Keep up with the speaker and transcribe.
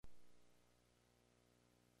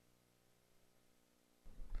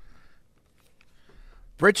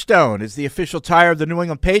Bridgestone is the official tire of the New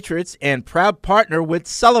England Patriots and proud partner with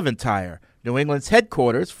Sullivan Tire, New England's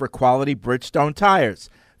headquarters for quality Bridgestone tires.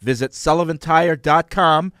 Visit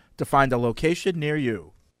sullivantire.com to find a location near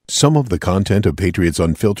you. Some of the content of Patriots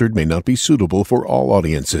Unfiltered may not be suitable for all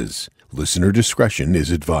audiences. Listener discretion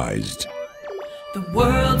is advised. The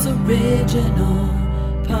world's original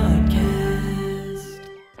podcast.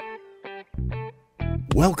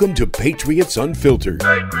 Welcome to Patriots Unfiltered.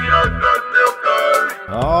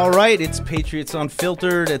 All right, it's Patriots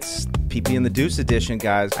Unfiltered. It's PP and the Deuce edition,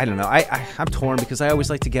 guys. I don't know. I'm torn because I always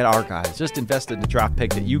like to get our guys. Just invested in the draft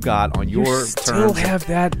pick that you got on your terms. You still have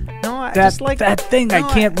that. No, I that, just like that thing no, I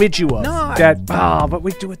can't rid you of. No, but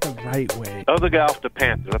we do it the right way. Other guy off the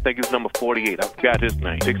Panthers, I think he's number 48. I forgot his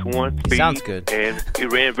name. 6'1", speed, sounds good. And he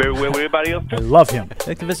ran very well with everybody else. I love him.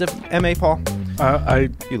 Like to visit M.A. Paul?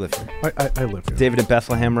 You live here. I live here. David in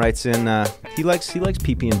Bethlehem writes in, he likes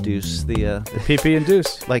PP and Deuce. The PP and Deuce.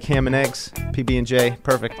 Like ham and eggs, PB and J,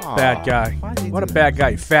 perfect. Bad guy. What a bad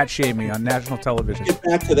guy. Fat shaming on national television. Get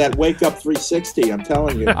back to that Wake Up 360. I'm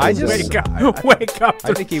telling you. Wake up.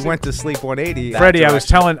 I think he went to sleep 180. Freddie, I was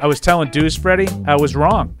telling Deuce, Freddie, I was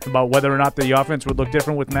wrong about whether or not the offense would look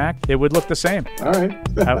different with Mac. It would look the same. All right.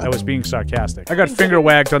 I was being sarcastic. I got finger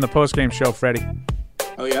wagged on the postgame show, Freddie.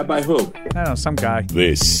 Oh, yeah? By who? I don't know, some guy.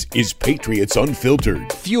 This is Patriots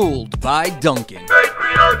Unfiltered. Fueled by Duncan.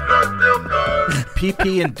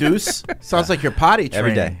 PP and Deuce sounds like your potty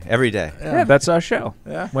training. Every day. Yeah, that's our show.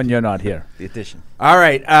 Yeah. When you're not here. The edition. All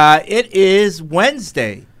right. It is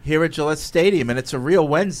Wednesday here at Gillette Stadium, and it's a real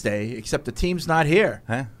Wednesday, except the team's not here.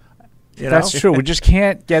 Huh? You know? That's true. We just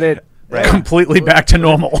can't get it completely back to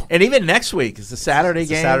normal. And even next week is the Saturday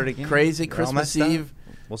game. Saturday game. Crazy We're all Christmas messed up. Eve.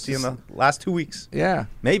 We'll see in the last 2 weeks. Yeah.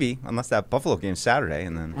 Maybe, unless that Buffalo game's Saturday.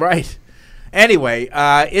 And then Right. Anyway,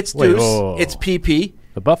 it's Wait, Deuce. whoa. It's PP.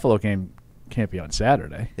 The Buffalo game can't be on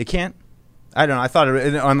Saturday. They can't? I don't know. I thought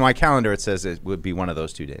on my calendar it says it would be one of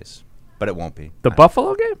those 2 days. But it won't be. The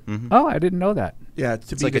Buffalo game? Mhm. Oh, I didn't know that. Yeah,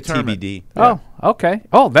 It's like a TBD. Oh, okay.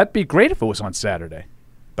 Oh, that'd be great if it was on Saturday.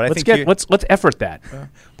 But Let's effort that.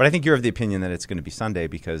 But I think you're of the opinion that it's going to be Sunday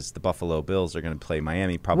because the Buffalo Bills are going to play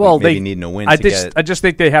Miami, probably maybe needing a win I to get it. I just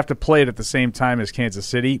think they have to play it at the same time as Kansas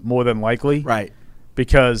City, more than likely. Right.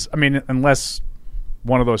 Because, I mean, unless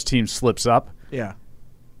one of those teams slips up, Yeah.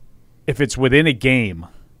 if it's within a game,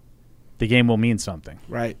 the game will mean something.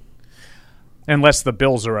 Right. Unless the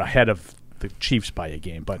Bills are ahead of the Chiefs by a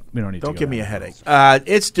game, but we don't need to Don't go give me down a those headache. roads.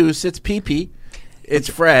 It's Deuce. It's PP. It's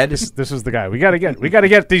Fred. This is the guy. We got to get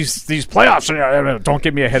these playoffs. Don't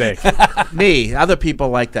give me a headache. Me. Other people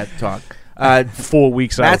like that talk. 4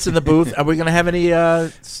 weeks out. Matt's in the booth. Are we going to have any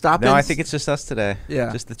stop-ins? No, I think it's just us today. Yeah.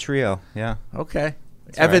 Just the trio. Yeah. Okay.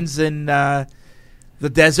 That's Evan's in the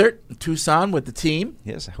desert, in Tucson, with the team.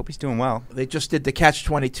 Yes, I hope he's doing well. They just did the Catch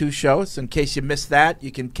 22 show, so in case you missed that,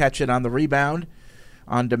 you can catch it on the Rebound,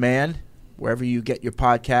 on demand, wherever you get your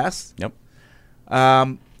podcasts. Yep.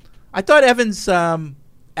 I thought Evan's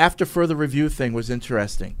after further review thing was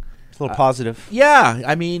interesting. It's a little positive. Yeah,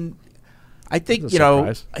 I mean, I think, That's a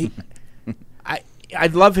surprise.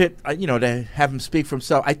 I'd love it, to have him speak for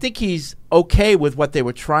himself. I think he's okay with what they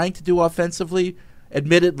were trying to do offensively.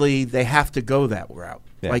 Admittedly, they have to go that route.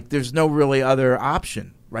 Yeah. Like, there's no really other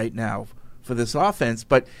option right now for this offense.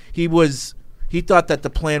 But he thought that the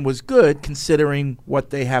plan was good considering what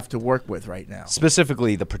they have to work with right now.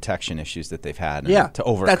 Specifically, the protection issues that they've had to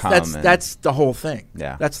overcome. That's the whole thing.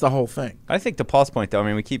 Yeah. That's the whole thing. I think to Paul's point, though, I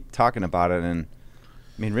mean, we keep talking about it, and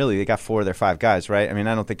I mean, really, they got 4 of their 5 guys, right? I mean,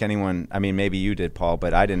 I don't think anyone. I mean, maybe you did, Paul,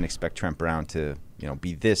 but I didn't expect Trent Brown to,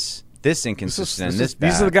 be this inconsistent and this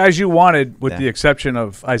bad. These are the guys you wanted, with the exception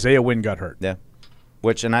of Isaiah Wynn got hurt. Yeah,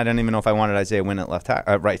 and I don't even know if I wanted Isaiah Wynn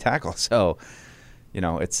at right tackle. So,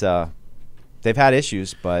 it's they've had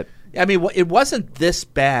issues, but I mean, it wasn't this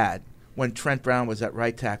bad when Trent Brown was at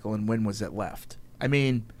right tackle and Wynn was at left. I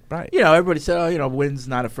mean, right. Everybody said, Wynn's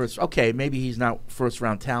not a first. Okay, maybe he's not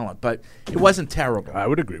first-round talent, but it wasn't terrible. I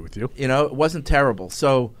would agree with you. It wasn't terrible.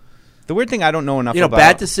 So the weird thing I don't know enough about.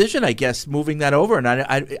 Bad decision, I guess, moving that over. And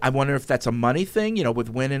I wonder if that's a money thing, with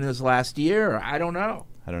Wynn in his last year, or I don't know.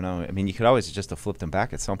 I don't know. I mean, you could always just have flipped him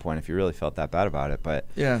back at some point if you really felt that bad about it. But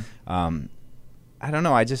yeah, I don't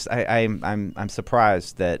know. I'm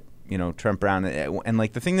surprised that Trent Brown and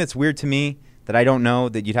like the thing that's weird to me that I don't know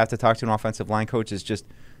that you'd have to talk to an offensive line coach is just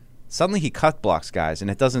suddenly he cut blocks guys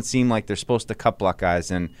and it doesn't seem like they're supposed to cut block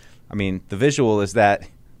guys. And I mean the visual is that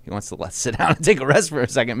he wants to sit down and take a rest for a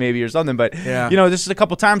second maybe or something. But this is a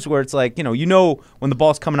couple times where it's like when the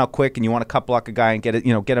ball's coming out quick and you want to cut block a guy and get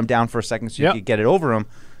it get him down for a second so you can get it over him.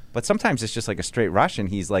 But sometimes it's just like a straight rush, and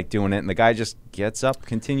he's like doing it, and the guy just gets up,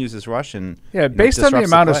 continues his rush, and based on the disrupts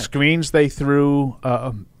amount of play. screens they threw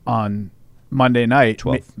on Monday night,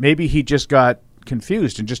 12. maybe he just got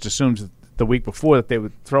confused and just assumed the week before that they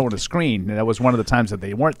were throwing a screen, and that was one of the times that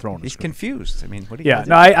they weren't throwing a He's screen. confused. I mean, what do you? Yeah,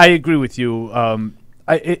 no, I agree with you.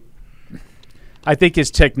 I think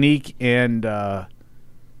his technique and I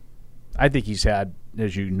think he's had,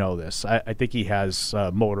 as you know this, I think he has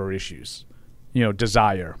motor issues,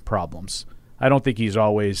 desire problems. I don't think he's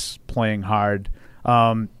always playing hard.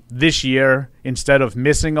 This year, instead of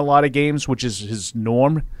missing a lot of games, which is his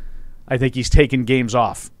norm, I think he's taken games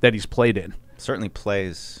off that he's played in. Certainly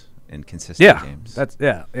plays in consistent games.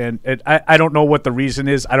 And I don't know what the reason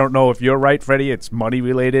is. I don't know if you're right, Freddie. It's money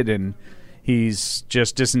related, and he's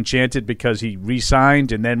just disenchanted because he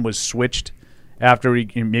re-signed and then was switched after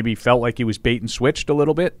he maybe felt like he was bait and switched a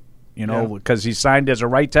little bit, because he signed as a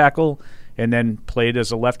right tackle and then played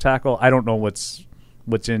as a left tackle. I don't know what's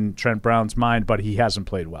in Trent Brown's mind, but he hasn't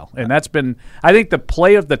played well. And that's been, I think the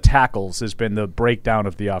play of the tackles has been the breakdown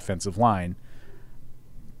of the offensive line.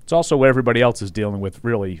 It's also what everybody else is dealing with,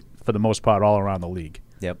 really, for the most part, all around the league.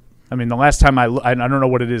 Yep. I mean, the last time I don't know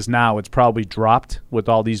what it is now. It's probably dropped with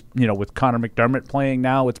all these, with Connor McDermott playing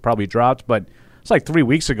now. It's probably dropped, but it's like 3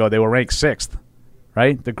 weeks ago they were ranked 6th,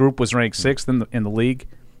 right? The group was ranked 6th in the league.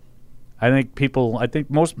 I think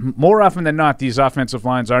more often than not, these offensive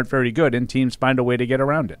lines aren't very good, and teams find a way to get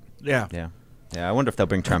around it. Yeah. I wonder if they'll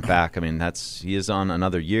bring Trent back. I mean, he is on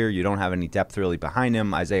another year. You don't have any depth really behind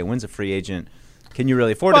him. Isaiah Wynn's a free agent. Can you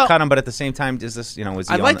really afford to cut him? But at the same time, is this, is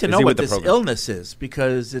he I'd like to know what this program? illness is,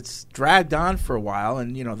 because it's dragged on for a while,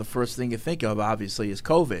 and the first thing you think of obviously is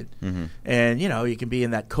COVID, and you can be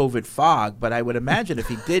in that COVID fog. But I would imagine if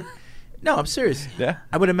he did. No, I'm serious. Yeah.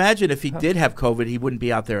 I would imagine if he did have COVID, he wouldn't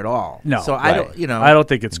be out there at all. No. So right. I don't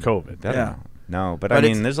think it's COVID. Yeah. No, but I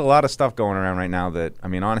mean, there's a lot of stuff going around right now that, I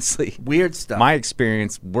mean, honestly, weird stuff. My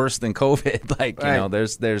experience worse than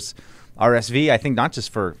COVID. There's RSV. I think not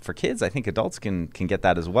just for kids. I think adults can get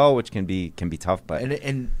that as well, which can be tough. But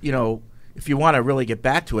and if you want to really get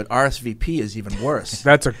back to it, RSVP is even worse.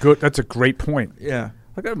 That's a great point. Yeah.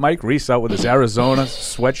 Look at Mike Reese out with his Arizona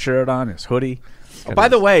sweatshirt on, his hoodie. Oh, by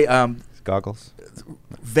the way, goggles.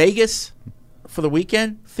 Vegas for the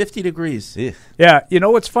weekend, 50 degrees. Yeah,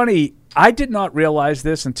 what's funny? I did not realize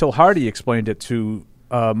this until Hardy explained it to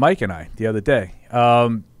Mike and I the other day.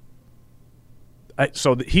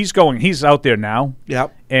 So he's out there now.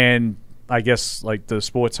 Yep. And I guess like the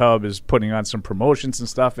Sports Hub is putting on some promotions and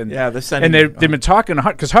stuff. And yeah, they're sending. And they've been talking to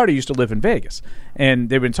Hardy, because Hardy used to live in Vegas, and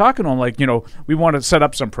they've been talking to him like, we want to set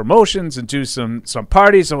up some promotions and do some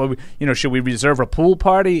parties. So should we reserve a pool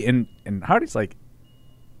party? And Hardy's like,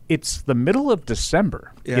 it's the middle of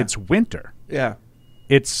December. Yeah. It's winter. Yeah.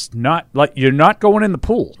 It's not like you're not going in the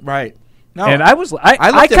pool. Right. No, and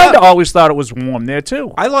I kind of always thought it was warm there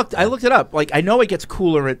too. I looked it up. Like, I know it gets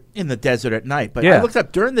cooler in the desert at night, but I looked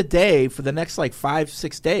up during the day for the next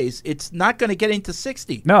 5-6 days. It's not going to get into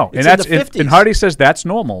 60. No, it's and in the 50s. And Hardy says that's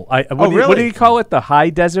normal. Really? What did he call it? The high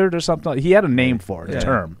desert or something? He had a name for it, a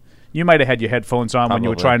term. You might have had your headphones on when you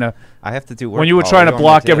were trying to. I have to do work. When you were trying to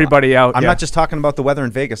block everybody out. I'm not just talking about the weather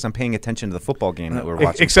in Vegas. I'm paying attention to the football game that we're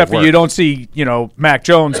watching. Except for you don't see, Mac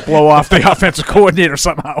Jones blow off the offensive coordinator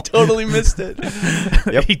somehow. Totally missed it.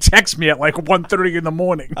 Yep. He texts me at 1:30 in the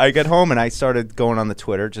morning. I get home and I started going on the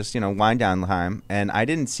Twitter, just wind down time, and I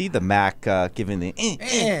didn't see the Mac giving the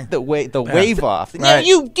wave off. Right.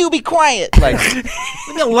 You be quiet. Leave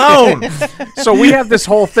me alone. So we have this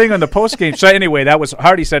whole thing on the post game. So anyway, that was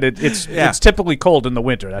Hardy said it's typically cold in the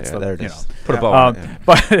winter. That's there it is. Put a bow on it.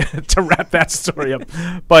 But to wrap that story up,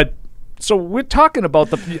 so we're talking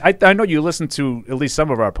about I know you listened to at least some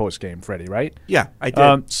of our post game, Freddie, right? Yeah, I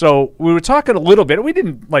did. So we were talking a little bit. We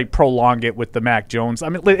didn't prolong it with the Mac Jones. I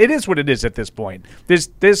mean, it is what it is at this point.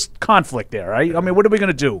 There's conflict there, right? I mean, what are we going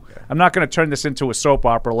to do? I'm not going to turn this into a soap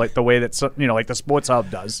opera like the way that like the Sports Hub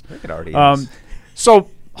does. It already is. So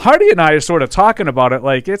Hardy and I are sort of talking about it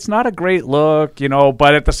like it's not a great look,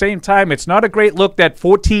 but at the same time, it's not a great look that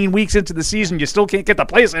 14 weeks into the season you still can't get the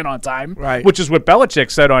players in on time, right? Which is what Belichick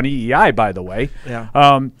said on EEI, by the way.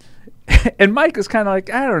 Yeah. And Mike was kind of like,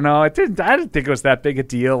 I don't know, I didn't think it was that big a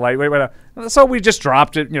deal. So we just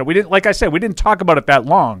dropped it. We didn't, like I said, we didn't talk about it that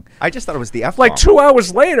long. I just thought it was the F-bomb. 2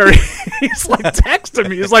 hours later, he's texting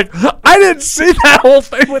me. He's like, I didn't see that whole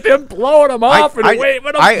thing with him blowing him off and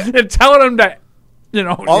waving him and telling him to You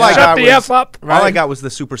know, All I shut got the was, F up. All I got was the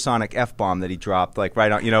supersonic F-bomb that he dropped, like right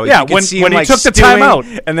on. You know, Yeah, you could when- see him, when he like, took the stewing,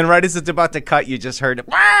 timeout. and then right as it's about to cut, you just heard it.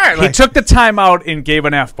 He took the timeout and gave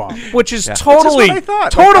an F-bomb, which is Which is totally, what I thought.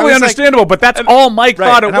 Like, totally I was like- understandable. But that's all Mike Right,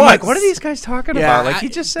 thought it and was. I'm like, what are these guys talking about? Like he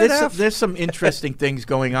just said F. there's some interesting things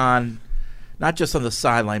going on, not just on the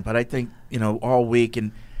sideline, but I think all week.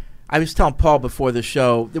 And I was telling Paul before the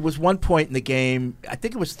show, there was one point in the game, I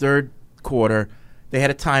think it was third quarter. They had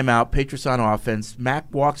a timeout, Patriots on offense. Mac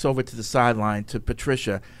walks over to the sideline to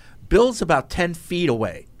Patricia. Bill's about 10 feet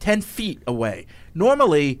away. 10 feet away.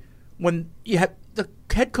 Normally, when you have the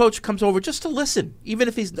head coach comes over just to listen, even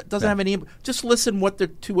if he doesn't have any, just listen what the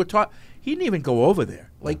two were taught. He didn't even go over there.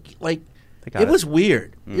 It was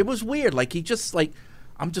weird. It was weird. Like he just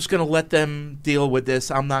I'm just going to let them deal with this.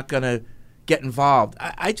 I'm not going to get involved.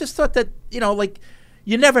 I just thought that,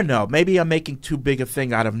 you never know. Maybe I'm making too big a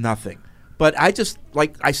thing out of nothing. But I just,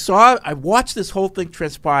 I watched this whole thing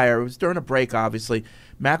transpire. It was during a break, obviously.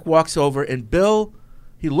 Mac walks over, and Bill,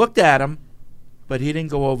 he looked at him, but he didn't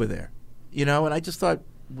go over there. And I just thought,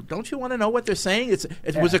 don't you want to know what they're saying?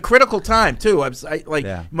 It was a critical time, too. It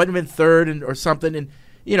might have been third or something.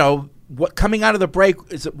 And, what coming out of the break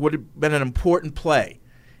would have been an important play.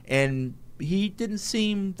 And he didn't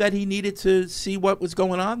seem that he needed to see what was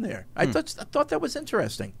going on there. I thought that was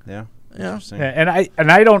interesting. Yeah. Yeah,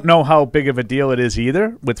 and I don't know how big of a deal it is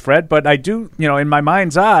either with Fred, but I do, in my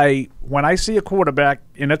mind's eye, when I see a quarterback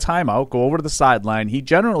in a timeout go over to the sideline, he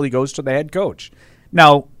generally goes to the head coach.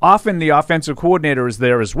 Now, often the offensive coordinator is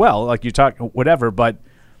there as well, like you talk, whatever, but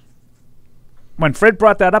when Fred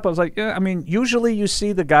brought that up, I was like, yeah, I mean, usually you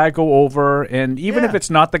see the guy go over, and even if it's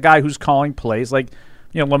not the guy who's calling plays, like,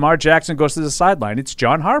 Lamar Jackson goes to the sideline. It's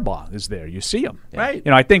John Harbaugh is there. You see him. Right.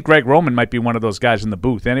 I think Greg Roman might be one of those guys in the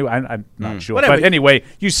booth. Anyway, I'm not sure. Whatever. But anyway,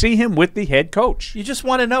 you see him with the head coach. You just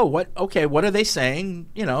want to know what are they saying,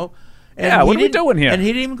 And what are we doing here? And he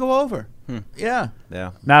didn't even go over. Yeah.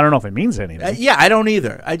 Yeah. Now, I don't know if it means anything. Yeah, I don't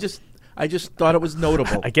either. I just thought it was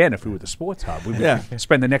notable. Again, if we were the Sports Hub, we would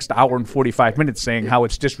spend the next hour and 45 minutes saying how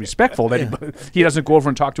it's disrespectful that he doesn't go over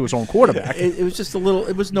and talk to his own quarterback. It was just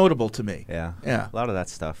it was notable to me. Yeah. Yeah. A lot of that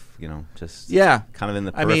stuff, just kind of in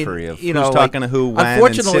the I mean, periphery of who's talking to who, when, and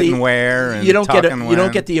unfortunately, sitting where, and you don't get talking when. you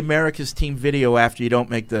don't get the America's team video after you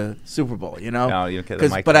don't make the Super Bowl, No, you don't get the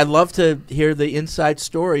mic. But I'd love to hear the inside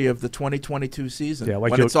story of the 2022 season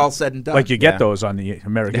when it's all said and done. Like you get those on the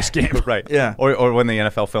America's game. Right. Yeah. Or when the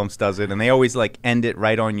NFL Films does it, and they always end it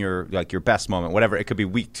right on your best moment, whatever. It could be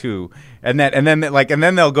week 2, and then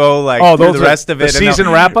they'll go through the rest of it. The season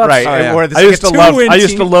wrap-ups, right? Oh, yeah. Or I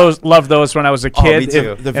used to love those when I was a kid. Me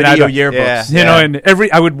too. The video yearbooks, and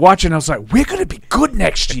I would watch it and I was like, we're going to be good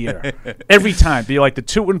next year. Every time, be like the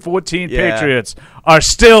 2-14 Patriots are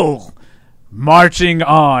still marching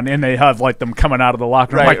on, and they have them coming out of the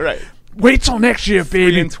locker room. Right. Wait till next year,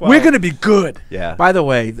 baby. We're going to be good. Yeah. By the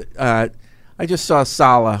way, I just saw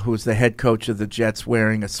Saleh, who's the head coach of the Jets,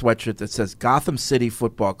 wearing a sweatshirt that says Gotham City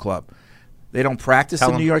Football Club. They don't practice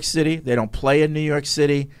in New York City. They don't play in New York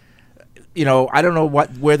City. I don't know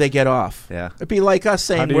where they get off. Yeah. It'd be like us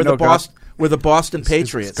saying do you we're know the Boston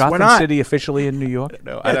Patriots. Is Gotham we're not. City officially in New York?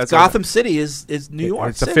 No, Gotham City is New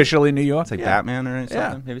York. It's City. officially New York? It's like Batman or something.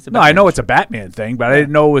 Yeah. Maybe it's a No, Batman I know it's a Batman thing, but I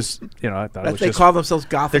didn't know it was, I thought it was They just... call themselves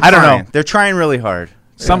Gotham. I don't know. They're trying really hard.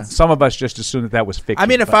 Some of us just assumed that was fiction. I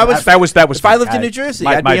mean, if but I was if I lived in New Jersey,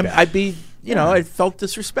 I'd be I felt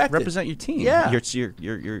disrespected. Represent your team. Yeah.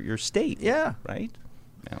 Your state. Yeah. Right?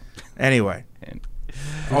 No. Anyway. And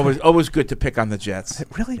Always good to pick on the Jets. It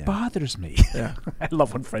really bothers me. Yeah. I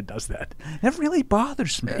love when Fred does that. It really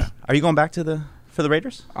bothers me. Yeah. Are you going back for the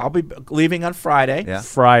Raiders? I'll be leaving on Friday. Yeah.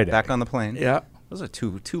 Friday. Back on the plane. Yeah. Those are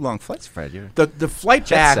two long flights, Fred. The flight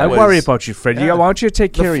back. I worry about you, Fred. Yeah. Why don't you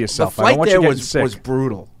take care of yourself? The I don't flight want there you getting sick. was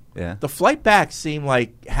brutal. Yeah. The flight back seemed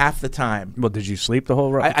like half the time. Well, did you sleep the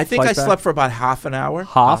whole ride? I think I slept for about half an hour.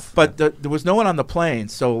 Half? But there was no one on the plane,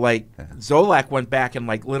 so Zolak went back and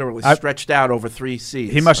literally stretched out over 3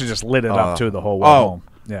 seats. He must have just lit it up too the whole way home.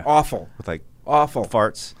 Yeah. Awful. With awful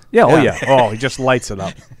farts. Yeah. Oh Yeah. yeah. Oh, he just lights it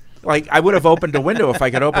up. I would have opened a window if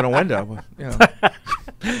I could open a window.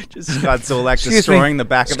 Just Scott Zolak destroying the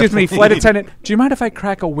back of the plane. Excuse me, flight attendant. Do you mind if I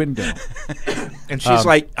crack a window? And she's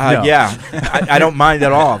no. yeah, I don't mind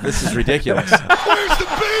at all. This is ridiculous.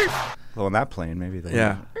 Well, on that plane, maybe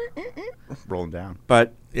they rolling down.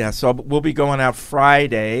 But yeah, so we'll be going out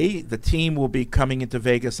Friday. The team will be coming into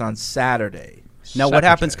Vegas on Saturday. Now, what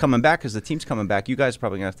happens coming back? Because the team's coming back. You guys are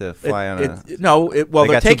probably going to have to fly on a...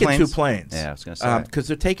 They're taking 2 planes. Yeah, I was going to say. Because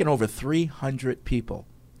they're taking over 300 people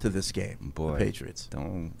to this game, Boy, the Patriots.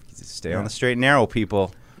 Don't stay on the straight and narrow,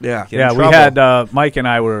 people. Yeah. get in Yeah, we trouble. had Mike and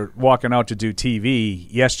I were walking out to do TV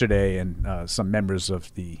yesterday, and some members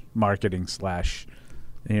of the marketing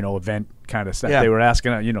 / event kind of stuff. Yeah. They were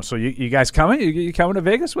asking, so you guys coming? You coming to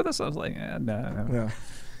Vegas with us? I was like, no. Yeah.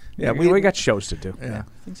 Yeah, we got shows to do. Yeah.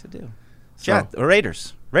 Things to do. So-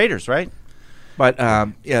 Raiders, right?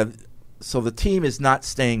 But, so the team is not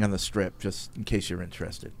staying on the Strip, just in case you're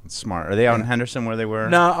interested. It's smart. Are they out in Henderson where they were?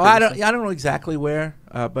 No, I previously? don't know exactly where,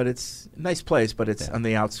 but it's a nice place, but it's on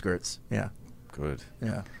the outskirts. Yeah. Good.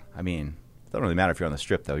 Yeah. I mean, it doesn't really matter if you're on the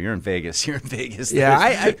Strip, though. You're in Vegas. You're in Vegas.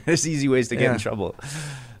 Yeah, There's easy ways to get Yeah. in trouble,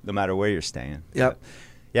 no matter where you're staying. Yep.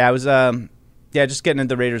 Yeah, I was just getting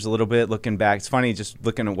into the Raiders a little bit, looking back. It's funny just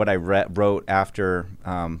looking at what I wrote after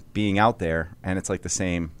being out there, and it's like the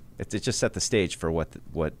same. It just set the stage for what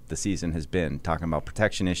the season has been, talking about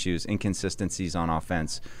protection issues, inconsistencies on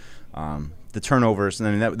offense, the turnovers.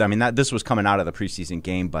 And this was coming out of the preseason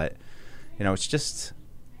game, but it's just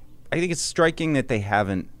I think it's striking that they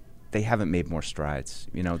haven't made more strides.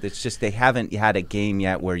 It's just they haven't had a game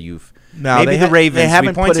yet where you've maybe the Ravens. They haven't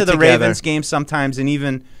we point put to it the together. Ravens game sometimes, and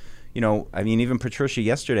even even Patricia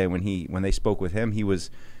yesterday when they spoke with him, he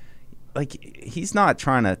was like he's not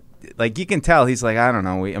trying to. Like, you can tell he's like, I don't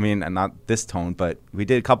know. Not this tone, but we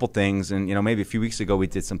did a couple things, and maybe a few weeks ago we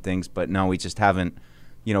did some things, but no, we just haven't,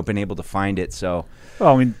 been able to find it. So,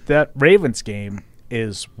 Well, that Ravens game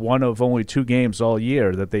is one of only 2 games all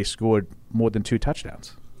year that they scored more than 2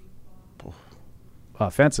 touchdowns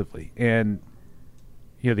offensively, and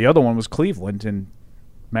the other one was Cleveland, and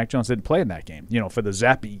Mac Jones didn't play in that game. For the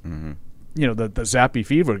Zappy. mm-hmm. The Zappy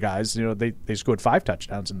Fever guys, they scored 5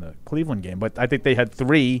 touchdowns in the Cleveland game. But I think they had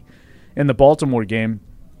 3 in the Baltimore game.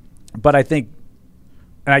 But I think,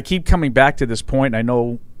 and I keep coming back to this point, I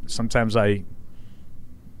know sometimes I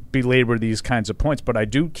belabor these kinds of points, but I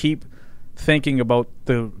do keep thinking about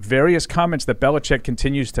the various comments that Belichick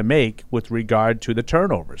continues to make with regard to the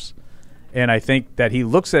turnovers. And I think that he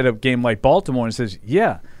looks at a game like Baltimore and says,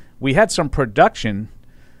 yeah, we had some production,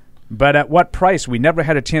 but at what price? We never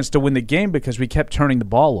had a chance to win the game because we kept turning the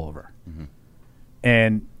ball over. Mm-hmm.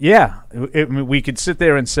 And, we could sit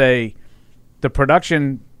there and say the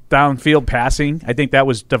production downfield passing, I think that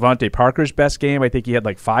was Devontae Parker's best game. I think he had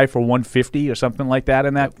like 5 for 150 or something like that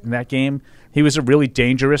in that game. He was a really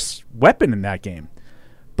dangerous weapon in that game.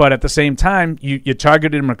 But at the same time, you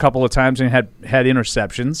targeted him a couple of times and had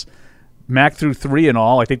interceptions. Mac threw 3 in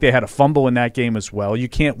all. I think they had a fumble in that game as well. You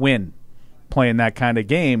can't win playing that kind of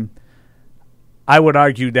game. I would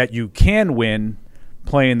argue that you can win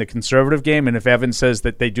playing the conservative game, and if Evan says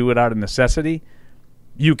that they do it out of necessity,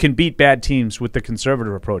 you can beat bad teams with the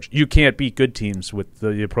conservative approach. You can't beat good teams with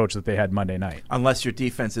the approach that they had Monday night. Unless your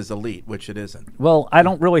defense is elite, which it isn't. Well, I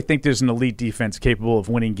don't really think there's an elite defense capable of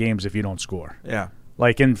winning games if you don't score. Yeah.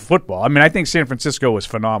 Like in football. I think San Francisco was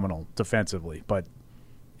phenomenal defensively, but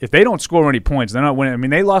if they don't score any points, they're not winning.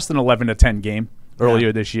 They lost an 11-10 game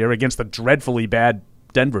earlier this year against a dreadfully bad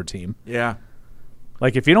Denver team. Yeah.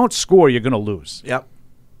 Like, if you don't score, you're going to lose. Yep.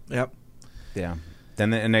 Yeah.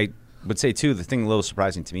 And I would say, too, the thing a little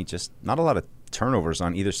surprising to me, just not a lot of turnovers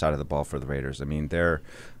on either side of the ball for the Raiders. They're,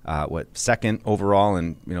 second overall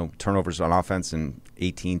in, turnovers on offense and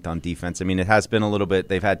 18th on defense. It has been a little bit.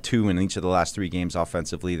 They've had 2 in each of the last 3 games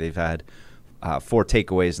offensively. They've had 4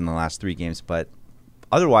 takeaways in the last 3 games. But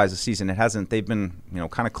otherwise, the season, it hasn't. They've been,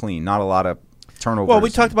 kind of clean. Not a lot of turnovers. Well, we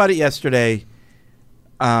talked about it yesterday.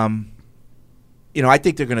 I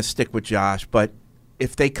think they're going to stick with Josh, but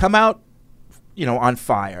if they come out, on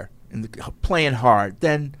fire and playing hard,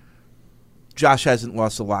 then Josh hasn't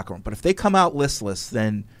lost the locker room. But if they come out listless,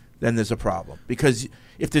 then there's a problem. Because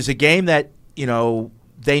if there's a game that,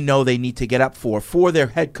 they know they need to get up for their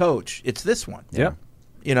head coach, it's this one. Yeah.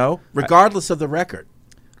 Regardless of the record.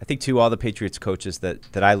 I think, too, all the Patriots coaches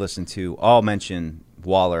that I listen to all mention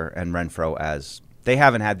Waller and Renfro as they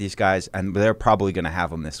haven't had these guys, and they're probably going to have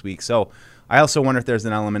them this week. So I also wonder if there's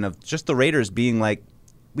an element of just the Raiders being like,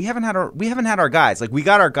 we haven't had our guys. Like, we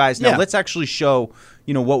got our guys now. Yeah. Let's actually show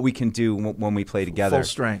what we can do when we play together. Full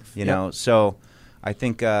strength. So I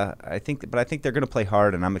think they're going to play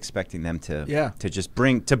hard, and I'm expecting them to just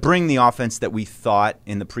bring the offense that we thought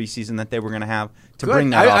in the preseason that they were going to have to Good. bring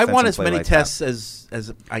that. I offense want and as play many like tests that.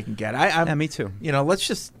 as I can get. Yeah, me too. Let's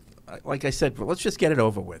just, like I said, let's just get it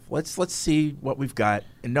over with. Let's see what we've got.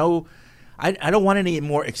 And I don't want any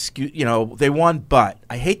more excuse. They won, but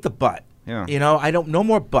I hate the but. Yeah. No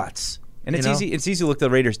more buts. And it's easy. It's easy to look at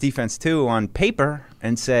the Raiders' defense too on paper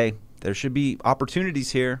and say there should be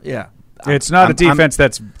opportunities here. Yeah. It's not a defense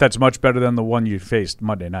that's much better than the one you faced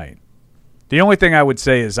Monday night. The only thing I would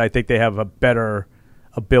say is I think they have a better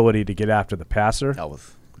ability to get after the passer.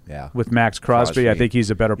 Yeah. with Max Crosby. I Crosby. think he's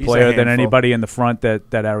a better He's a player than handful. anybody in the front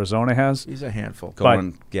that Arizona has. He's a handful.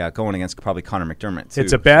 Going against probably Connor McDermott, too.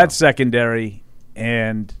 It's a bad secondary,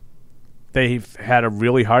 and they've had a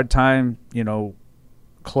really hard time,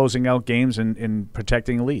 closing out games and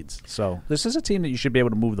protecting leads. So this is a team that you should be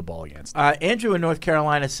able to move the ball against. Andrew in North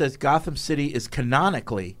Carolina says Gotham City is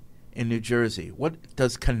canonically in New Jersey. What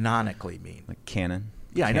does canonically mean? Like canon.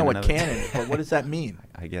 Yeah, I know what of it. canon is, but what does that mean?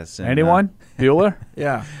 I guess. Anyone? Bueller?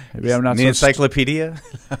 Yeah. Maybe I'm not the so encyclopedia?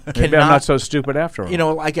 maybe I'm not so stupid after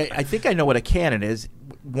all. I think I know what a canon is.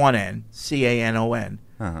 One N, C-A-N-O-N.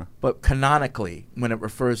 Uh-huh. But canonically, when it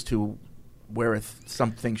refers to where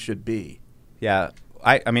something should be. Yeah.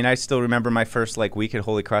 I still remember my first week at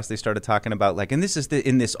Holy Cross. They started talking about and this is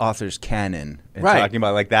in this author's canon, and right? Talking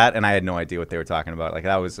about that, and I had no idea what they were talking about.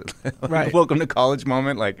 That was right. Welcome to college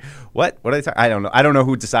moment. What? What are they talking? I don't know. I don't know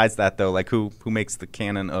who decides that though. Who makes the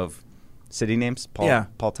canon of city names? Paul.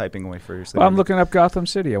 Paul typing away for your city. Well, I'm looking up Gotham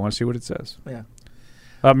City. I want to see what it says. Yeah.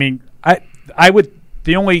 I mean, I would.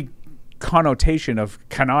 The only connotation of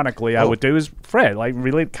canonically I would do is Fred,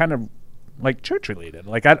 relate kind of. Church related,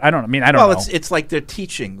 I don't know. Well, it's like they're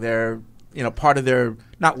teaching. They're part of their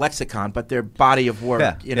not lexicon, but their body of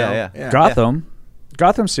work. Yeah.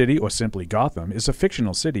 Gotham City, or simply Gotham, is a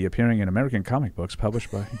fictional city appearing in American comic books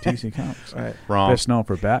published by DC Comics. Right. Wrong. Best known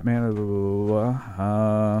for Batman.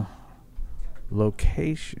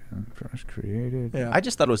 Location first created. Yeah. I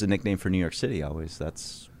just thought it was a nickname for New York City. Always.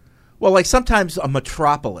 That's. Well, sometimes a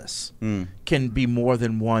metropolis can be more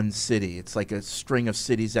than one city. It's like a string of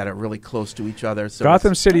cities that are really close to each other. So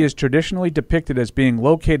Gotham City is traditionally depicted as being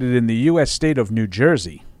located in the U.S. state of New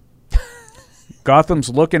Jersey. Gotham's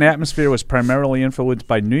look and atmosphere was primarily influenced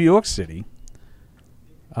by New York City.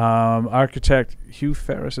 Architect Hugh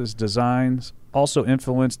Ferris's designs also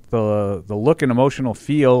influenced the look and emotional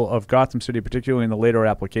feel of Gotham City, particularly in the later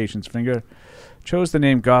applications. Finger chose the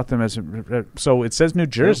name Gotham as so it says New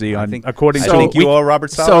Jersey according to you owe Robert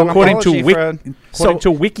Sala so an according to apology,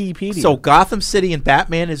 Wikipedia. So Gotham City and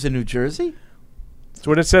Batman is in New Jersey? That's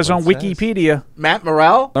what it says on Wikipedia. Matt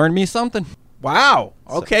Morrell? Learn me something. Wow.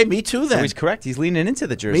 Okay, me too then. So he's correct. He's leaning into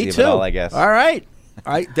the Jersey me of too. it all, I guess. All right.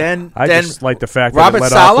 I just like the fact that Robert it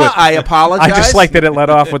let Sala, off with, I apologize. I just like that it let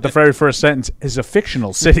off with the very first sentence is a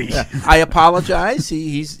fictional city. Yeah. I apologize.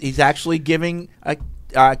 He's actually giving a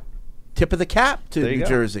tip of the cap to New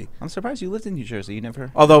Jersey. I'm surprised you lived in New Jersey. You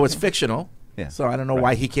never. Although it's fictional. Yeah. So I don't know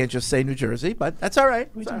why he can't just say New Jersey, but that's all right.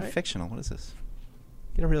 What are you doing fictional? What is this?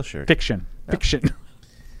 Get a real shirt. Fiction.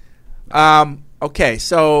 Okay,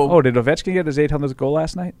 so did Ovechkin get his 800th goal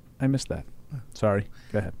last night? I missed that. Sorry.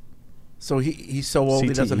 Go ahead. So he's so old he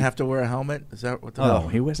CTE. doesn't have to wear a helmet? Is that what the No,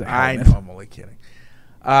 he wears a helmet. I know, I'm only kidding.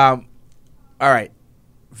 All right,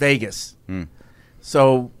 Vegas.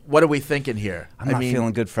 So what are we thinking here? I'm not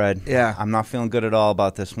feeling good, Fred. Yeah. I'm not feeling good at all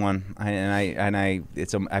about this one. I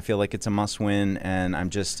feel like it's a must-win, and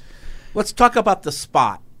I'm just. Let's talk about the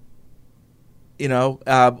spot.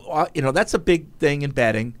 That's a big thing in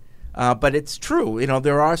betting, but it's true.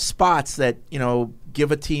 There are spots that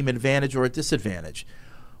give a team advantage or a disadvantage.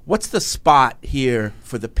 What's the spot here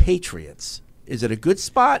for the Patriots? Is it a good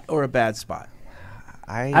spot or a bad spot?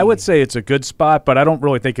 I would say it's a good spot, but I don't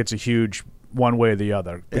really think it's a huge one way or the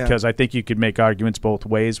other because I think you could make arguments both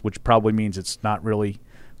ways, which probably means it's not really.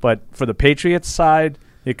 But for the Patriots side,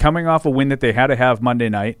 they're coming off a win that they had to have Monday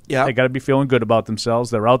night. Yeah. They got to be feeling good about themselves.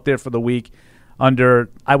 They're out there for the week under,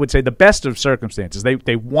 I would say, the best of circumstances.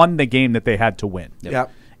 They won the game that they had to win.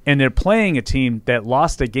 Yep. And they're playing a team that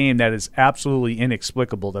lost a game that is absolutely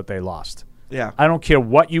inexplicable that they lost. Yeah. I don't care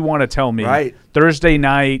what you want to tell me. Right. Thursday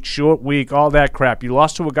night, short week, all that crap. You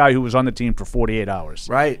lost to a guy who was on the team for 48 hours.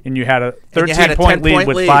 Right. And you had a And you had a 13-point lead 10-point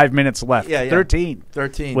with lead. 5 minutes left. Yeah. 13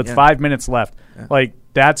 with yeah. 5 minutes left.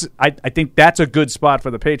 Yeah. I think that's a good spot for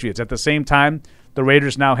the Patriots. At the same time, the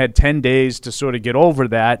Raiders now had 10 days to sort of get over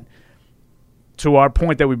that. To our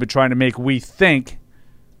point that we've been trying to make, we think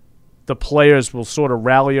the players will sort of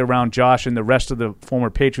rally around Josh and the rest of the former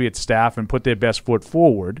Patriots staff and put their best foot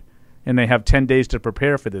forward, and they have 10 days to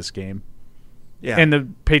prepare for this game. Yeah. And the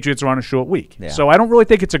Patriots are on a short week. Yeah. So I don't really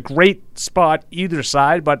think it's a great spot either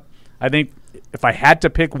side, but I think if I had to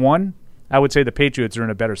pick one, I would say the Patriots are in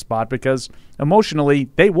a better spot because emotionally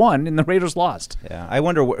they won and the Raiders lost. Yeah, I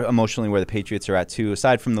wonder emotionally where the Patriots are at too,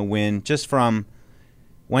 aside from the win, just from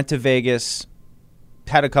went to Vegas,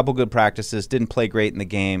 had a couple good practices, didn't play great in the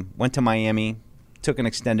game, went to Miami, took an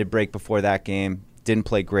extended break before that game, didn't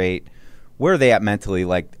play great. Where are they at mentally?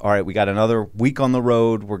 Like, all right, we got another week on the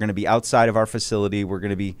road. We're going to be outside of our facility. We're going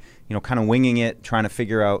to be, kind of winging it, trying to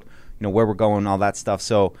figure out, where we're going, all that stuff.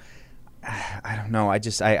 So I don't know.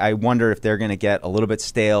 I wonder if they're going to get a little bit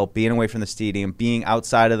stale, being away from the stadium, being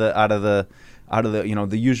outside of the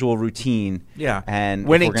the usual routine. Yeah, and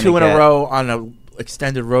winning 2 in a row on an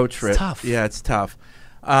extended road trip. It's tough. Yeah, it's tough.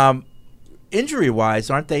 Injury-wise,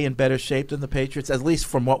 aren't they in better shape than the Patriots? At least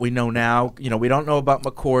from what we know now. We don't know about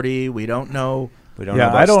McCourty. We don't know. We don't know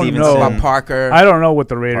about Stevenson. About Parker. I don't know what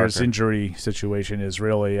the Raiders' injury situation is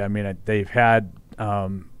really. I mean, they've had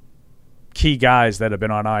key guys that have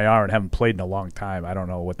been on IR and haven't played in a long time. I don't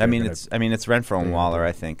know what. It's Renfroe and Waller.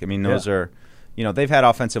 I think. I mean, those are. They've had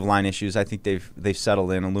offensive line issues. I think they've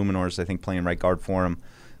settled in. Illuminor's, I think, playing right guard for them.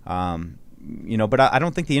 But I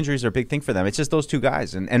don't think the injuries are a big thing for them. It's just those two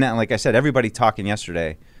guys. And like I said, everybody talking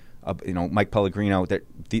yesterday, Mike Pellegrino, they're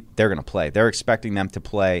going to play. They're expecting them to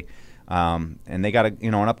play. And they got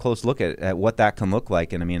an up-close look at what that can look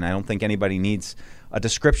like. And, I don't think anybody needs a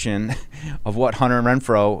description of what Hunter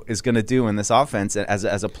Renfroe is going to do in this offense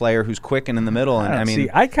as a player who's quick and in the middle. And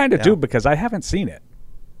I kind of do because I haven't seen it.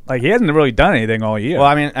 Like, he hasn't really done anything all year. Well,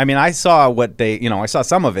 I saw what I saw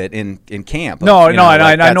some of it in camp. I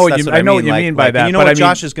know what you mean by that. What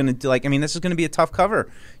Josh is going to do. This is going to be a tough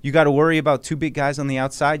cover. You got to worry about two big guys on the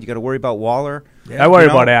outside. You got to worry about Waller. Yeah. I worry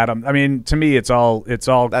about Adam. To me, it all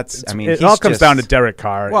comes down to Derek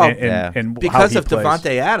Carr. Well, and because how of he plays.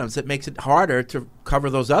 Devontae Adams, it makes it harder to cover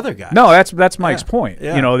those other guys. No, that's Mike's point.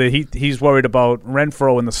 Yeah. That he's worried about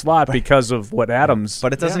Renfroe in the slot because of what Adams.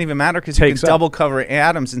 But it doesn't even matter because you can double cover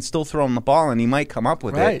Adams and still throw him the ball, and he might come up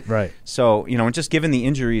with it. Right. So just given the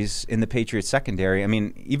injuries in the Patriots secondary,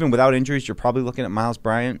 even without injuries, you're probably looking at Miles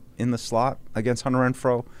Bryant in the slot against Hunter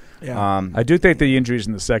Renfroe. Yeah. I do think the injuries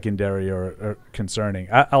in the secondary are concerning.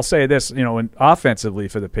 I'll say this, offensively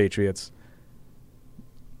for the Patriots,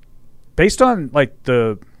 based on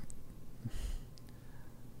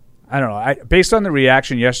based on the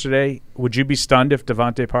reaction yesterday, would you be stunned if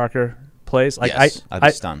Devontae Parker plays? Yes, I'd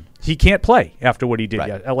be stunned. He can't play after what he did.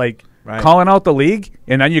 Right. Calling out the league,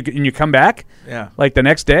 and then you come back. Yeah. The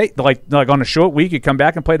next day, like on a short week, you come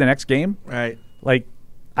back and play the next game. Right.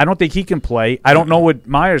 I don't think he can play. I don't know what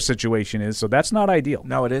Meyer's situation is, so that's not ideal.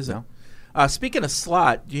 No, it isn't. No. Speaking of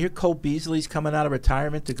slot, do you hear Cole Beasley's coming out of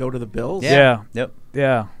retirement to go to the Bills? Yeah. Yep.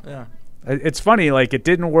 Yeah. It's funny, it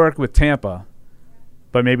didn't work with Tampa,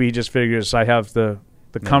 but maybe he just figures I have the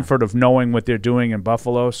comfort of knowing what they're doing in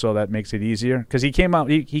Buffalo, so that makes it easier. Because he came out,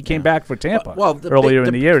 he came back for Tampa earlier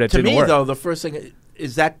in the year. That didn't work. To me, though, the first thing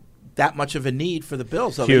is that much of a need for the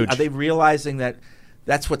Bills. Huge. Are they realizing that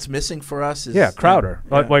that's what's missing for us? Crowder.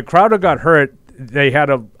 Yeah. Like Crowder got hurt, they had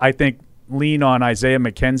I think, lean on Isaiah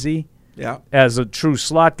McKenzie as a true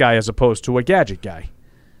slot guy as opposed to a gadget guy.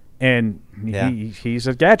 And he's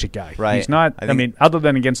a gadget guy. Right. He's not, other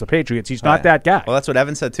than against the Patriots, he's not that guy. Well, that's what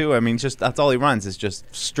Evan said, too. That's all he runs is just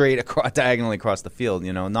straight diagonally across the field,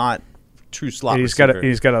 not true slot receiver.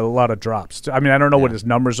 He's got a lot of drops. I don't know what his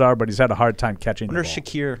numbers are, but he's had a hard time catching the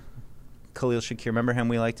ball. Khalil Shakir, remember him?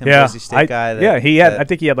 We liked him. Yeah, Boise State guy. He had. I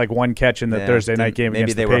think he had one catch in the Thursday night game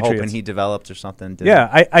against the Patriots. Maybe they were hoping he developed or something.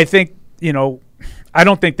 I think I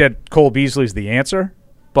don't think that Cole Beasley's the answer,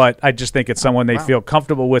 but I just think it's someone they feel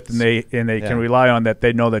comfortable with and they can rely on, that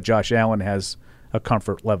they know that Josh Allen has a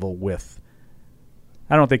comfort level with.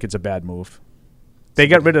 I don't think it's a bad move. They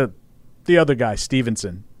got rid of the other guy,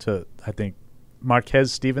 Stevenson, to I think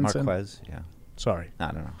Marquez Stevenson. Marquez, yeah. Sorry,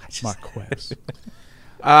 I don't know. Marquez.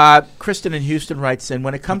 Kristen in Houston writes in,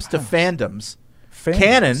 when it comes to fandoms,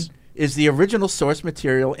 canon is the original source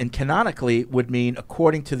material and canonically would mean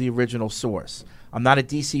according to the original source. I'm not a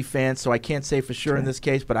DC fan, so I can't say for sure in this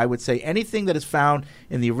case, but I would say anything that is found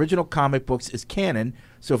in the original comic books is canon.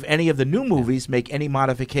 So if any of the new movies make any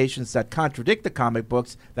modifications that contradict the comic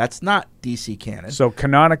books, that's not DC canon. So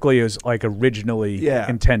canonically is originally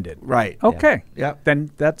intended. Right. Okay. Yeah.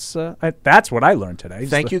 Then that's what I learned today.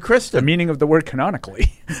 Thank you, Kristen. The meaning of the word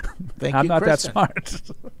canonically. I'm not Kristen. that smart.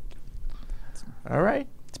 All right.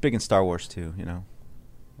 It's big in Star Wars too,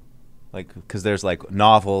 because there's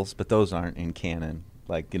novels, but those aren't in canon.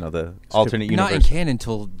 The alternate universe. Not in canon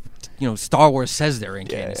until Star Wars says they're in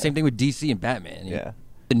canon. Same thing with DC and Batman. Yeah.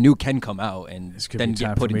 The new can come out and then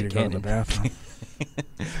get put into canon. canon.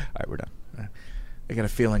 All right, we're done. I got a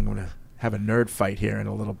feeling I'm going to have a nerd fight here in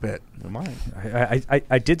a little bit.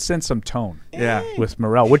 I did sense some tone with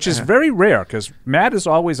Morrell, which is very rare because Matt is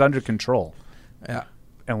always under control. Yeah.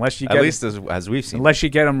 Unless you get, at least as we've seen. Unless you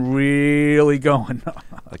get him really going.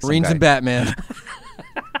 Marines and Batman.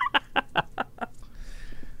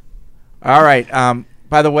 All right.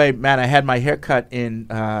 By the way, Matt, I had my hair cut in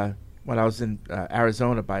when I was in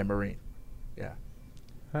Arizona by a Marine. Yeah.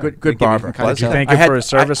 Good barber. Did you thank him for his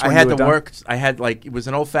service? I when had you were the done? work. I had it was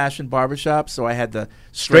an old-fashioned barbershop, so I had the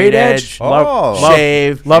straight edge, Oh.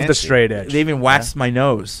 shave. Love the Fancy. straight edge. They even waxed my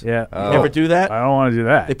nose. Yeah. You ever do that? I don't want to do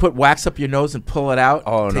that. They put wax up your nose and pull it out.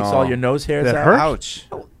 Oh, Takes no. all your nose hairs That out. hurt? Ouch.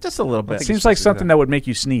 Just a little bit. It seems like something that would make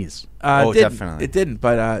you sneeze. Oh, it didn't. definitely. It didn't,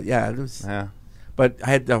 but yeah, it was. Yeah. But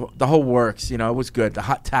I had the whole works. It was good. The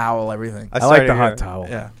hot towel, everything. I like started the hot getting- towel.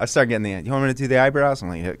 Yeah. I started getting the. You want me to do the eyebrows? I'm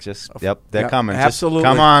like, yep, they're Yep, coming. absolutely.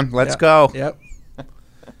 Just come on, let's Yep. go. Yep.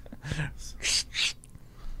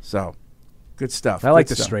 So, good stuff. I like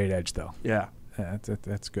good the stuff. straight edge, though. Yeah. Yeah,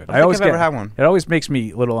 that's good. I don't think I've ever had one. It always makes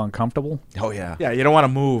me a little uncomfortable. Oh yeah. Yeah, you don't want to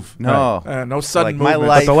move. No. No sudden Like my movement.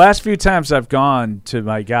 life- But the last few times I've gone to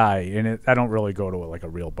my guy, and I don't really go to a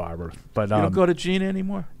real barber. But You don't go to Gina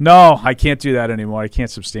anymore? no, I can't do that anymore. I can't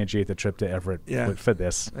substantiate the trip to Everett for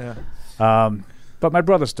this. Yeah. But my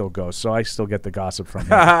brother still goes, so I still get the gossip from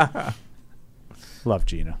him. Love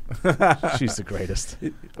Gina. She's the greatest.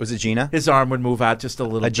 Was it Gina? His arm would move out just a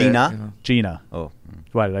little bit. Gina? Gina. Oh.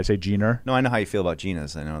 Why did I say Gina? No, I know how you feel about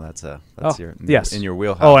Ginas. I know that's Yes. in your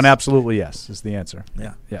wheelhouse. Oh, and absolutely yes is the answer.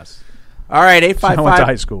 Yeah. Yes. All right, I went to 855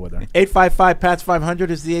 high school with her. 855-PATS-500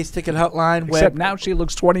 is the Ace Ticket hotline. Except now she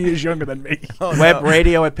looks 20 years younger than me. Web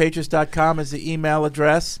radio at patriots.com is the email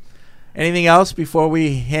address. Anything else before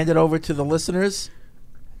we hand it over to the listeners?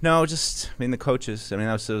 No, just the coaches. I mean,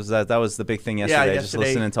 that was the big thing yesterday. Just yesterday.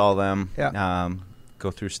 listening to all them. Yeah.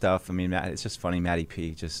 Go through stuff. I mean, it's just funny. Matty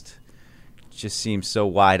P just seems so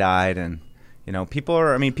wide-eyed, and people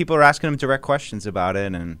are asking him direct questions about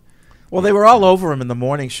it, and Well, they were all over him in the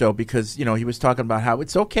morning show because, he was talking about how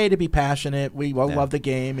it's okay to be passionate. We all love the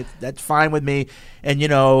game. That's fine with me. And,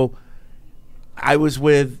 I was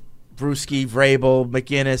with Brewski, Vrabel,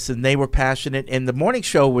 McGinnis, and they were passionate. And the morning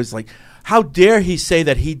show was like, how dare he say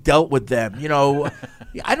that he dealt with them?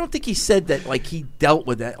 I don't think he said that like he dealt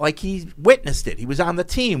with that. Like he witnessed it. He was on the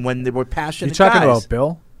team when they were passionate You talking guys. about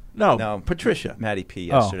Bill? No, Patricia. Matty P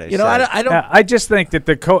yesterday. I don't. Yeah, I just think that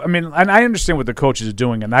the coach. I mean, and I understand what the coaches are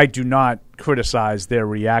doing, and I do not criticize their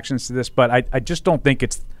reactions to this. But I just don't think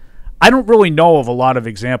it's. I don't really know of a lot of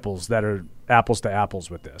examples that are apples to apples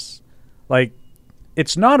with this. Like,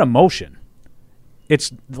 it's not emotion.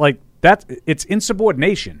 It's like that. It's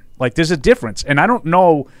insubordination. Like, there's a difference, and I don't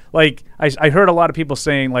know. Like, I heard a lot of people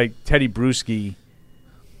saying like Teddy Bruschi.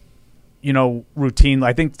 Routine.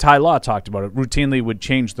 I think Ty Law talked about it. Routinely would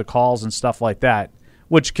change the calls and stuff like that,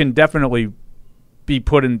 which can definitely be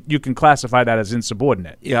put in. You can classify that as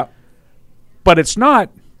insubordinate. Yeah. But it's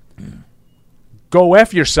not go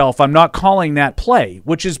F yourself. I'm not calling that play,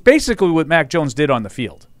 which is basically what Mac Jones did on the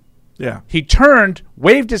field. Yeah. He turned,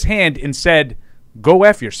 waved his hand, and said, go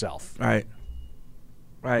F yourself. Right.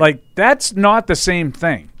 Right. Like, that's not the same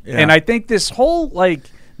thing. Yeah. And I think this whole,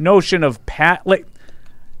 notion of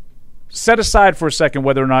set aside for a second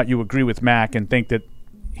whether or not you agree with Mac and think that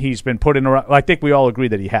he's been put in I think we all agree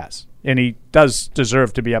that he has. And he does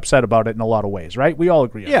deserve to be upset about it in a lot of ways, right? We all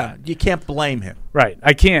agree on that. You can't blame him. Right.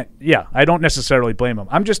 I can't. Yeah, I don't necessarily blame him.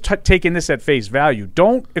 I'm just taking this at face value.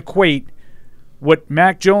 Don't equate what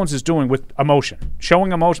Mac Jones is doing with emotion,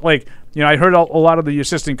 showing emotion. I heard a lot of the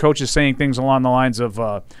assistant coaches saying things along the lines of,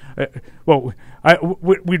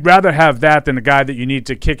 we'd rather have that than the guy that you need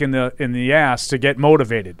to kick in the ass to get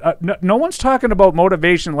motivated. No one's talking about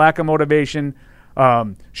motivation, lack of motivation,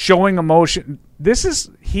 showing emotion. This is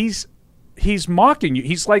he's mocking you.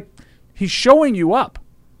 He's showing you up.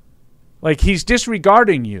 Like, he's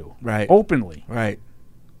disregarding you openly. Right.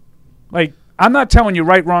 Like, I'm not telling you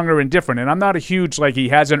right, wrong, or indifferent, and I'm not a huge, he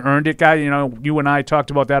hasn't earned it guy. You and I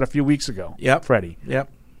talked about that a few weeks ago. Yep. Freddie.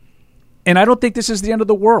 Yep. And I don't think this is the end of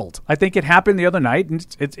the world. I think it happened the other night, and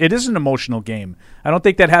it is an emotional game. I don't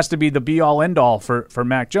think that has to be the be-all, end-all for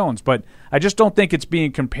Mac Jones, but I just don't think it's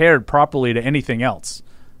being compared properly to anything else.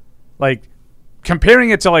 Like,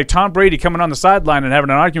 comparing it to, Tom Brady coming on the sideline and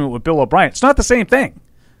having an argument with Bill O'Brien, it's not the same thing.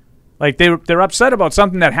 Like, they're upset about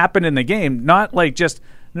something that happened in the game, not just,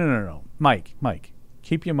 no. Mike,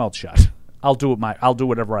 keep your mouth shut. I'll do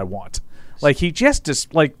whatever I want. Like, he just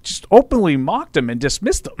openly mocked him and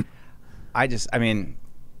dismissed him.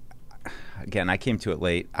 Again, I came to it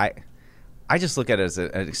late. I just look at it as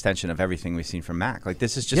an extension of everything we've seen from Mac. Like,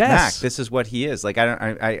 this is just Mac. This is what he is. Like,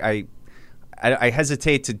 I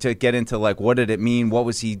hesitate to get into what did it mean? What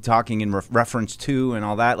was he talking in reference to and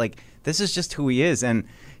all that? Like, this is just who he is. And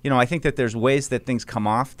I think that there's ways that things come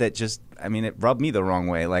off that just, it rubbed me the wrong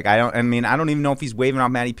way. Like, I don't even know if he's waving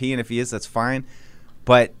off Matty P, and if he is, that's fine.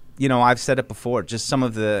 But, I've said it before, just some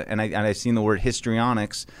of the, and I've seen the word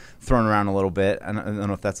histrionics thrown around a little bit. I don't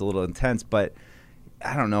know if that's a little intense, but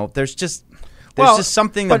I don't know. There's just. There's just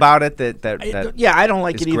something about it that I don't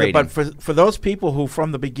like is it either. grating. But for those people who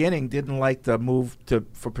from the beginning didn't like the move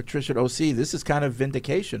for Patricia to OC, this is kind of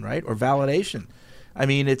vindication, right, or validation. I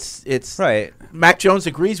mean, it's right. Mac Jones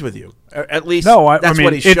agrees with you, or at least I that's mean,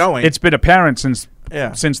 what he's showing. It's been apparent since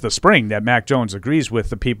Yeah. since the spring that Mac Jones agrees with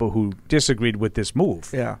the people who disagreed with this move.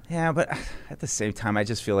 Yeah. Yeah, but at the same time, I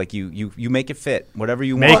just feel like you make it fit. Whatever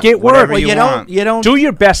you Make want. it work. Whatever Well, you want. You don't Do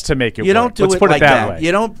your best to make it work. You don't do Let's it put like it that way.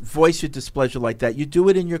 You don't voice your displeasure like that. You do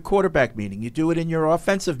it in your quarterback meeting. You do it in your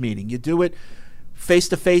offensive meeting. You do it face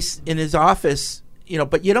to face in his office.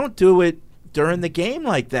 But you don't do it during the game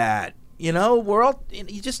like that. You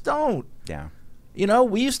just don't. Yeah.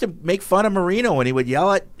 We used to make fun of Marino when he would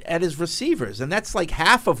yell at his receivers, and that's like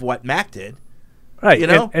half of what Mac did. Right.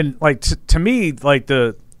 And like to me, like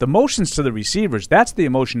the motions to the receivers, that's the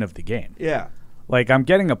emotion of the game. Yeah. Like I'm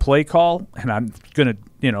getting a play call, and I'm gonna,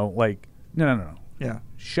 like no. Yeah.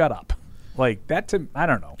 Shut up. Like that. I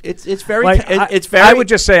don't know. It's very. Like, it's very. I would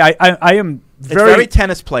just say I am very. It's very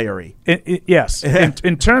tennis playery. Yes.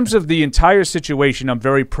 in terms of the entire situation, I'm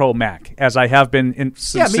very pro Mac, as I have been.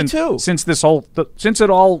 Me too. Since it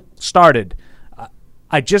all started,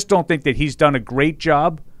 I just don't think that he's done a great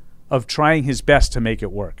job of trying his best to make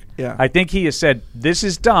it work. Yeah. I think he has said, this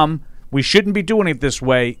is dumb. We shouldn't be doing it this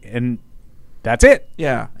way, and that's it.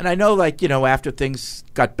 Yeah, and I know, after things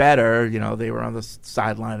got better, they were on the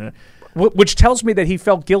sideline. Which tells me that he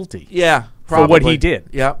felt guilty. Yeah, for what he did.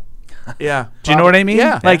 Yep. Yeah. Do you know what I mean?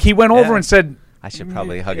 Yeah. Like he went over and said, I should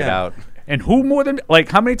probably hug it out. And who more than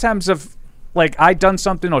how many times have I done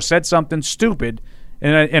something or said something stupid,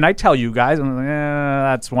 and I tell you guys, I'm like,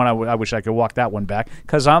 that's one I wish I could walk that one back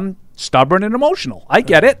because I'm stubborn and emotional. I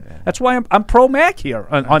get it. That's why I'm pro Mac here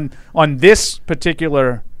on this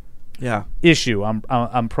particular issue.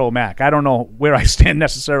 I'm pro Mac. I don't know where I stand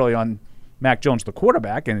necessarily on Mac Jones, the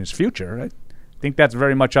quarterback, and his future. I think that's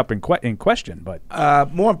very much up in question. But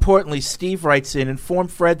more importantly, Steve writes in, inform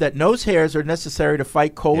Fred that nose hairs are necessary to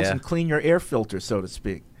fight colds and clean your air filter, so to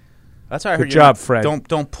speak. That's what I heard. Good job, Fred.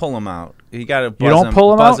 Don't pull them out. You got to. You don't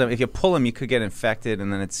pull them out. If you pull them, you could get infected,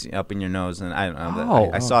 and then it's up in your nose. And I don't know.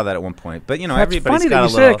 I saw that at one point. But that's everybody's funny got that you a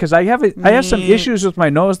say little. it because I have some issues with my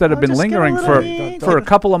nose that have been lingering for a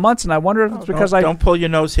couple of months, and I wonder if it's because don't pull your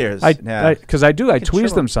nose hairs. Because I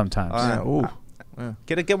tweeze them sometimes.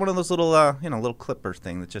 Get one of those little little clipper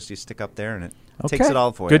thing that just you stick up there and it takes it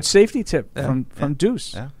all for you. Good safety tip from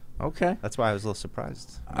Deuce. Yeah. Okay. That's why I was a little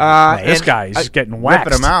surprised. This guy is getting waxed.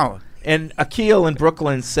 Ripping him out. And Akil in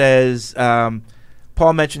Brooklyn says,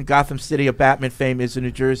 Paul mentioned Gotham City of Batman fame is in New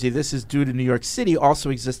Jersey. This is due to New York City also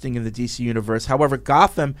existing in the DC universe. However,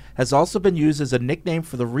 Gotham has also been used as a nickname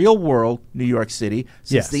for the real world, New York City,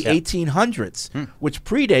 since the 1800s, which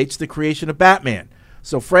predates the creation of Batman.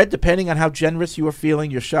 So, Fred, depending on how generous you are feeling,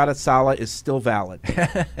 your shot at Salah is still valid.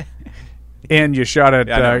 And your shot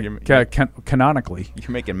at canonically. You're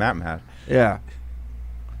making Matt mad. Yeah.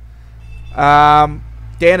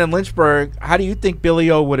 Dan in Lynchburg, how do you think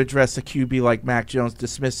Billy O would address a QB like Mac Jones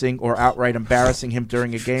dismissing or outright embarrassing him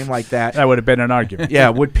during a game like that? That would have been an argument. Yeah.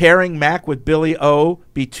 Would pairing Mac with Billy O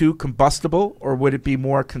be too combustible, or would it be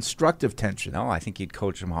more constructive tension? No, I think he'd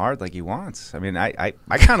coach him hard like he wants. I mean, I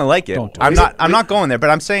kind of like it. I'm not going there,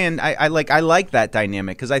 but I'm saying I like that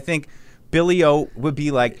dynamic because I think Billy O would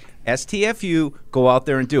be like STFU, go out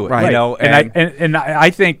there and do it. Right. And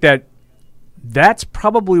I think that's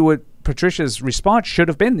probably what Patricia's response should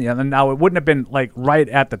have been. Now, it wouldn't have been right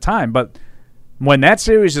at the time, but when that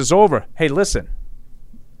series is over, hey, listen,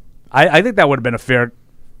 I think that would have been a fair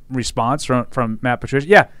response from Matt Patricia.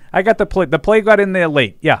 Yeah, I got the play. The play got in there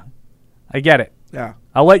late. Yeah, I get it. Yeah,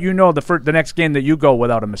 I'll let you know the next game that you go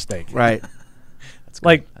without a mistake. Right.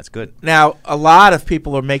 That's good. Now, a lot of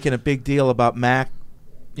people are making a big deal about Mac,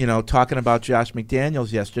 talking about Josh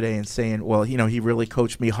McDaniels yesterday and saying, well, he really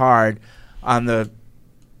coached me hard on the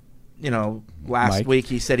last week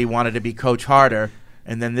he said he wanted to be coached harder,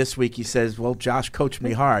 and then this week he says, well, Josh coached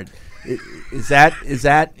me hard. Is that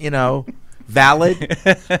valid?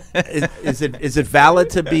 Is it valid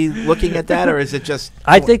to be looking at that, or is it just?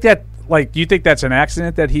 I think that do you think that's an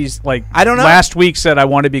accident that he's I don't know. Last week said I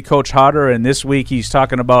want to be coached harder, and this week he's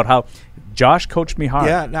talking about how Josh coached me hard.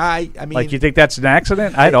 Yeah, no, I mean, you think that's an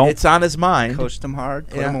accident? I don't. It's on his mind. Coached him hard,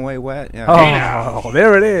 put him away wet. Yeah. Oh,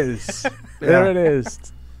 there it is. There it is.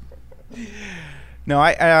 No,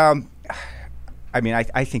 I mean,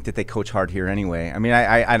 I think that they coach hard here anyway. I mean,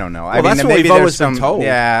 I don't know. Well, I mean, that's what maybe we've always been told.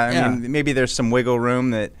 Yeah, I mean, maybe there's some wiggle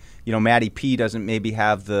room that Matty P doesn't maybe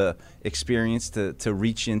have the experience to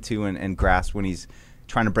reach into and grasp when he's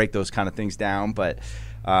trying to break those kind of things down. But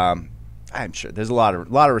I'm sure there's a lot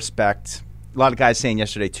of respect. a lot of guys saying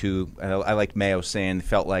yesterday too. I like Mayo saying it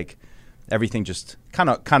felt like everything just kind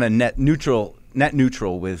of net neutral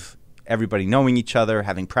with everybody knowing each other,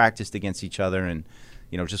 having practiced against each other, and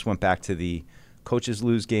just went back to the coaches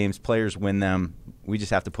lose games, players win them. We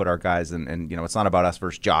just have to put our guys in, and it's not about us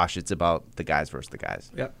versus Josh. It's about the guys versus the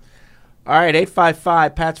guys. Yep. All right,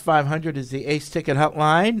 855-PATS-500 is the Ace Ticket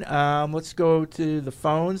hotline. Let's go to the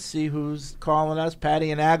phones, see who's calling us.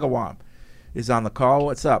 Patty in Agawam is on the call.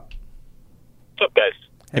 What's up? What's up, guys?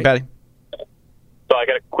 Hey, Patty. So I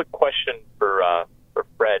got a quick question for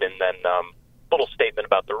Fred, and then a little statement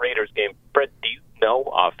about the Raiders game. Fred, do you know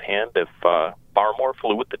offhand if Barmore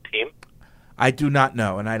flew with the team? I do not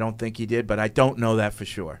know, and I don't think he did, but I don't know that for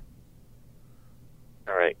sure.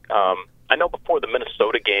 All right. I know before the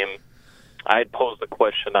Minnesota game, I had posed the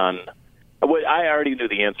question on what I already knew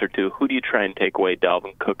the answer to. Who do you try and take away,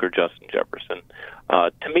 Dalvin Cook or Justin Jefferson?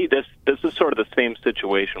 To me, this is sort of the same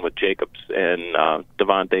situation with Jacobs and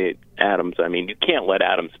Devontae Adams. I mean, you can't let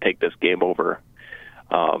Adams take this game over.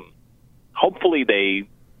 Hopefully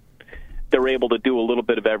they're able to do a little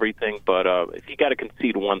bit of everything, but if you got to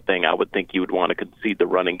concede one thing, I would think you would want to concede the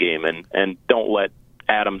running game and don't let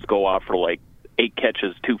Adams go off for like 8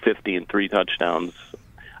 catches, 250, and 3 touchdowns.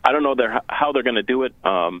 I don't know how they're going to do it,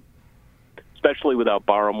 especially without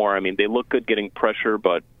Barmore. I mean, they look good getting pressure,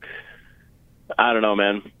 but I don't know,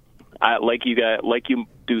 man. Like you,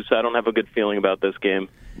 Deuce, I don't have a good feeling about this game.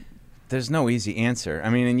 There's no easy answer. I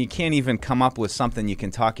mean, and you can't even come up with something you can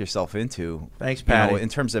talk yourself into. Thanks, Patty. In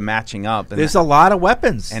terms of matching up. There's a lot of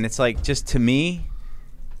weapons. And it's like, just to me,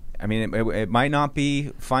 I mean, it might not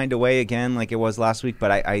be find a way again like it was last week,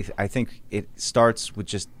 but I think it starts with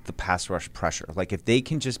just the pass rush pressure. Like, if they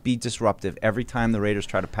can just be disruptive every time the Raiders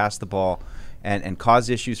try to pass the ball and cause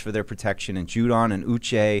issues for their protection, and Judon and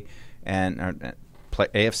Uche and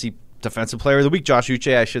AFC Defensive Player of the Week, Josh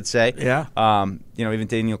Uche, I should say. Yeah. Even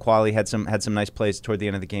Daniel Qualley had some nice plays toward the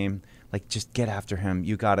end of the game. Like, just get after him.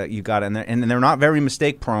 You got it. And they're not very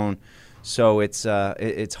mistake prone, so it's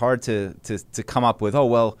hard to come up with, oh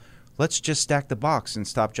well, let's just stack the box and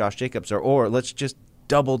stop Josh Jacobs, or let's just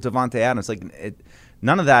double Devontae Adams. Like,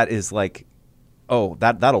 none of that is like, oh,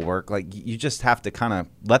 that'll work. Like, you just have to kind of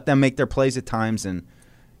let them make their plays at times, and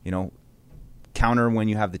counter when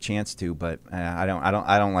you have the chance to. But I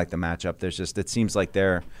don't like the matchup. It seems like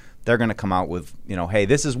they're going to come out with, hey,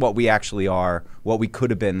 this is what we actually are, what we could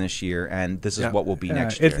have been this year, and this is what we'll be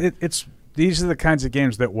next year. These are the kinds of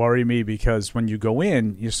games that worry me, because when you go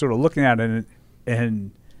in, you're sort of looking at it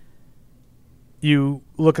and you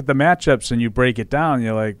look at the matchups and you break it down, and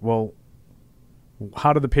you're like, well,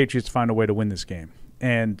 how do the Patriots find a way to win this game?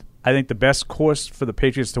 And I think the best course for the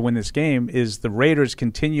Patriots to win this game is the Raiders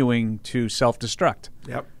continuing to self-destruct.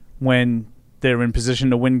 Yep. When they're in position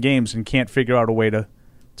to win games and can't figure out a way to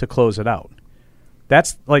close it out.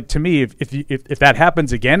 That's, like, to me, if that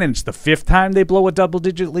happens again and it's the 5th time they blow a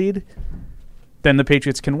double-digit lead, then the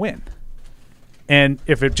Patriots can win. And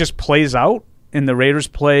if it just plays out and the Raiders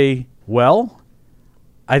play well,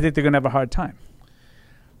 I think they're going to have a hard time.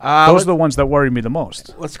 Those are the ones that worry me the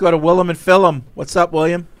most. Let's go to Willem and Phillum. What's up,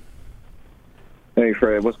 William? Hey,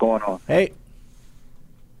 Fred. What's going on? Hey.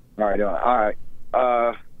 All right.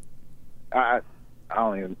 I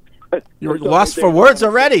don't even. You're lost for words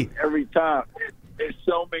already. Every time. There's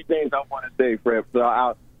so many things I want to say, Fred. So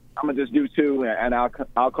I'm going to just do 2, and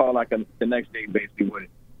I'll call like the next day basically with it.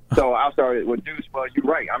 So I'll start with Deuce. Well, you're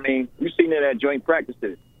right. I mean, you've seen it at joint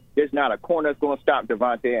practices. There's not a corner that's going to stop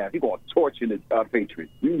Devontae Adams. He's going to torture the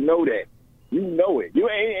Patriots. You know that. You know it. You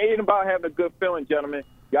ain't about having a good feeling, gentlemen.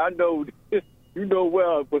 Y'all know. You know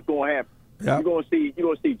well what's going to happen. Yep. You're going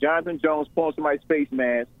to see Jonathan Jones pulling somebody's face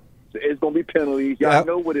mask. So it's going to be penalties. Y'all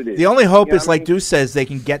know what it is. The only hope is, like Deuce says, they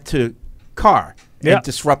can get to Carr and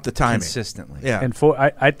disrupt the timing consistently. Yeah, and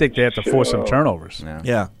I think they have to force some turnovers.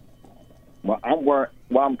 Yeah. Well,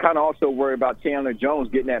 I'm kind of also worried about Chandler Jones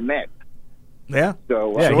getting that match. Yeah.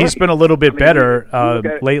 So he's been a little bit better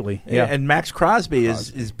lately. Yeah, and Max Crosby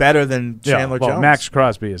is better than Chandler Jones. Max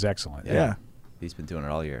Crosby is excellent. Yeah. He's been doing it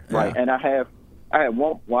all year. Right, and I have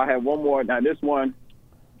one more. Now this one,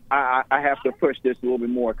 I have to push this a little bit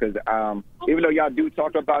more because even though y'all do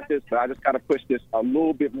talk about this, but I just got to push this a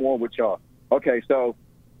little bit more with y'all. Okay, so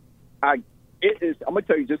I'm gonna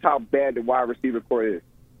tell you just how bad the wide receiver core is.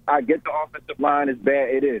 I get the offensive line is bad.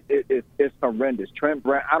 It is. It's horrendous. Trent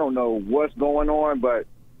Brown, I don't know what's going on, but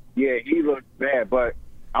yeah, he looks bad. But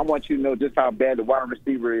I want you to know just how bad the wide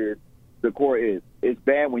receiver is. The core is. It's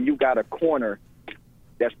bad when you got a corner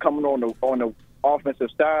that's coming on the offensive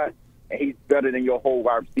side, and he's better than your whole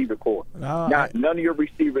wide receiver core. None of your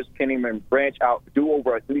receivers can even branch out, do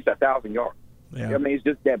over at least 1,000 yards. Yeah. I mean, it's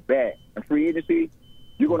just that bad. In free agency,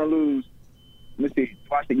 you're going to lose. Let's see.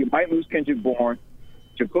 You might lose Kendrick Bourne.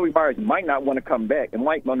 Jacoby Myers might not want to come back and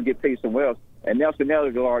might want to get paid somewhere else. And Nelson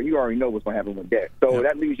Aguilar, you already know what's going to happen with that. So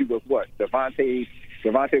that leaves you with what? Devontae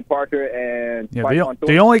Parker and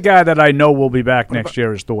the only guy that I know will be back next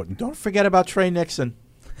year is Thornton. Don't forget about Trey Nixon.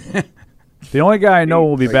 The only guy I know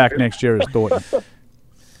will be back next year is Thornton.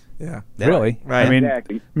 Yeah. Really? Right.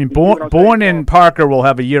 Exactly. I mean, Bourne and Parker will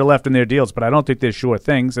have a year left in their deals, but I don't think they're sure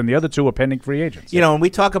things, and the other two are pending free agents. You know, when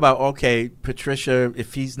we talk about, okay, Patricia,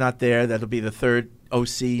 if he's not there, that'll be the third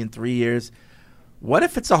OC in 3 years. What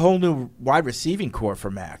if it's a whole new wide receiving core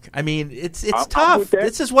for Mac? I mean, it's tough.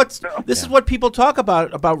 This is what people talk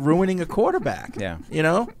about ruining a quarterback. Yeah. You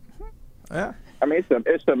know? Yeah. I mean,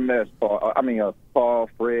 it's a mess, Paul. I mean,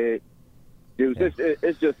 Paul, Fred, dudes,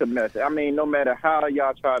 it's just a mess. I mean, no matter how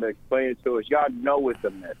y'all try to explain it to us, y'all know it's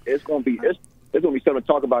a mess. It's gonna be something to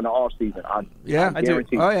talk about in the off season. I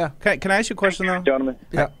guarantee. Oh yeah. Can I ask you a question though, gentlemen?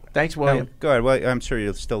 Yeah. Thanks, William. No, go ahead. Well, I'm sure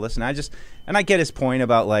you'll still listen. I get his point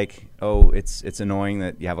about like, it's annoying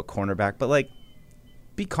that you have a cornerback, but like,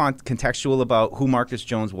 be contextual about who Marcus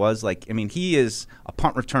Jones was. Like, I mean, he is a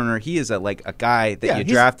punt returner. He is a guy that you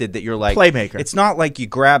drafted that you're like playmaker. It's not like you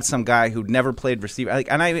grabbed some guy who'd never played receiver.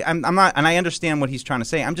 Like, and I'm not, and I understand what he's trying to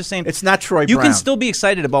say. I'm just saying it's not Troy Brown. You can still be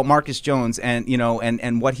excited about Marcus Jones and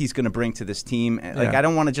and what he's going to bring to this team. Like, I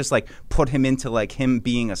don't want to just like put him into like him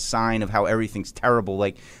being a sign of how everything's terrible.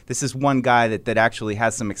 Like, this is one guy that actually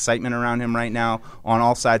has some excitement around him right now on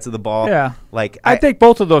all sides of the ball. Yeah. Like, I think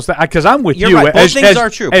both of those things, because I'm with you. Right. Both things are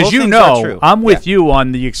true. As Both you things know, are true. I'm with you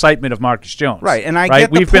on the excitement of Marcus Jones. Right, and I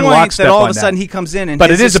get the We've been point lockstep that all on of a sudden he comes in and but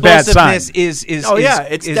his it is a bad sign. is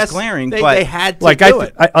glaring. They had to like do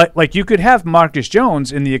it. Like you could have Marcus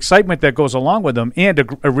Jones and the excitement that goes along with him and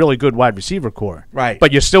a really good wide receiver core. Right.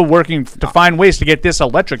 But you're still working to find ways to get this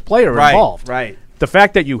electric player involved. Right. The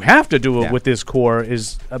fact that you have to do it with this core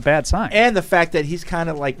is a bad sign. And the fact that he's kind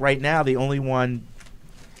of like right now the only one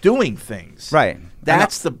doing things. Right.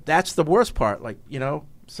 That's the worst part. Like, you know.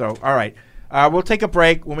 So, all right. We'll take a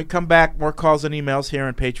break. When we come back, more calls and emails here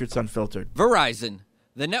on Patriots Unfiltered. Verizon,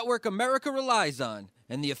 the network America relies on,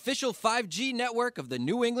 and the official 5G network of the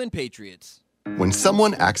New England Patriots. When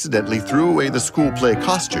someone accidentally threw away the school play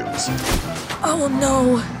costumes, Oh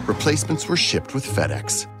no. replacements were shipped with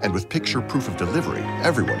FedEx. And with picture proof of delivery,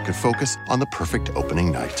 everyone could focus on the perfect opening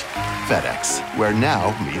night. FedEx, where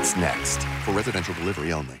now meets next. For residential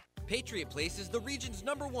delivery only. Patriot Place is the region's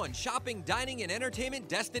 #1 shopping, dining, and entertainment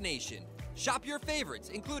destination. Shop your favorites,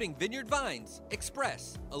 including Vineyard Vines,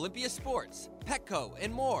 Express, Olympia Sports, Petco,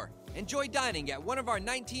 and more. Enjoy dining at one of our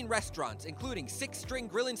 19 restaurants, including 6 String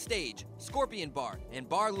Grill and Stage, Scorpion Bar, and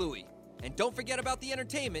Bar Louie. And don't forget about the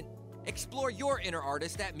entertainment. Explore your inner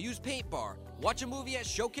artist at Muse Paint Bar, watch a movie at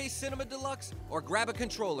Showcase Cinema Deluxe, or grab a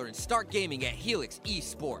controller and start gaming at Helix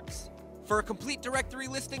Esports. For a complete directory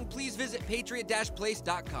listing, please visit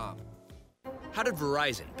patriot-place.com. How did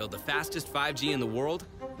Verizon build the fastest 5G in the world?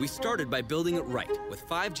 We started by building it right with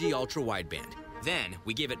 5G Ultra Wideband. Then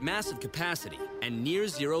we gave it massive capacity and near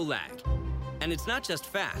zero lag. And it's not just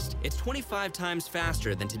fast, it's 25 times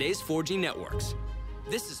faster than today's 4G networks.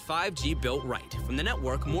 This is 5G built right from the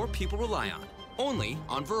network more people rely on, only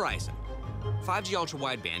on Verizon. 5G Ultra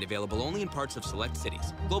Wideband available only in parts of select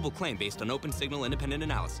cities. Global claim based on open signal independent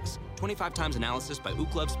analysis. 25 times analysis by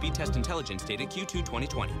Ookla Speed Test Intelligence dated Q2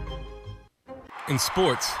 2020. In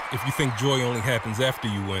sports, if you think joy only happens after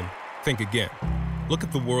you win, think again. Look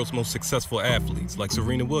at the world's most successful athletes like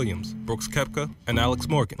Serena Williams, Brooks Koepka, and Alex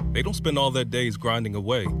Morgan. They don't spend all their days grinding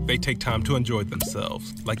away. They take time to enjoy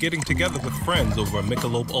themselves, like getting together with friends over a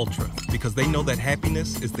Michelob Ultra, because they know that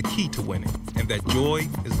happiness is the key to winning, and that joy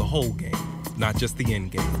is the whole game, not just the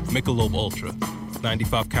end game. Michelob Ultra.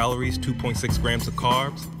 95 calories, 2.6 grams of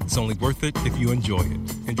carbs. It's only worth it if you enjoy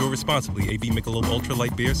it. Enjoy responsibly. AB Michelob Ultra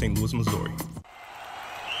Light Beer, St. Louis, Missouri.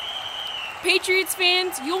 Patriots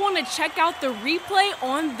fans, you'll want to check out the replay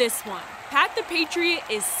on this one. Pat the Patriot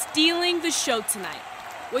is stealing the show tonight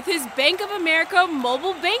with his Bank of America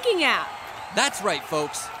mobile banking app. That's right,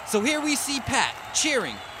 folks. So here we see Pat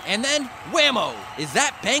cheering, and then whammo! Is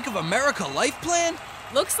that Bank of America life plan?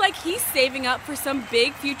 Looks like he's saving up for some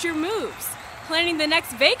big future moves. Planning the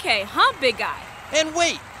next vacay, huh, big guy? And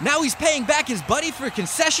wait, now he's paying back his buddy for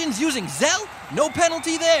concessions using Zelle? No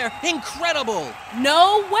penalty there. Incredible.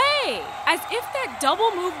 No way. As if that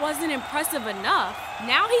double move wasn't impressive enough,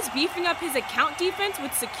 now he's beefing up his account defense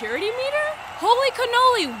with security meter? Holy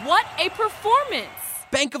cannoli, what a performance.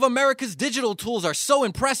 Bank of America's digital tools are so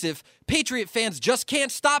impressive, Patriot fans just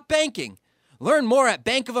can't stop banking. Learn more at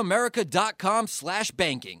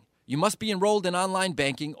bankofamerica.com/banking. You must be enrolled in online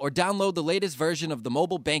banking or download the latest version of the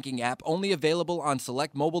mobile banking app only available on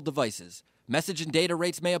select mobile devices. Message and data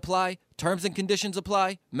rates may apply. Terms and conditions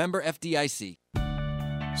apply. Member FDIC.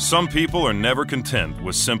 Some people are never content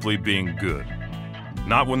with simply being good.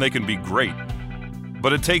 Not when they can be great.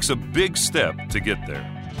 But it takes a big step to get there.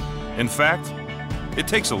 In fact, it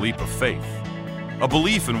takes a leap of faith, a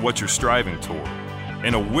belief in what you're striving toward,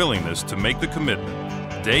 and a willingness to make the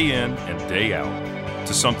commitment, day in and day out,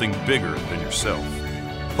 to something bigger than yourself.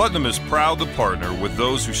 Putnam is proud to partner with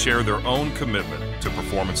those who share their own commitment to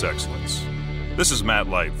performance excellence. This is Matt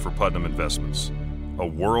Light for Putnam Investments, a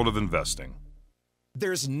world of investing.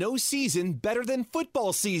 There's no season better than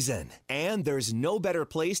football season, and there's no better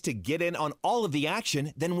place to get in on all of the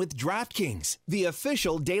action than with DraftKings, the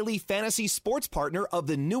official daily fantasy sports partner of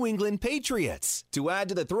the New England Patriots. To add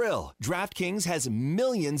to the thrill, DraftKings has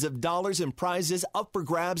millions of dollars in prizes up for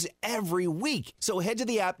grabs every week, so head to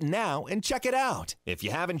the app now and check it out. If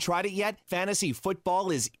you haven't tried it yet, fantasy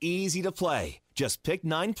football is easy to play. Just pick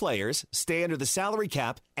 9 players, stay under the salary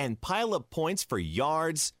cap, and pile up points for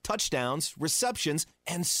yards, touchdowns, receptions,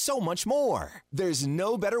 and so much more. There's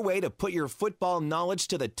no better way to put your football knowledge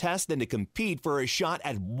to the test than to compete for a shot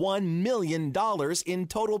at $1 million in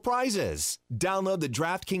total prizes. Download the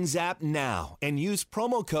DraftKings app now and use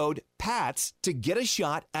promo code PATS to get a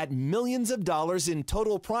shot at millions of dollars in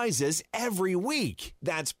total prizes every week.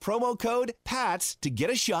 That's promo code PATS to get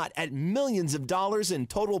a shot at millions of dollars in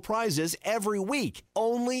total prizes every week,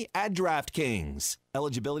 only at DraftKings.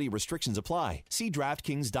 Eligibility restrictions apply. See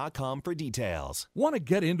DraftKings.com for details. Want to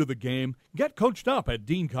get into the game? Get coached up at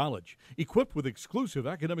Dean College. Equipped with exclusive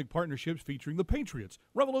academic partnerships featuring the Patriots,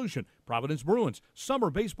 Revolution, Providence Bruins, summer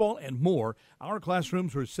baseball, and more, our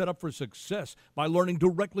classrooms are set up for success by learning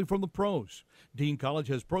directly from the pros. Dean College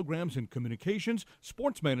has programs in communications,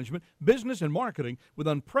 sports management, business, and marketing with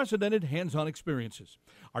unprecedented hands-on experiences.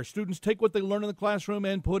 Our students take what they learn in the classroom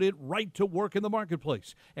and put it right to work in the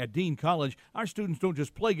marketplace. At Dean College, our students don't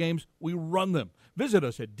just play games, we run them. Visit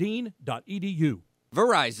us at dean.edu.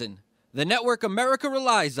 Verizon, the network America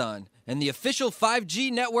relies on, and the official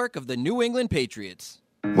 5G network of the New England Patriots.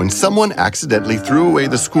 When someone accidentally threw away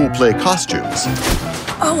the school play costumes,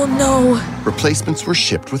 Oh no! replacements were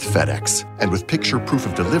shipped with FedEx. And with picture proof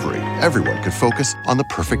of delivery, everyone could focus on the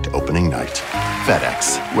perfect opening night.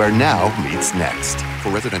 FedEx, where now meets next.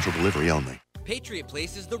 For residential delivery only. Patriot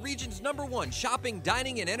Place is the region's #1 shopping,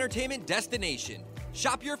 dining, and entertainment destination.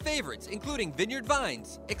 Shop your favorites, including Vineyard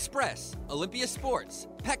Vines, Express, Olympia Sports,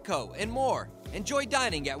 Petco, and more. Enjoy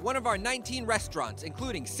dining at one of our 19 restaurants,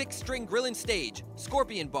 including 6 String Grill and Stage,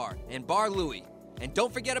 Scorpion Bar, and Bar Louie. And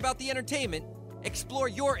don't forget about the entertainment. Explore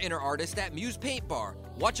your inner artist at Muse Paint Bar,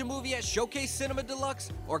 watch a movie at Showcase Cinema Deluxe,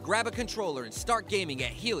 or grab a controller and start gaming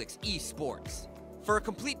at Helix Esports. For a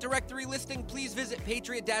complete directory listing, please visit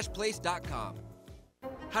patriot-place.com.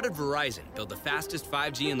 How did Verizon build the fastest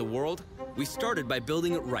 5G in the world? We started by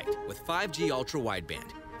building it right with 5G Ultra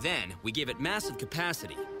Wideband. Then, we gave it massive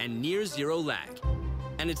capacity and near zero lag.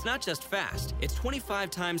 And it's not just fast, it's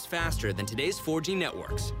 25 times faster than today's 4G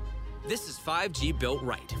networks. This is 5G built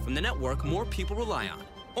right from the network more people rely on,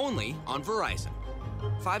 only on Verizon.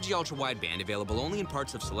 5G Ultra Wideband available only in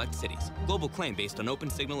parts of select cities. Global claim based on open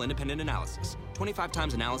signal independent analysis. 25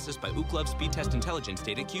 times analysis by Ookla Speed Test Intelligence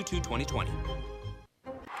data Q2 2020.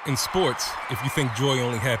 In sports, if you think joy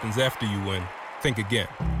only happens after you win, think again.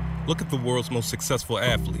 Look at the world's most successful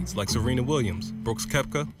athletes like Serena Williams, Brooks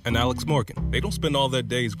Koepka, and Alex Morgan. They don't spend all their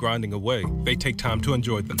days grinding away. They take time to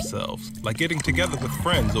enjoy themselves, like getting together with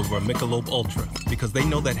friends over a Michelob Ultra, because they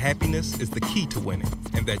know that happiness is the key to winning,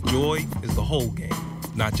 and that joy is the whole game,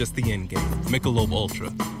 not just the end game. Michelob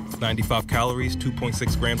Ultra. 95 calories,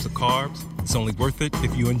 2.6 grams of carbs. It's only worth it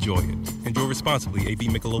if you enjoy it. Enjoy responsibly. AB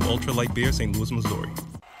Michelob Ultra Light Beer, St. Louis, Missouri.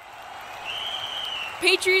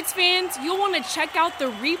 Patriots fans, you'll want to check out the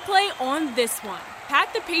replay on this one.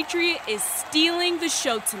 Pat the Patriot is stealing the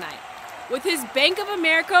show tonight with his Bank of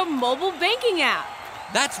America mobile banking app.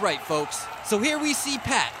 That's right, folks. So here we see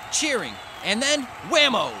Pat cheering, and then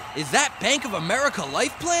whammo! Is that Bank of America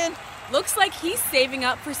life plan? Looks like he's saving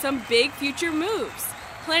up for some big future moves.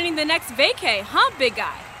 Planning the next vacay, huh, big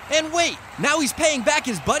guy? And wait, now he's paying back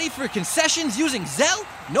his buddy for concessions using Zelle?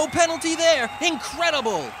 No penalty there.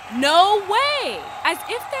 Incredible. No way. As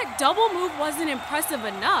if that double move wasn't impressive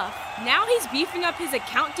enough, now he's beefing up his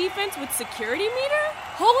account defense with security meter?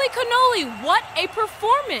 Holy cannoli, what a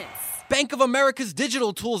performance. Bank of America's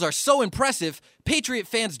digital tools are so impressive, Patriot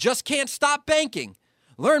fans just can't stop banking.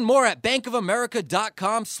 Learn more at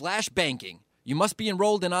bankofamerica.com/banking. You must be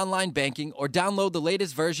enrolled in online banking or download the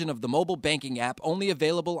latest version of the mobile banking app only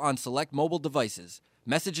available on select mobile devices.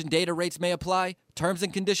 Message and data rates may apply. Terms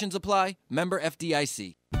and conditions apply. Member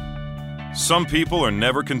FDIC. Some people are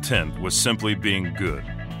never content with simply being good.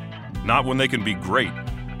 Not when they can be great.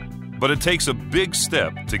 But it takes a big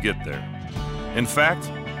step to get there. In fact,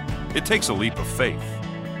 it takes a leap of faith,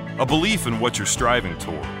 a belief in what you're striving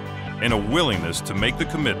toward, and a willingness to make the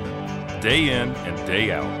commitment, day in and day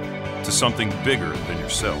out, to something bigger than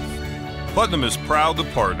yourself. Putnam is proud to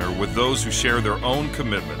partner with those who share their own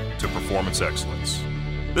commitment to performance excellence.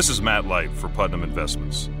 This is Matt Light for Putnam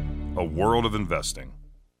Investments, a world of investing.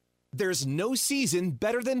 There's no season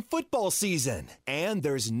better than football season, and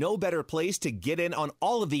there's no better place to get in on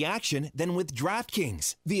all of the action than with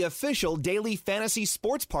DraftKings, the official daily fantasy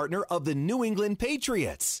sports partner of the New England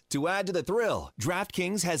Patriots. To add to the thrill,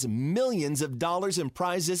 DraftKings has millions of dollars in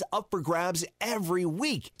prizes up for grabs every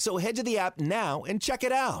week, so head to the app now and check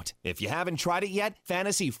it out. If you haven't tried it yet,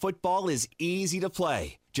 fantasy football is easy to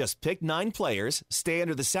play. Just pick 9 players, stay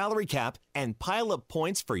under the salary cap, and pile up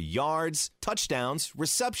points for yards, touchdowns,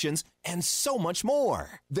 receptions, and so much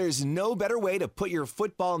more. There's no better way to put your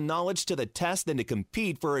football knowledge to the test than to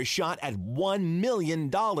compete for a shot at $1 million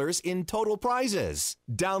in total prizes.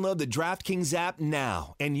 Download the DraftKings app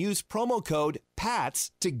now and use promo code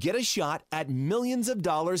PATS to get a shot at millions of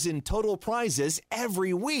dollars in total prizes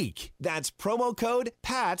every week. That's promo code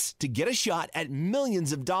PATS to get a shot at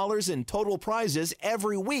millions of dollars in total prizes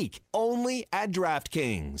every week, only at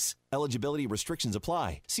DraftKings. Eligibility restrictions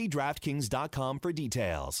apply. See DraftKings.com for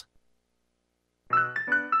details.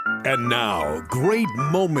 And now, great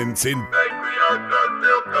moments in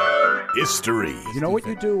history. You know what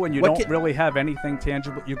you do when you don't really have anything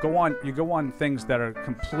tangible? You go on things that are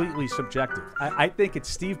completely subjective. I think it's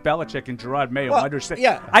Steve Belichick and Gerard Mayo understand.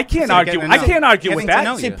 Yeah, I can't argue with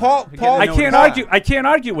that. See, Paul, I can't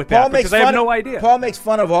argue with that because I have no idea. Paul makes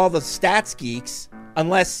fun of all the stats geeks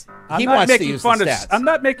unless he wants to use the stats.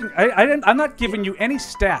 I'm not giving you any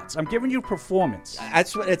stats. I'm giving you performance.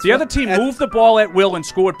 That's what the other team moved the ball at will and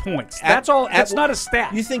scored points. That's all. That's not a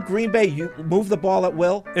stat. You think Green Bay moved the ball at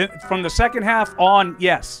will? From the second half on,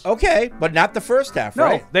 yes. Okay, but not the first half,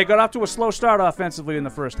 right? No, they got off to a slow start offensively in the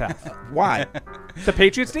first half. Why? The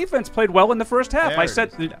Patriots defense played well in the first half. I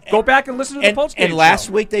said, go back and listen to the postgame. And last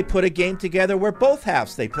week they put a game together where both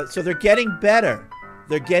halves they played, so they're getting better.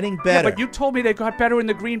 They're getting better. Yeah, but you told me they got better in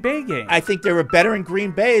the Green Bay game. I think they were better in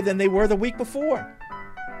Green Bay than they were the week before.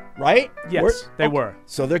 Right? Yes, they were.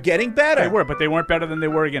 So they're getting better. They were, but they weren't better than they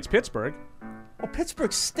were against Pittsburgh. Well,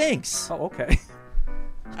 Pittsburgh stinks. Oh, okay.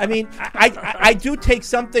 I mean, I do take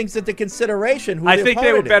some things into consideration. I think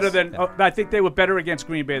they were better than. I think they were better against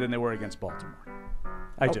Green Bay than they were against Baltimore.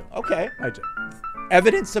 I do. Okay. I do.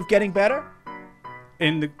 Evidence of getting better?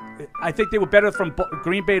 I think they were better from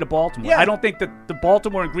Green Bay to Baltimore. Yeah. I don't think that the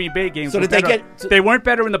Baltimore and Green Bay games. So were better. They weren't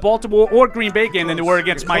better in the Baltimore or Green Bay game than they were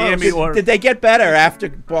against Miami. Did they get better after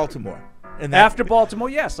Baltimore? After Baltimore,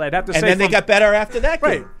 yes, I'd have to say. And then they got better after that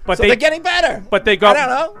game. Right, but so they're getting better. But they got. I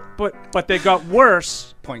don't know. But they got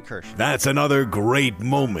worse. Point Kirsch. That's another great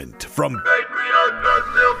moment from.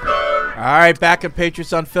 All right, back at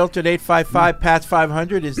Patriots Unfiltered,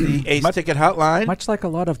 855-PATS-500 is the Ace Ticket Hotline. Much like a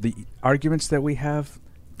lot of the arguments that we have,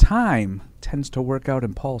 time tends to work out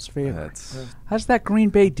in Paul's favor. How's that Green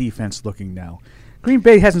Bay defense looking now? Green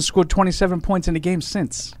Bay hasn't scored 27 points in a game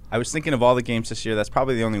since. I was thinking of all the games this year. That's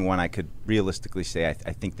probably the only one I could realistically say I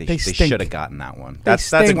think they should have gotten that one.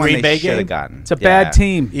 That's a Green Bay should have gotten. It's a bad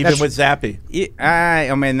team. Even with Zappy.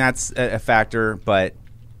 I mean, that's a factor, but...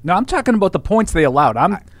 No, I'm talking about the points they allowed.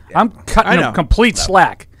 I'm cutting them complete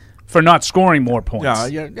slack for not scoring more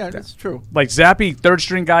points. Yeah, that's true. Like Zappy,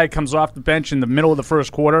 third-string guy, comes off the bench in the middle of the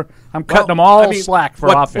first quarter. I'm cutting them all slack for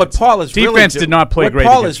offense. What Paul is defense did not play great.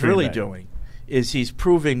 What Paul is really doing is he's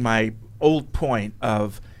proving my old point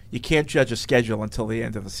of you can't judge a schedule until the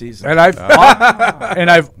end of the season. And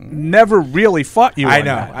I've never really fought you. I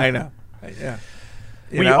know. Yeah.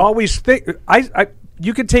 We always think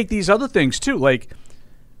you can take these other things too. Like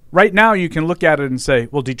right now, you can look at it and say,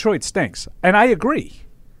 "Well, Detroit stinks," and I agree.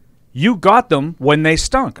 You got them when they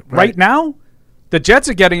stunk. Right now, the Jets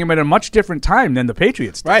are getting them at a much different time than the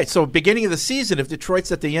Patriots did. Right. So beginning of the season, if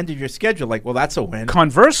Detroit's at the end of your schedule, well, that's a win.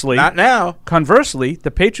 Conversely, not now. Conversely,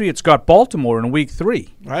 the Patriots got Baltimore in week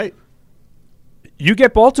 3. Right. You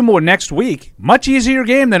get Baltimore next week, much easier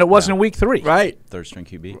game than it was in week 3. Right. Third string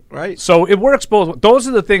QB. Right. So it works both. Those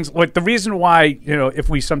are the things. Like the reason why if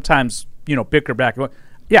we sometimes bicker back,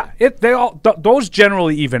 those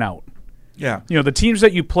generally even out. Yeah. The teams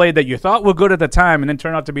that you played that you thought were good at the time and then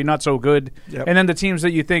turn out to be not so good. Yep. And then the teams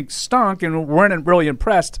that you think stunk and weren't really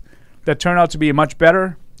impressed that turn out to be much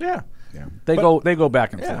better. Yeah. They go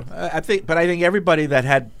back and forth. I think everybody that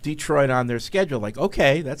had Detroit on their schedule, like,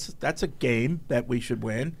 okay, that's a game that we should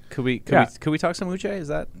win. Could we talk some Uche? Is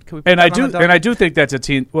that? Could we put And that I do think that's a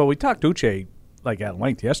team. Well, we talked Uche like at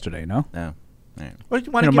length yesterday. No. No. Well,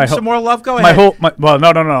 you want to give him some more love? Go ahead.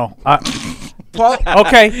 No. Paul,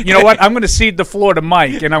 okay, you know what? I'm going to cede the floor to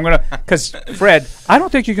Mike, and I'm going to because Fred, I don't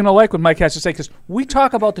think you're going to like what Mike has to say because we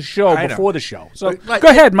talk about the show before the show. So go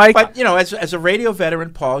ahead, Mike. But as a radio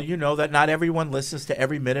veteran, Paul, you know that not everyone listens to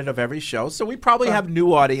every minute of every show. So we probably have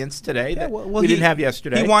new audience today that we didn't have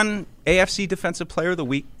yesterday. He won AFC Defensive Player of the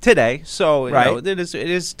Week today, so it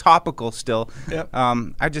is topical still. Yep.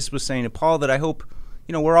 I just was saying to Paul that I hope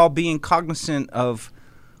we're all being cognizant of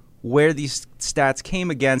where these stats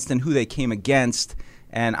came against and who they came against.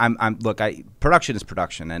 And production is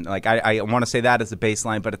production, and I want to say that as a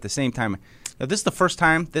baseline, but at the same time, this is the first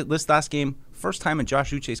time this last game, first time in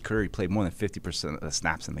Josh Uche's career he played more than 50% of the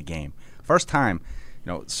snaps in the game. First time,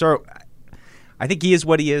 so I think he is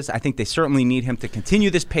what he is. I think they certainly need him to continue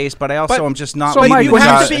this pace, but I also am just not. So Mike,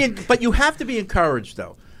 you have to be encouraged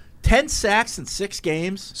though. 10 sacks in 6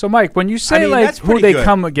 games. So, Mike, when you say who they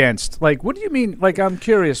come against, what do you mean? I'm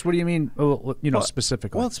curious. What do you mean?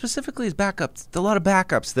 Specifically. Well, specifically his backups. A lot of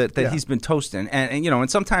backups that he's been toasting,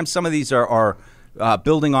 and sometimes some of these are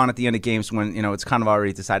building on at the end of games when it's kind of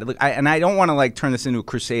already decided. Look, I don't want to turn this into a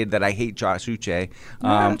crusade that I hate Josh Uche.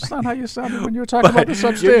 That's not how you sounded when you were talking about this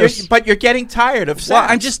upstairs. But you're getting tired of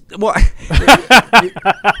sacks.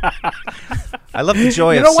 I love the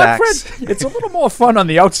joy of what, sacks. Fred? It's a little more fun on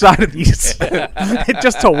the outside of these,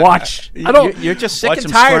 just to watch. You're just sick and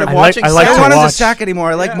tired of watching. I don't want him to sack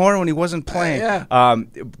anymore. I like more when he wasn't playing.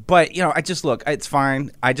 But it's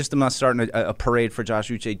fine. I just am not starting a parade for Josh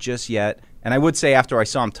Uche just yet. And I would say after I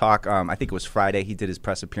saw him talk, I think it was Friday, he did his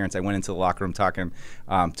press appearance. I went into the locker room talking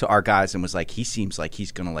to our guys and was like, he seems like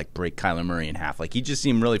he's going to break Kyler Murray in half. He just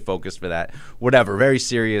seemed really focused for that. Whatever, very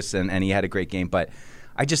serious, and he had a great game. But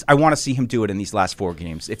I want to see him do it in these last 4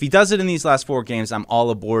 games. If he does it in these last 4 games, I'm all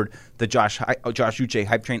aboard the Josh Uche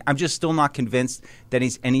hype train. I'm just still not convinced that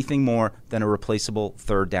he's anything more than a replaceable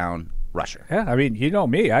third down rusher. Yeah, I mean, you know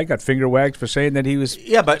me. I got finger wagged for saying that he was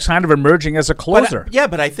kind of emerging as a closer.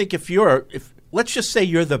 But I think if let's just say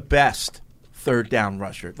you're the best third down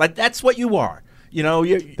rusher. That's what you are.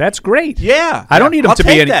 That's great. Yeah. I don't need him to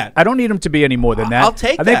be any that. I don't need him to be any more than that. I'll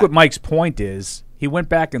take that. I think what Mike's point is, he went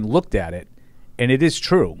back and looked at it, and it is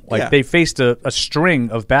true. They faced a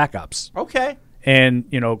string of backups. Okay.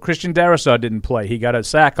 And, Christian Darrisaw didn't play. He got a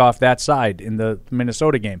sack off that side in the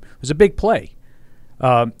Minnesota game. It was a big play.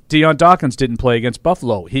 Deion Dawkins didn't play against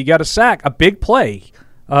Buffalo. He got a sack, a big play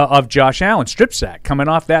of Josh Allen, strip sack, coming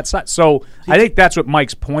off that side. So I think that's what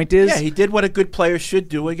Mike's point is. Yeah, he did what a good player should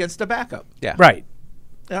do against a backup. Yeah. Right.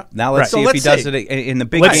 Yeah. Now let's see if he does it in the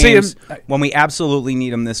big games when we absolutely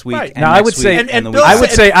need him this week. Right. And now next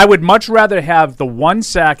week. I would much rather have the 1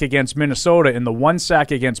 sack against Minnesota and the 1 sack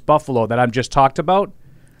against Buffalo that I've just talked about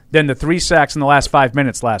than the 3 sacks in the last 5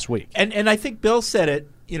 minutes last week. And I think Bill said it,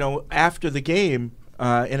 after the game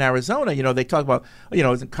in Arizona. They talk about,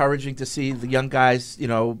 it's encouraging to see the young guys,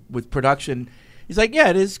 with production. He's like, yeah,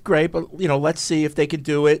 it is great, but let's see if they can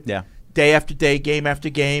do it. Yeah. Day after day, game after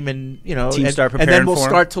game, and start preparing and then we'll for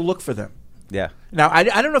start to look for them. Yeah. Now I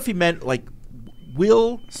don't know if he meant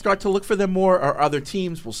we'll start to look for them more, or other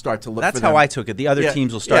teams will start to look for them. That's how I took it. The other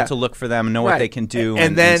teams will start to look for them and know what they can do,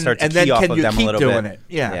 and then start to key off of them a little bit. Doing it.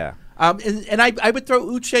 Yeah. And I would throw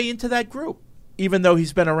Uche into that group. Even though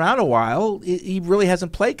he's been around a while, he really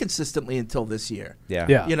hasn't played consistently until this year.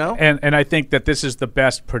 Yeah. And I think that this is the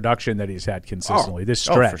best production that he's had consistently, this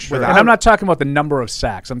stretch. For sure. And I'm not talking about the number of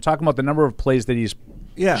sacks. I'm talking about the number of plays that he's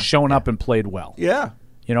shown up and played well. Yeah.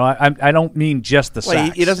 I don't mean just the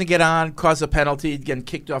sacks. He doesn't get on, cause a penalty, getting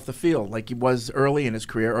kicked off the field like he was early in his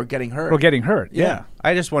career, or getting hurt. Yeah.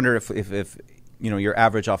 I just wonder if your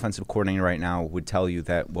average offensive coordinator right now would tell you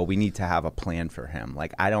that, we need to have a plan for him.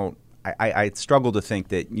 I struggle to think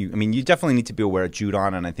that you definitely need to be aware of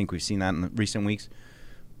Judon, and I think we've seen that in the recent weeks.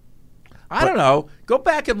 I don't know. Go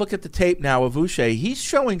back and look at the tape now of Uche. He's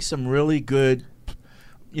showing some really good,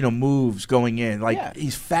 moves going in.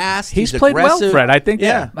 He's fast. He's played aggressive. well, Fred. I think.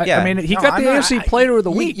 Yeah. I mean, he got the AFC Player of the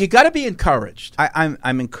Week. You got to be encouraged.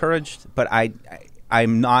 I'm encouraged, but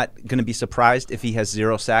I'm not going to be surprised if he has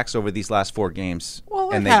 0 sacks over these last 4 games.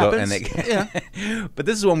 Well, and happens. But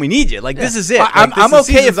this is when we need you. This is it. I'm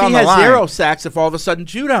okay if he has 0 sacks if all of a sudden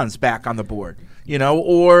Judon's back on the board.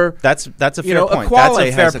 or that's a fair point. That's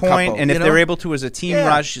a fair point. And if they're able to, as a team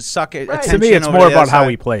rush, suck it. To me, it's more about how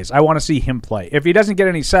he plays. I want to see him play. If he doesn't get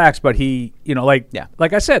any sacks, but he, like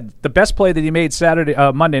I said, the best play that he made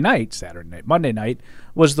Monday night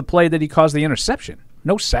was the play that he caused the interception.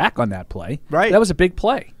 No sack on that play. Right. That was a big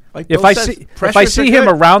play. Like if I see him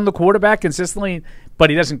around the quarterback consistently, but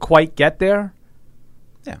he doesn't quite get there,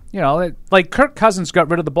 like Kirk Cousins got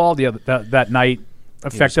rid of the ball that night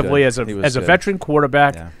effectively as a veteran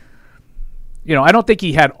quarterback. Yeah. I don't think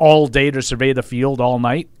he had all day to survey the field all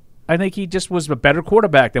night. I think he just was a better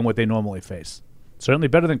quarterback than what they normally face. Certainly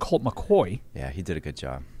better than Colt McCoy. Yeah, he did a good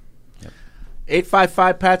job.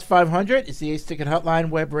 855-PATS-500 is the Ace Ticket Hotline,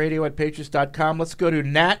 web radio at Patriots.com. Let's go to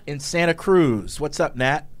Nat in Santa Cruz. What's up,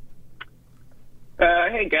 Nat?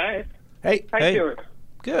 Hey, guys. Hey. How you doing?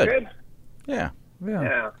 Good. Yeah.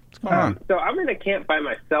 What's going on? So I'm in a camp by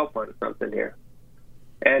myself on something here.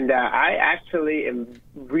 And I actually am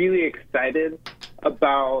really excited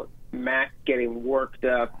about Mac getting worked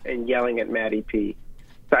up and yelling at Matty P.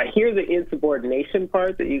 So I hear the insubordination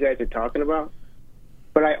part that you guys are talking about.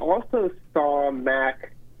 But I also saw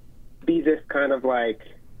Mac be this kind of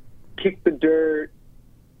kick the dirt,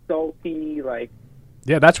 salty,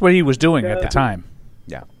 Yeah, that's what he was doing at the time.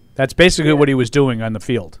 Yeah. That's basically what he was doing on the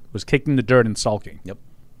field, was kicking the dirt and sulking. Yep.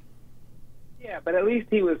 Yeah, but at least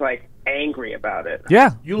he was angry about it.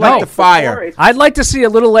 Yeah. You like the fire. I'd like to see a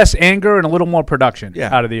little less anger and a little more production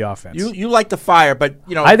out of the offense. You like the fire, but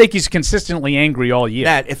I think he's consistently angry all year.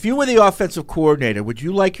 Nat, if you were the offensive coordinator, would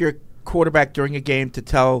you like your quarterback during a game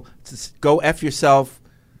to go F yourself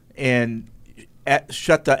and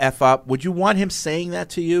shut the F up? Would you want him saying that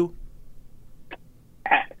to you?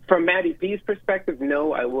 From Matty P's perspective,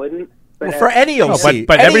 no, I wouldn't. But for any OC.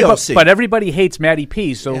 But everybody hates Matty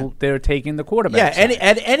P, so they're taking the quarterback.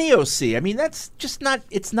 Yeah, any OC. I mean, that's just not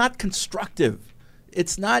 – it's not constructive.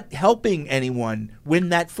 It's not helping anyone win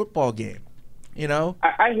that football game,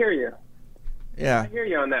 I hear you. Yeah. I hear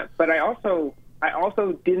you on that. But I also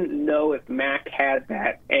didn't know if Mac had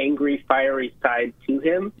that angry, fiery side to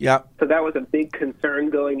him. Yeah. So that was a big concern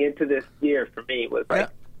going into this year for me. Was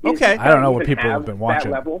okay. I don't know what people have been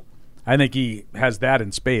watching. That level? I think he has that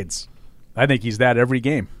in spades. I think he's that every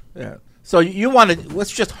game. Yeah. So you want to – let's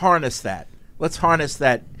just harness that. Let's harness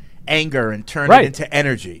that anger and turn it into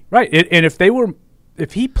energy. Right. And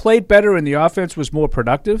if he played better and the offense was more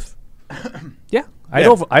productive,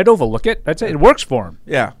 I'd overlook it. I'd say it works for him.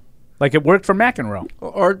 Yeah. Like it worked for McEnroe.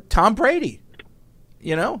 Or Tom Brady,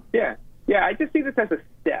 Yeah. Yeah, I just see this as a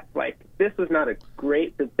step. This was not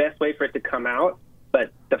the best way for it to come out,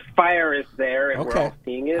 but the fire is there, and we're all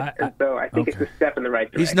seeing it. And so I think it's a step in the right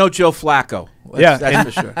direction. He's no Joe Flacco.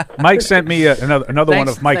 That's for sure. Mike sent me another one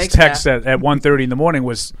of Mike's texts at 1:30 in the morning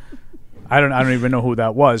was – I don't even know who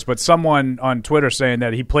that was, but someone on Twitter saying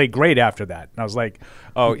that he played great after that. And I was like,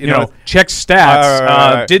 check stats.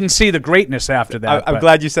 Right. Didn't see the greatness after that. I'm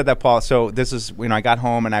glad you said that, Paul. So this is I got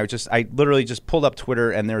home and I literally just pulled up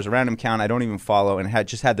Twitter and there was a random account I don't even follow and had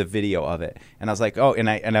the video of it. And I was like, oh, and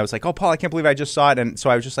I was like, oh, Paul, I can't believe I just saw it. And so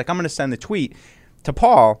I was just like, I'm going to send the tweet to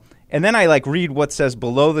Paul. And then I read what says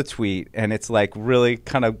below the tweet, and it's really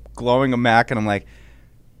kind of glowing a Mac, and I'm like,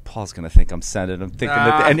 Paul's going to think I'm sending him,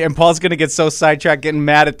 thinking and Paul's going to get so sidetracked getting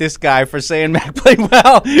mad at this guy for saying Mac played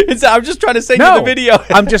well. I'm just trying to send you the video.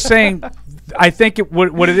 I'm just saying, I think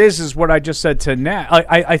what it is what I just said to Nat.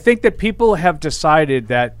 I think that people have decided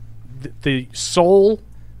that the sole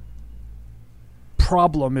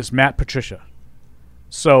problem is Matt Patricia.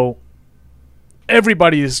 So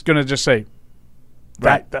everybody is going to just say,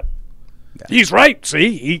 he's right.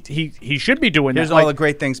 See, he should be doing that. Here's all the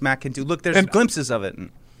great things Mac can do. Look, there's glimpses of it.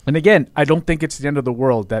 And again, I don't think it's the end of the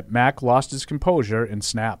world that Mac lost his composure and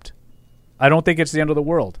snapped. I don't think it's the end of the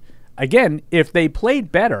world. Again, if they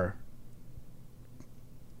played better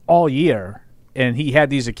all year and he had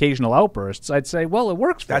these occasional outbursts, I'd say, well, it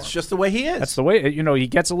works for him. That's just the way he is. That's the way, he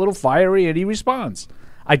gets a little fiery and he responds.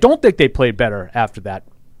 I don't think they played better after that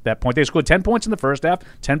point. They scored 10 points in the first half,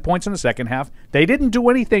 10 points in the second half. They didn't do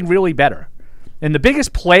anything really better. And the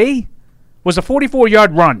biggest play was a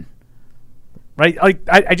 44-yard run. Right?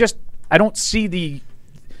 I don't see the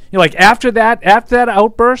after that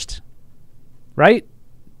outburst, right?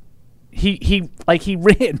 He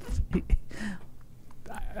ran.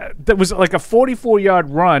 That was like a 44-yard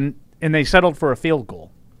run, and they settled for a field goal.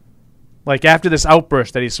 After this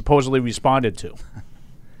outburst that he supposedly responded to. Do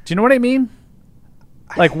you know what I mean?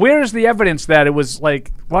 Where's the evidence that it was a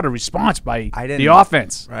response by the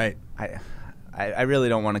offense? Right. I really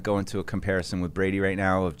don't want to go into a comparison with Brady right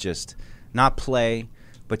now of just not play,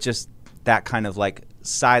 but just that kind of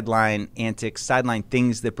sideline antics, sideline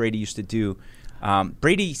things that Brady used to do.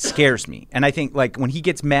 Brady scares me. And I think, like, when he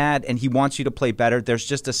gets mad and he wants you to play better, there's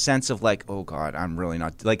just a sense of, like, oh, God, I'm really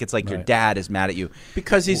not – like, it's like your dad is mad at you.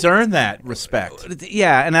 Because he's earned that respect.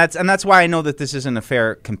 Yeah, and that's why I know that this isn't a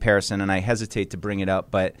fair comparison, and I hesitate to bring it up.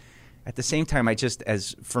 But at the same time,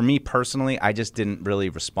 for me personally, I just didn't really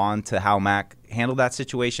respond to how Mac handled that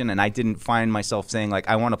situation, and I didn't find myself saying, like,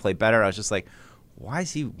 I want to play better. I was just like, why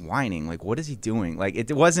is he whining? Like, what is he doing? Like,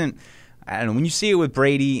 it wasn't – I don't know. When you see it with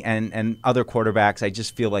Brady and other quarterbacks, I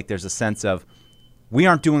just feel like there's a sense of we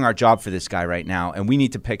aren't doing our job for this guy right now, and we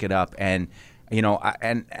need to pick it up. And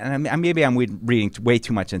maybe I'm reading way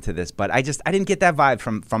too much into this, but I didn't get that vibe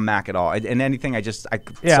from Mac at all. And anything I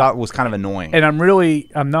thought was kind of annoying. And I'm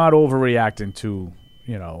not overreacting to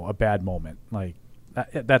a bad moment. Like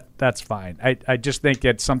that's fine. I just think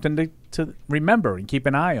it's something to remember and keep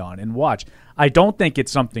an eye on and watch. I don't think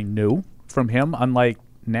it's something new from him, unlike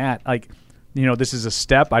Nat. Like, this is a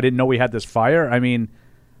step. I didn't know we had this fire. I mean,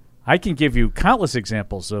 I can give you countless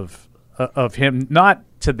examples of him, not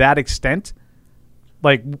to that extent,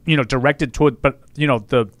 like, directed toward, but,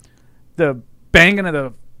 the banging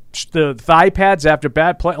of the thigh pads after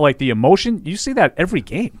bad play, like the emotion, you see that every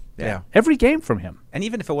game. Yeah. Every game from him. And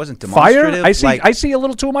even if it wasn't demonstrative. Fire, I see a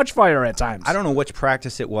little too much fire at times. I don't know which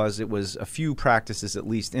practice it was. It was a few practices at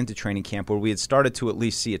least into training camp where we had started to at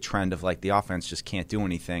least see a trend of, like, the offense just can't do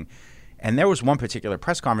anything. And there was one particular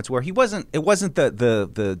press conference where it wasn't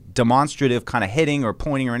the demonstrative kind of hitting or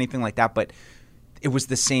pointing or anything like that, but it was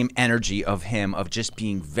the same energy of him of just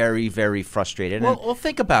being very, very frustrated. Well,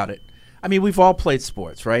 think about it. I mean, we've all played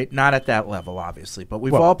sports, right? Not at that level, obviously, but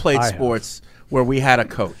we've all played sports where we had a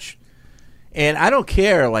coach. And I don't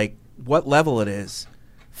care, like, what level it is.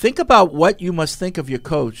 Think about what you must think of your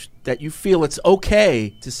coach that you feel it's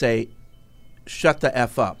okay to say, shut the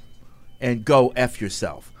F up and go F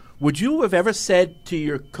yourself. Would you have ever said to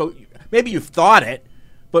your coach, maybe you've thought it,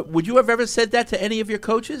 but would you have ever said that to any of your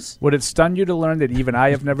coaches? Would it stun you to learn that even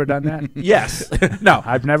I have never done that? Yes. No.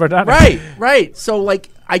 I've never done it. Right. So, like,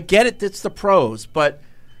 I get it, it's the pros, but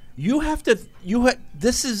you have to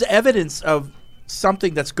this is evidence of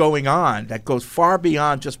something that's going on that goes far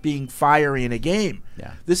beyond just being fiery in a game.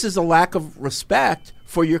 Yeah. This is a lack of respect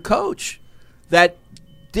for your coach that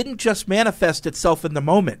didn't just manifest itself in the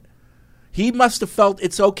moment. He must have felt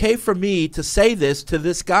it's okay for me to say this to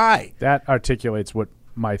this guy. That articulates what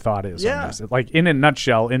my thought is Yeah. on this. Like, in a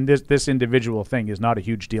nutshell, in this individual thing is not a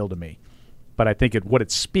huge deal to me. But I think what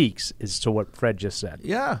it speaks is to what Fred just said.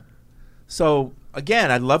 Yeah. So,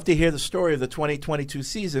 again, I'd love to hear the story of the 2022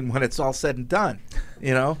 season when it's all said and done,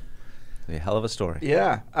 A hell of a story.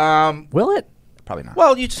 Yeah. Will it? Probably not.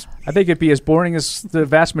 Well, I think it'd be as boring as the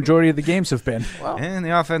vast majority of the games have been. Well, and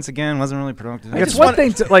the offense, again, wasn't really productive. It's one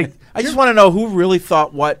thing to, like... I just want to know who really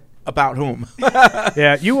thought what about whom.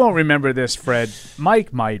 Yeah, you won't remember this, Fred.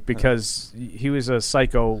 Mike might, because he was a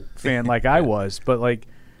Psycho fan like I was. But, like,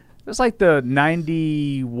 it was like the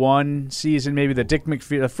 91 season, maybe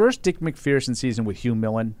the first Dick McPherson season with Hugh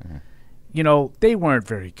Millen. Mm-hmm. They weren't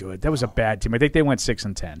very good. That was a bad team. I think they went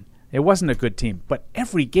 6-10. It wasn't a good team, but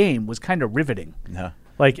every game was kind of riveting. No.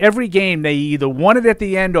 Like, every game, they either won it at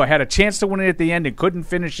the end or had a chance to win it at the end and couldn't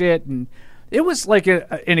finish it. And it was like an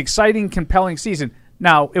exciting, compelling season.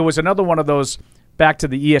 Now, it was another one of those back to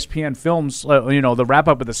the ESPN films, the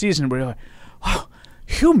wrap-up of the season where you're like, oh,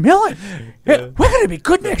 Hugh Millen, we're going to be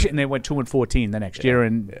good next year. And they went 2-14 the next year,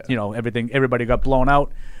 and, everybody got blown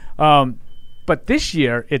out. But this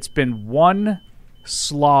year, it's been one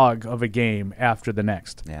slog of a game after the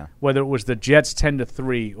next. Yeah. Whether it was the Jets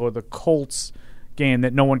 10-3 or the Colts game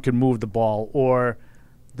that no one could move the ball, or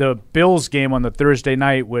the Bills game on the Thursday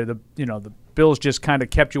night where the Bills just kind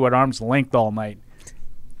of kept you at arm's length all night.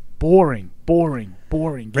 Boring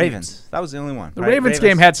games. Ravens. That was the only one. The Ravens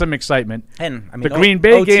game had some excitement. And I mean, the Green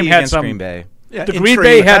Bay game had some. Green Bay. Yeah, the Green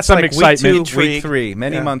Bay had some excitement. Week 3,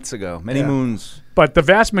 many months ago, many moons. But the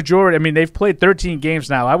vast majority, I mean, they've played 13 games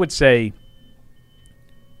now. I would say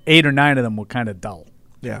 8 or 9 of them were kind of dull.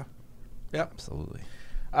 Yeah. Yep. Absolutely.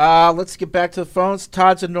 Let's get back to the phones.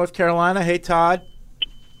 Todd's in North Carolina. Hey, Todd.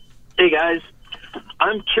 Hey, guys.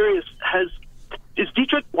 I'm curious, is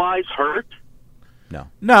Dietrich Wise hurt?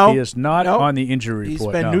 No. He is not on the injury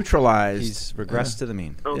report. He's been neutralized. He's regressed to the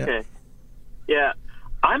mean. Okay. Yeah.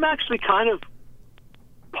 I'm actually kind of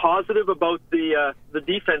positive about the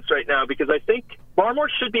defense right now because I think Barmore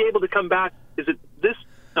should be able to come back. Is it this?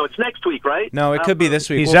 No, it's next week, right? No, it could be this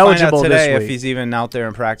week. He's we'll eligible find out today this week. if he's even out there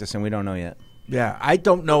in practice, and we don't know yet. Yeah, I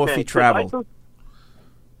don't know if he traveled.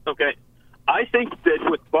 Okay. I think that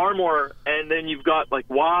with Barmore, and then you've got like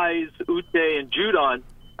Wise, Ute, and Judon,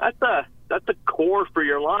 that's a core for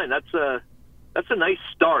your line. That's a nice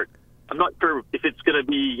start. I'm not sure if it's going to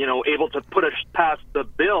be, able to put us past the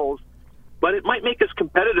Bills, but it might make us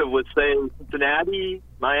competitive with, say, Cincinnati,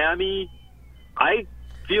 Miami. I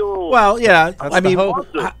feel. Well, yeah. That's I mean,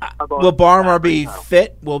 positive about will Barmore that be right now.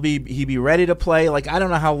 fit? Will he be ready to play? Like, I don't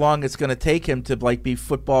know how long it's going to take him to be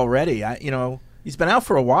football ready. He's been out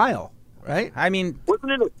for a while, right? I mean,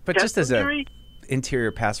 wasn't it but just as a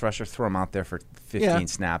interior pass rusher, throw him out there for 15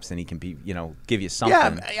 snaps, and he can be, give you something.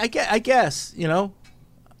 Yeah, I guess.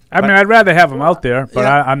 I mean, I'd rather have him out there, but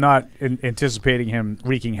Yeah. I'm not anticipating him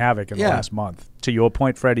wreaking havoc in the last month. To your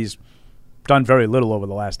point, Fred, he's done very little over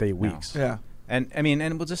the last 8 weeks. Yeah. And I mean,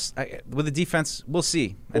 and we'll just with the defense, we'll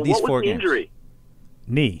see Well, at these what was 4 the games. injury?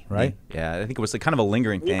 Knee, right? Yeah, I think it was kind of a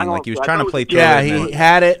lingering thing. I Like he was know, trying I to know play it through Yeah, it. and he then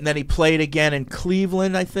had it, and then he played again in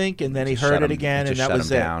Cleveland, I think, and then he just hurt shut it him- again, and just that shut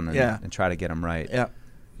was him it. down Yeah. and try to get him right. Yeah.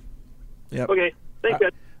 Yep. Okay, thanks,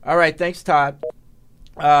 guys. All right, thanks, Todd.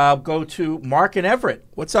 Go to Mark and Everett.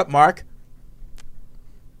 What's up, Mark?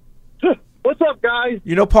 What's up, guys?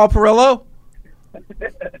 You know Paul Perillo?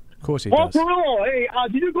 Of course he Paul does. Perillo, hey,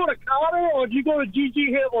 did you go to Carter or did you go to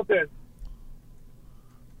G.G. Hamilton?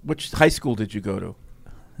 Which high school did you go to?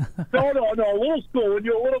 No, little school when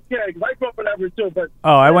you were a little kid. 'Cause I grew up in Everett too. But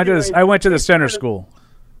Oh, I went to the center Center- school.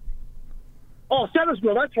 Oh, Center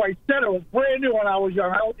School. That's right. Center was brand new when I was young.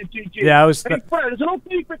 I went to G.G. Yeah, I was- Hey, Fred, is it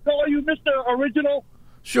okay if I call you Mr. Original?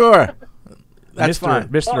 Sure. That's Mr. fine.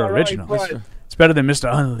 Mr. All right, Original. Fred. It's better than Mr.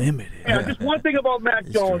 Unlimited. Yeah, just one thing about Mac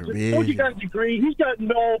Jones. Don't you guys agree? He's got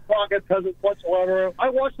no pocket presence whatsoever. I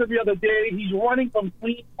watched him the other day. He's running from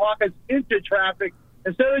clean pockets into traffic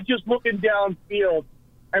instead of just looking downfield.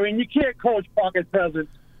 I mean, you can't coach pocket presence.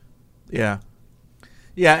 Yeah.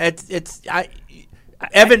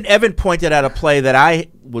 Evan pointed out a play that I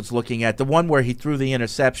was looking at, the one where he threw the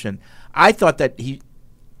interception. I thought that he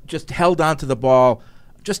just held on to the ball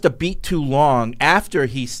just a beat too long after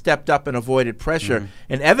he stepped up and avoided pressure.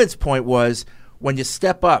 And Evan's point was, when you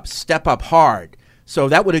step up hard. So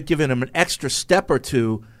that would have given him an extra step or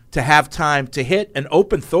two to have time to hit an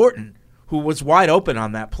open Thornton, who was wide open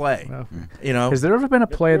on that play. Has there ever been a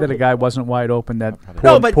play that a guy wasn't wide open that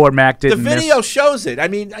but poor Mac didn't the video miss? shows it. I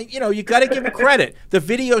mean, you got to give him credit. The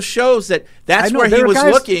video shows that that's I know, where he there are was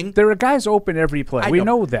guys- looking. There are guys open every play. I We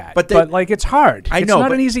know. know that. But But, like, it's hard. I It's know, not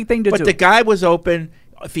but- an easy thing to but do. the guy was open.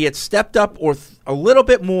 If he had stepped up or a little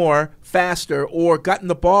bit more faster or gotten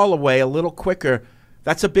the ball away a little quicker,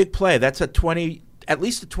 that's a big play. That's at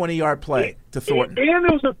least a 20-yard play to Thornton. And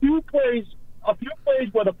there was a few plays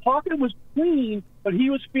where the pocket was clean, but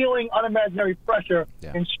he was feeling unimaginary pressure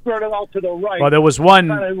and spurted out to the right. Well, there was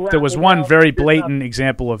Kinda one rattled very out, blatant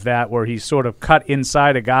example of that where he sort of cut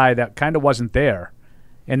inside a guy that kind of wasn't there,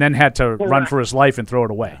 and then had to run Correct. for his life and throw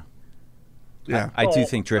it away. Yeah, I do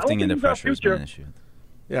think drifting into pressure has been an issue.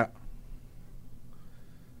 Yeah.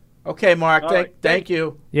 Okay, Mark. All right, Thank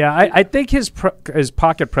you. Yeah, I think his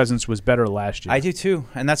pocket presence was better last year. I do too,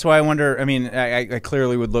 and that's why I wonder. I mean, I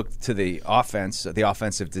clearly would look to the offense, the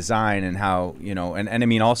offensive design, and how and I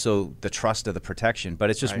mean also the trust of the protection.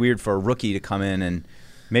 But it's just Right. weird for a rookie to come in and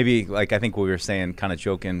maybe, like I think what we were saying, kind of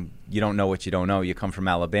joking. You don't know what you don't know. You come from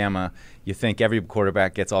Alabama. You think every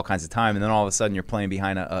quarterback gets all kinds of time, and then all of a sudden you're playing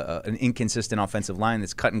behind an inconsistent offensive line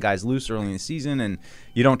that's cutting guys loose early in the season, and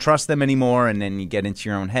you don't trust them anymore, and then you get into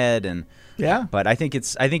your own head. And Yeah. but I think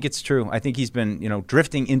it's true. I think he's been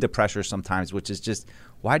drifting into pressure sometimes, which is just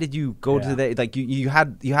why did you go to the like you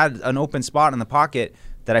had an open spot in the pocket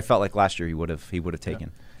that I felt like last year he would have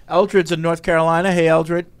taken. Eldred's in North Carolina. Hey,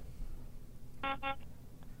 Eldred.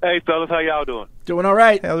 Hey, fellas, how y'all doing? Doing all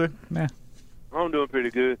right. Eldred. Yeah. I'm doing pretty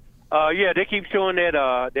good. Yeah, they keep showing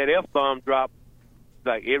that F-bomb drop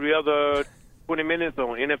like every other 20 minutes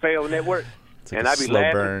on NFL Network. It's like and a I be slow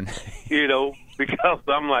laughing, burn. because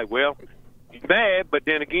I'm like, well, he's mad, but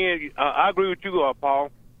then again, I agree with you, Paul.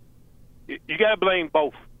 You got to blame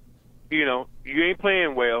both. You ain't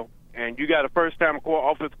playing well, and you got a first-time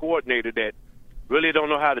offensive coordinator that really don't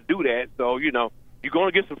know how to do that. So, you're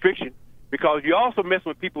going to get some friction because you also mess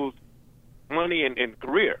with people's money and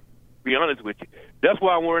career, to be honest with you. That's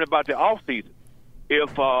why I'm worried about the offseason.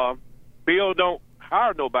 If Bill don't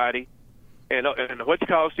hire nobody and what you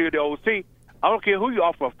call the OC, I don't care who you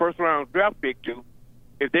offer a first-round draft pick to.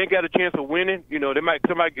 If they ain't got a chance of winning, they might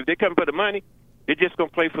if they come for the money, they're just gonna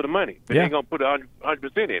play for the money. But they ain't gonna put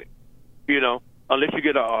 100% in it, unless you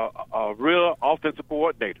get a real offensive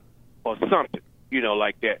coordinator or something,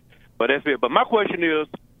 like that. But that's it. But my question is,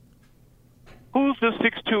 who's the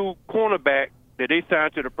 6'2" cornerback that they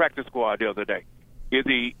signed to the practice squad the other day? Is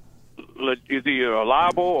he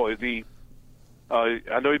reliable, or is he?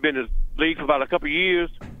 I know he's been in the league for about a couple of years.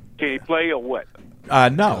 Can he play or what?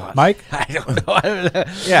 No. Mike? I don't know.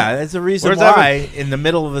 Yeah, that's the reason Where's why in the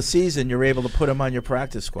middle of the season you're able to put him on your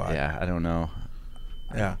practice squad. Yeah, I don't know.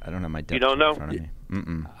 Yeah. I don't have my depth You don't know? in front of me.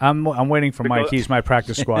 Mm-mm. I'm waiting for Mike. He's my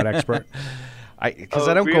practice squad expert. Because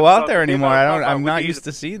I don't go out there anymore. I'm not used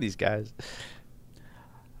to seeing these guys.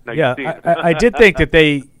 Yeah, I did think that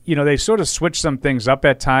they sort of switched some things up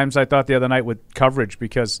at times. I thought the other night with coverage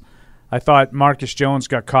because I thought Marcus Jones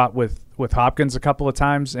got caught with Hopkins a couple of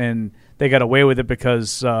times, and they got away with it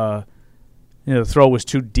because the throw was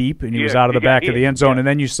too deep and he was out of the back of the end zone. And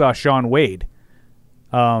then you saw Sean Wade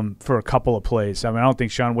for a couple of plays. I mean, I don't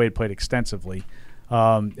think Sean Wade played extensively,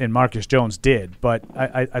 and Marcus Jones did. But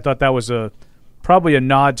I thought that was probably a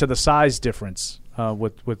nod to the size difference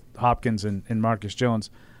with Hopkins and Marcus Jones.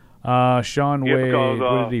 Sean Wade,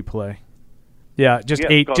 what did he play? Yeah, just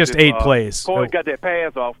eight plays. Corey got that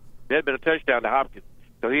pass off. That'd been a touchdown to Hopkins.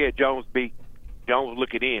 So he had Jones beat. Jones was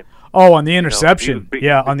looking in. Oh, on the interception.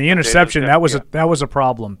 On the interception, that was a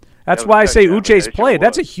problem. That's why I say Uche's play.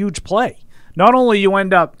 That's a huge play. Not only you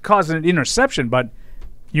end up causing an interception, but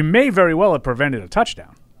you may very well have prevented a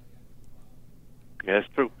touchdown. Yeah,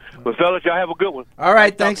 that's true. Well, fellas, y'all have a good one. All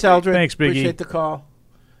right, thanks, Eldred. Thanks, Biggie. Appreciate the call.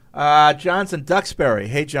 John's in Duxbury.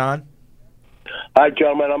 Hey, John. Hi,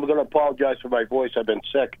 gentlemen. I'm going to apologize for my voice. I've been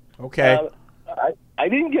sick. Okay. I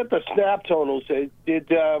didn't get the snap totals.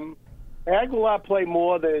 Did Aguilar play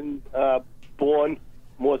more than Bourne,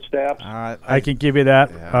 more snaps? I can give you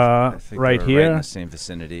that right here. Right in the same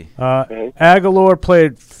vicinity. Aguilar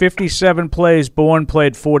played 57 plays. Bourne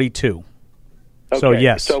played 42. So,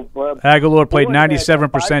 yes. Aguilar played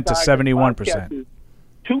 97% to 71%.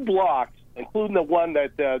 2 blocks, including the one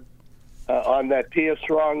that on that Pierce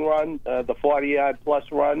Strong run, the 40-yard plus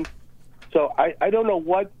run. So I don't know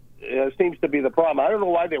what seems to be the problem. I don't know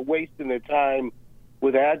why they're wasting their time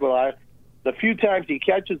with Aguilar. The few times he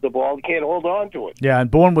catches the ball, he can't hold on to it. Yeah,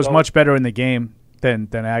 and Bourne was much better in the game than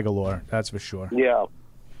Aguilar, that's for sure. Yeah.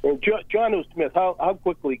 And John Smith, how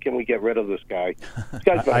quickly can we get rid of this guy? This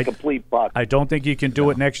guy's been a complete bust. I don't think you can do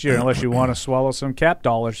it next year unless you want to swallow some cap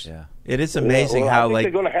dollars. Yeah. It is amazing how they're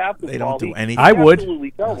going to have to they don't do anything. I would.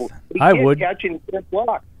 He I can't would. catch and he can't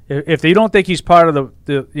block. If you don't think he's part of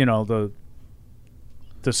the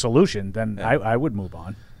solution, then I would move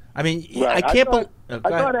on. I mean, Right. I can't believe. I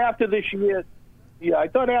thought after this year,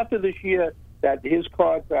 that his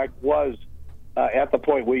contract was at the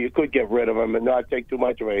point where you could get rid of him and not take too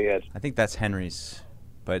much of a hit. I think that's Henry's,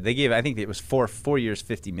 but they gave. I think it was 4 years,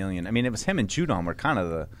 $50 million. I mean, it was him and Judon were kind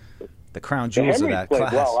of the crown jewels of that played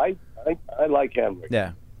class. well. I like Henry.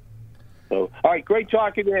 Yeah. So, all right, great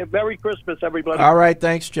talking to you. Merry Christmas, everybody. All right,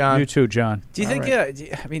 thanks, John. You too, John. Do you think?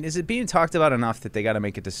 I mean, is it being talked about enough that they got to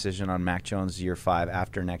make a decision on Mac Jones year 5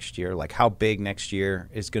 after next year? Like how big next year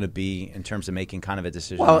is going to be in terms of making kind of a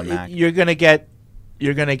decision on Mac? You're going to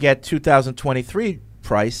get 2023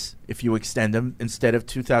 price if you extend him instead of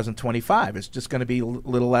 2025. It's just going to be a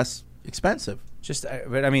little less expensive.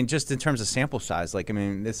 But I mean, just in terms of sample size, like I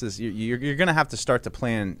mean, this is you're going to have to start to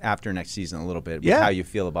plan after next season a little bit with how you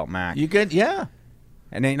feel about Mac. You good? Yeah.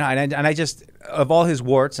 And I just of all his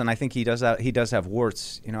warts, and I think he does have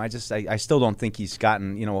warts. You know, I still don't think he's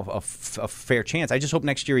gotten a fair chance. I just hope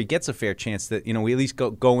next year he gets a fair chance that we at least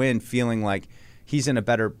go in feeling like he's in a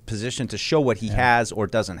better position to show what he has or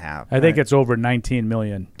doesn't have. I think it's over $19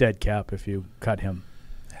 million dead cap if you cut him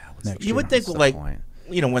next year. You would think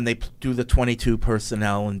when they do the 22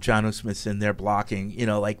 personnel and John Smith's in there blocking,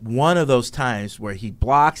 like one of those times where he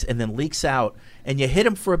blocks and then leaks out and you hit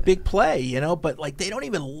him for a big play, but like they don't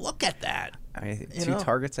even look at that. I mean, 2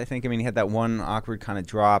 targets, I think. I mean, he had that one awkward kind of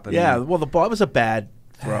drop. Well, the ball was a bad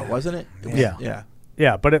throw, wasn't it?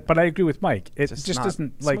 Yeah, but I agree with Mike. It just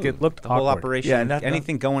doesn't like it looked the whole awkward. operation.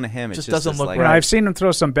 Anything going to him, it just doesn't look like, right. I've seen him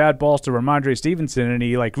throw some bad balls to Ramondre Stevenson, and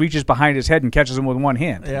he like reaches behind his head and catches him with one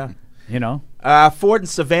hand. Yeah. Ford in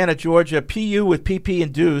Savannah, Georgia. PU with PP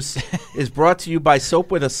and Deuce is brought to you by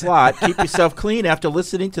Soap with a Slot. Keep yourself clean after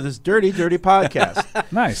listening to this dirty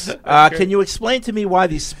podcast. Nice. Can you explain to me why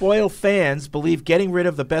these spoiled fans believe getting rid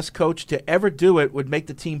of the best coach to ever do it would make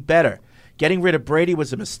the team better? Getting rid of Brady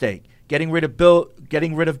was a mistake. Getting rid of Bill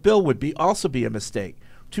would also be a mistake.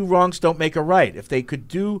 2 wrongs don't make a right. If they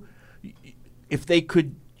could,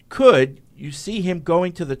 you see him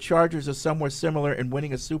going to the Chargers or somewhere similar and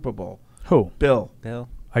winning a Super Bowl. Who? Bill.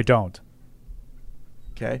 I don't.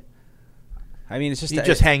 Okay. I mean, it's just you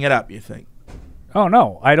just hang it up. You think? Oh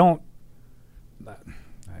no, I don't.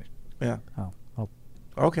 Yeah. I'll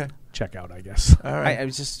okay. Check out, I guess. All right. I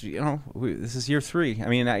was just, this is year 3. I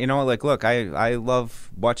mean, look, I love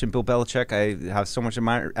watching Bill Belichick. I have so much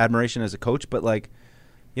admiration as a coach, but like,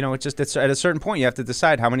 it's just at a certain point you have to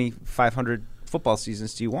decide how many 500 football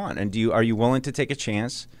seasons do you want, and are you willing to take a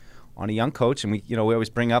chance on a young coach? And we always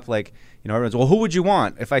bring up everyone's, well, who would you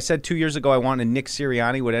want? If I said 2 years ago I wanted Nick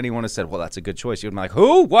Sirianni, would anyone have said, well, that's a good choice? You'd be like,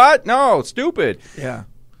 who? What? No, stupid. Yeah.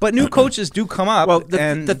 But new coaches do come up. Well,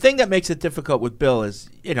 the thing that makes it difficult with Bill is,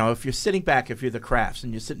 if you're sitting back, if you're the Crafts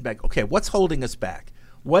and you're sitting back, okay, what's holding us back?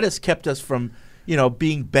 What has kept us from,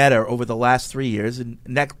 being better over the last 3 years,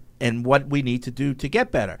 and what we need to do to get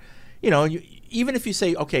better? Even if you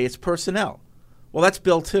say, okay, it's personnel, well, that's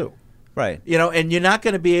Bill too. Right. And you're not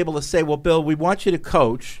going to be able to say, well, Bill, we want you to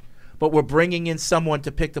coach, but we're bringing in someone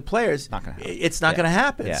to pick the players. It's not going to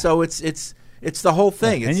happen. Yeah. So it's the whole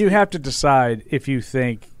thing. And you have to decide if you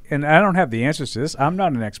think, and I don't have the answers to this. I'm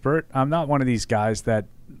not an expert. I'm not one of these guys that,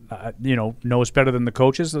 knows better than the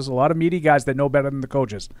coaches. There's a lot of meaty guys that know better than the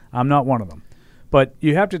coaches. I'm not one of them. But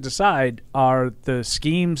you have to decide, are the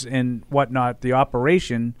schemes and whatnot, the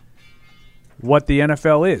operation, what the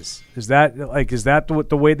NFL is? Is that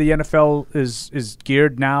the way the NFL is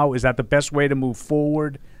geared now? Is that the best way to move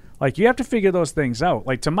forward? You have to figure those things out.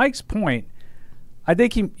 To Mike's point, I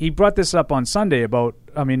think he brought this up on Monday about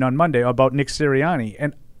Nick Sirianni,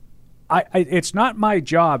 and it's not my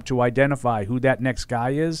job to identify who that next guy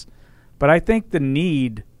is, but I think the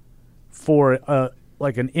need for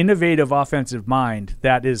an innovative offensive mind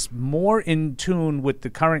that is more in tune with the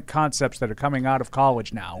current concepts that are coming out of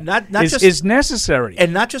college now is necessary.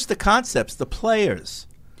 And not just the concepts, the players.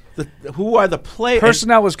 Who are the players?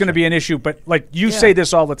 Personnel is going to be an issue, but you say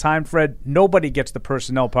this all the time, Fred, nobody gets the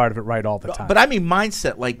personnel part of it right all the time. But I mean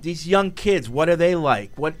mindset, these young kids, what are they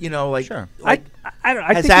like? What, Sure.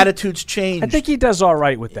 Has attitudes changed? I think he does all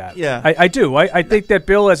right with that. Yeah. I do. I think that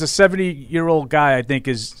Bill, as a 70-year-old guy, I think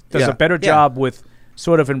does a better job with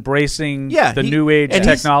sort of embracing the new age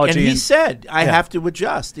technology. And he said, I have to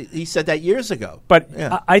adjust. He said that years ago. But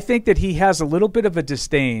I think that he has a little bit of a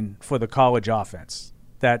disdain for the college offense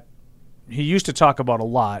that he used to talk about a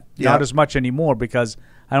lot, not as much anymore, because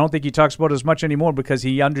I don't think he talks about it as much anymore because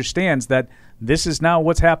he understands that this is now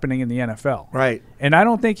what's happening in the NFL. Right. And I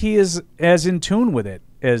don't think he is as in tune with it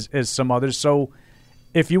as some others. So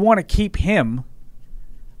if you want to keep him,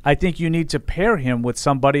 I think you need to pair him with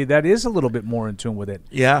somebody that is a little bit more in tune with it.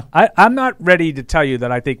 Yeah. I'm not ready to tell you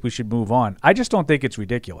that I think we should move on. I just don't think it's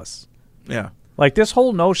ridiculous. Yeah. This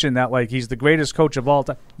whole notion that he's the greatest coach of all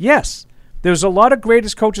time. Yes. There's a lot of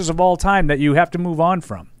greatest coaches of all time that you have to move on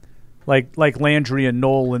from, like Landry and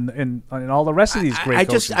Knoll and all the rest of these great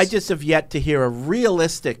coaches. I just have yet to hear a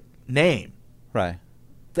realistic name, right?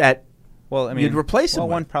 That you'd replace him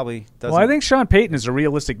with. One probably doesn't. Well, I think Sean Payton is a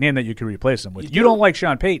realistic name that you can replace him with. You don't like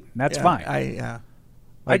Sean Payton, that's fine.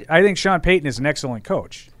 I think Sean Payton is an excellent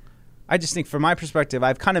coach. I just think, from my perspective,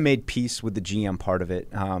 I've kind of made peace with the GM part of it.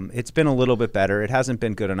 It's been a little bit better. It hasn't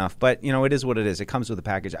been good enough, but it is what it is. It comes with a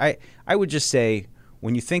package. I would just say,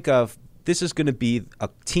 when you think of this is going to be a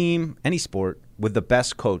team, any sport, with the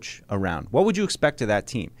best coach around, what would you expect of that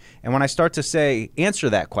team? And when I start to answer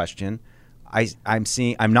that question,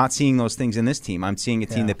 I'm not seeing those things in this team. I'm seeing a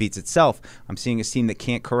team that beats itself. I'm seeing a team that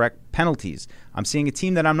can't correct penalties. I'm seeing a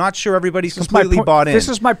team that I'm not sure everybody's completely bought in. This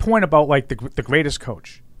is my point about the greatest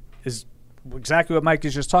coach. Is exactly what Mike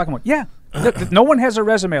is just talking about. Yeah, no one has a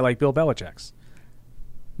resume like Bill Belichick's.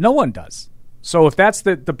 No one does. So if that's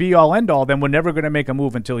the be-all, end-all, then we're never going to make a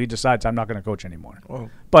move until he decides I'm not going to coach anymore.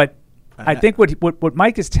 But I think what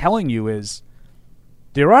Mike is telling you is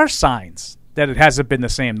there are signs that it hasn't been the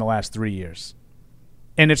same the last 3 years.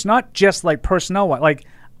 And it's not just personnel.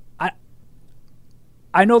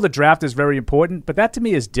 I know the draft is very important, but that to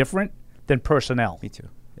me is different than personnel. Me too.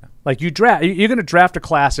 You're going to draft a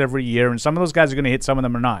class every year, and some of those guys are going to hit, some of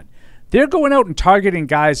them are not. They're going out and targeting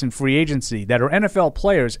guys in free agency that are NFL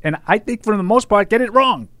players, and I think for the most part get it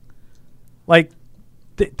wrong.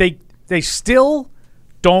 They still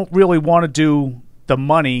don't really want to do the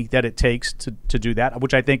money that it takes to do that,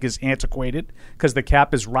 which I think is antiquated because the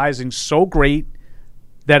cap is rising so great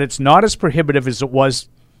that it's not as prohibitive as it was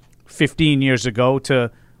 15 years ago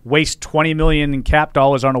to waste $20 million in cap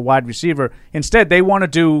dollars on a wide receiver. Instead, they want to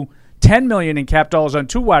do $10 million in cap dollars on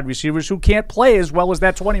two wide receivers who can't play as well as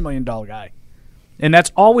that $20 million guy. And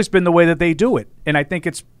that's always been the way that they do it. And I think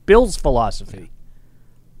it's Bill's philosophy.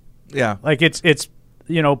 Yeah. It's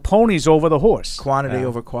ponies over the horse. Quantity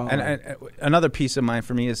over quality. And another piece of mind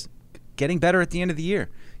for me is getting better at the end of the year.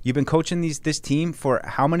 You've been coaching this team for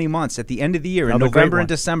how many months? At the end of the year, in November and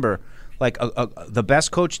December, the best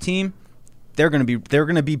coach team, they're going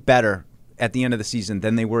to be better at the end of the season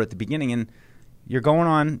than they were at the beginning. And you're going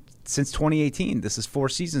on since 2018. This is 4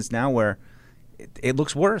 seasons now where it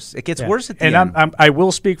looks worse. It gets worse at the end. And I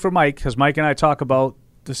will speak for Mike because Mike and I talk about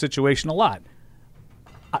the situation a lot.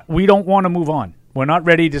 We don't want to move on. We're not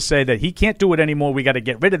ready to say that he can't do it anymore. We got to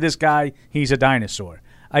get rid of this guy. He's a dinosaur.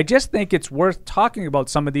 I just think it's worth talking about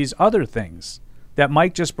some of these other things that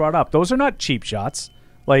Mike just brought up. Those are not cheap shots.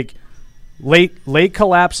 Like late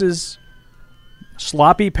collapses,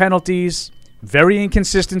 sloppy penalties, very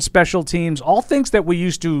inconsistent special teams, all things that we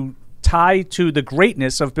used to tie to the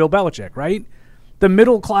greatness of Bill Belichick, right? The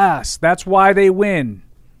middle class, that's why they win.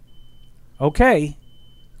 Okay.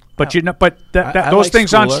 But those like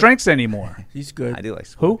things aren't Schooler. strengths anymore. He's good. I do like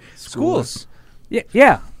Who? Schools.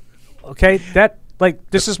 Yeah. Okay,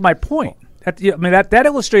 this is my point. That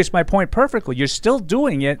illustrates my point perfectly. You're still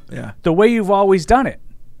doing it the way you've always done it.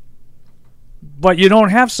 But you don't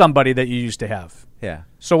have somebody that you used to have. Yeah.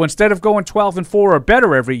 So instead of going 12-4 or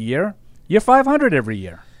better every year, you're 500 every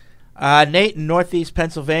year. Nate in Northeast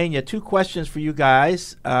Pennsylvania, 2 questions for you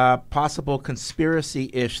guys. Possible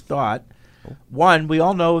conspiracy-ish thought. One, we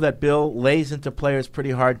all know that Bill lays into players pretty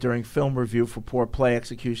hard during film review for poor play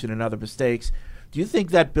execution and other mistakes. Do you think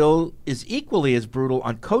that Bill is equally as brutal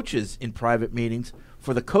on coaches in private meetings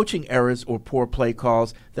for the coaching errors or poor play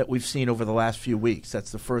calls that we've seen over the last few weeks?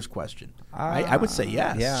 That's the first question. I would say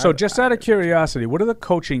yes. Yeah, so just out of curiosity, what are the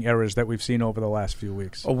coaching errors that we've seen over the last few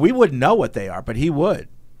weeks? Oh, we wouldn't know what they are, but he would.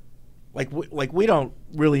 Like we don't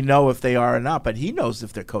really know if they are or not, but he knows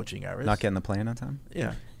if they're coaching errors. Not getting the play in on time?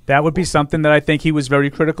 Yeah. That would be something that I think he was very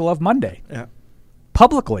critical of Monday. Yeah.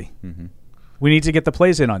 Publicly. Mm-hmm. We need to get the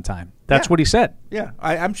plays in on time. That's what he said. Yeah,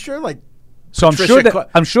 I'm sure. So I'm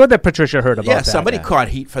sure that Patricia heard about that. Yeah, somebody caught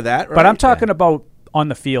heat for that. Right? But I'm talking about on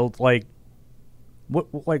the field, like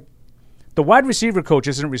the wide receiver coach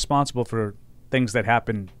isn't responsible for things that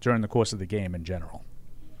happen during the course of the game in general.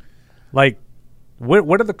 Like,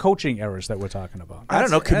 what are the coaching errors that we're talking about? I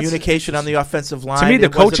don't know. Communication on the offensive line. To me, the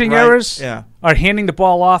coaching errors are handing the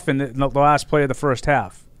ball off in the last play of the first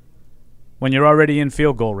half when you're already in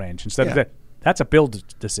field goal range instead of that. That's a Bill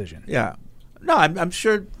decision. Yeah. No, I'm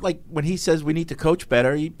sure, like, when he says we need to coach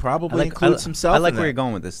better, he probably includes himself I like in where that. you're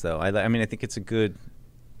going with this, though. I mean, I think it's a good...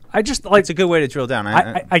 it's a good way to drill down.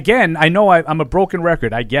 Again, I know I'm a broken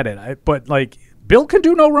record. I get it. But, like, Bill can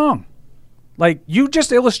do no wrong. Like, you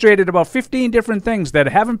just illustrated about 15 different things that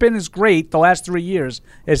haven't been as great the last 3 years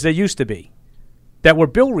as they used to be that were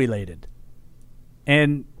Bill-related.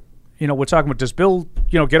 And, we're talking about, does Bill,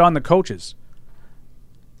 get on the coaches?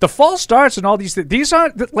 The false starts and all these things, these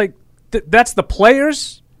aren't, that's the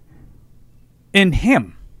players in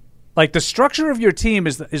him. Like, the structure of your team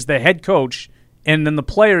is the head coach and then the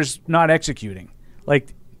players not executing.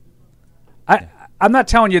 Like, I'm not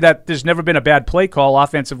telling you that there's never been a bad play call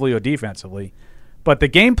offensively or defensively, but the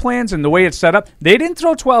game plans and the way it's set up, they didn't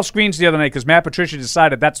throw 12 screens the other night because Matt Patricia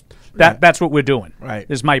decided that's what we're doing. Right,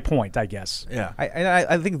 is my point, I guess. Yeah,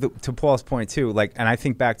 I think to Paul's point too. Like, and I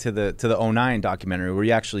think back to the 09 documentary where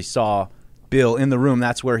you actually saw Bill in the room.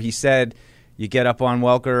 That's where he said, "You get up on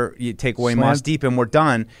Welker, you take away Moss Deep, and we're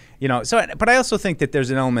done." So, but I also think that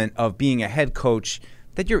there's an element of being a head coach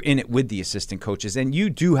that you're in it with the assistant coaches, and you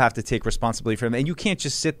do have to take responsibility for them. And you can't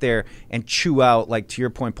just sit there and chew out, like, to your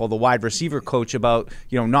point, Paul, the wide receiver coach about,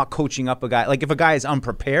 not coaching up a guy. Like, if a guy is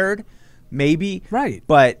unprepared, maybe. Right.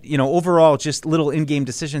 But, overall, just little in-game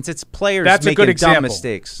decisions. It's players making dumb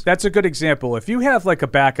mistakes. That's a good example. If you have, like, a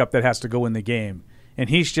backup that has to go in the game, and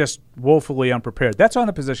he's just woefully unprepared, that's on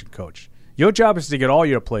the position coach. Your job is to get all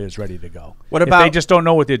your players ready to go. What about if they just don't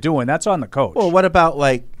know what they're doing? That's on the coach. Well, what about,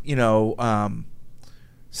 like,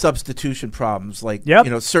 substitution problems, like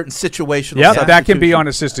certain situational. Yeah, that can be on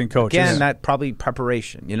assistant coaches. Again, that probably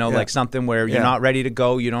preparation. Like something where you're not ready to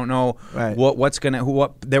go. You don't know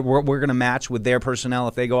we're gonna match with their personnel.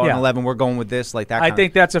 If they go out in 11, we're going with this. Like that. I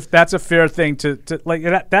think that's a fair thing to like.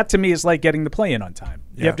 That to me is like getting the play in on time.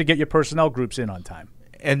 You have to get your personnel groups in on time,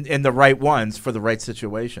 and the right ones for the right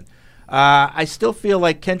situation. I still feel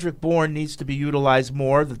like Kendrick Bourne needs to be utilized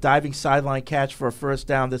more. The diving sideline catch for a first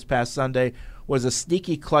down this past Sunday was a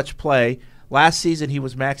sneaky clutch play. Last season, he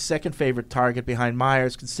was Mac's second favorite target behind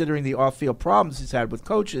Myers. Considering the off-field problems he's had with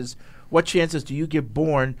coaches, what chances do you give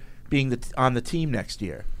Bourne being on the team next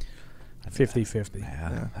year? 50-50.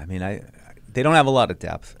 Yeah. I mean, they don't have a lot of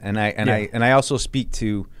depth, and I also speak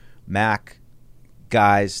to Mac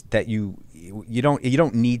guys that you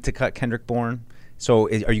don't need to cut Kendrick Bourne. So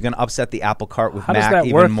are you going to upset the apple cart with Mac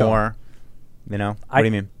even more? What do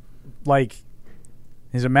you mean? Like,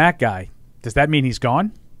 he's a Mac guy. Does that mean he's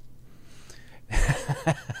gone?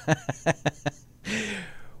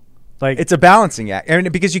 Like, it's a balancing act.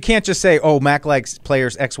 Because you can't just say, "Oh, Mac likes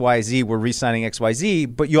players XYZ, we're re-signing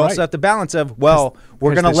XYZ," but you also have the balance of, we're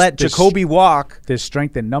going to let Jacoby walk. There's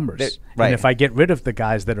strength in numbers. And if I get rid of the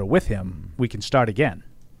guys that are with him, we can start again.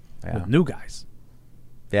 with new guys.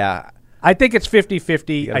 Yeah. I think it's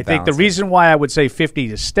 50-50. I think the balance reason why I would say 50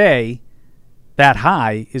 to stay that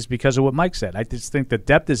high is because of what Mike said. I just think the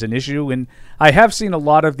depth is an issue, and I have seen a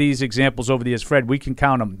lot of these examples over the years. Fred, we can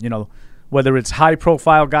count them, whether it's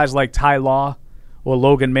high-profile guys like Ty Law or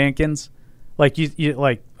Logan Mankins. Like,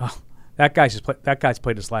 that guy's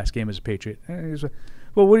played his last game as a Patriot.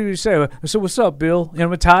 Well, what do you say? I said, what's up, Bill?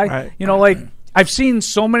 With Ty? Right. I've seen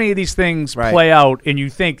so many of these things play out, and you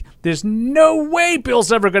think there's no way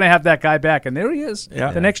Bill's ever going to have that guy back, and there he is.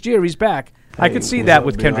 Yeah. The next year he's back. I could see that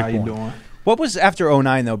with Kendrick Bourne. What was after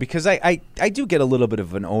 09, though? Because I do get a little bit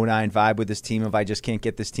of an 09 vibe with this team if I just can't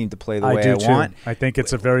get this team to play the way I want. I think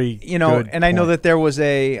it's a very good and point. I know that there was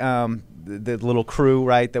the little crew,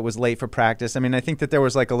 right, that was late for practice. I mean, I think that there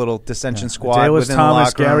was like a little dissension squad within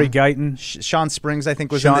Thomas, the locker room. Gary Guyton. Sean Springs, I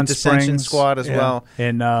think, was in the dissension squad as well.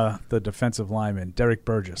 And the defensive lineman, Derek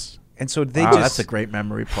Burgess. And so they that's a great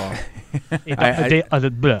memory, Paul. Dallas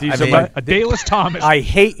Thomas. I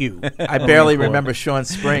hate you. I barely remember Sean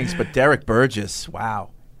Springs, but Derek Burgess, wow.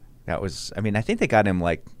 That was, I think they got him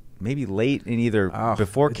like maybe late in either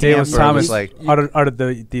before camp Dallas or Thomas, like out of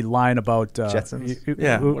the line about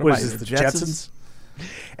Jetsons. What was the Jetsons?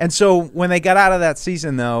 And so when they got out of that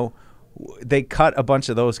season, though, they cut a bunch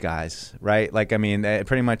of those guys, right? Like,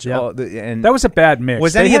 pretty much all. And that was a bad mix.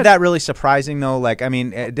 Was any of that really surprising, though? Like,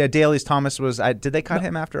 Dallas Thomas was. Did they cut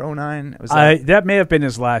him after 09? That may have been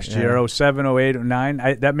his last year, 07, 08,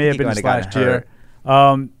 09. That may have been his last year.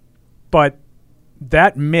 But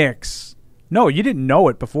that mix, no, you didn't know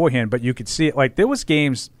it beforehand, but you could see it. Like, there was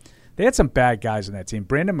games. They had some bad guys in that team.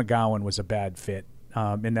 Brandon McGowan was a bad fit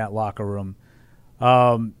in that locker room.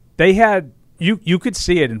 They had. You could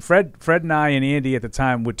see it, and Fred and I and Andy at the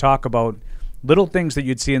time would talk about little things that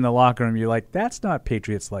you'd see in the locker room. You're like, that's not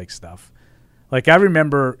Patriots-like stuff. Like, I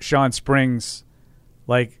remember Sean Springs,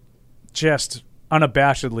 like, just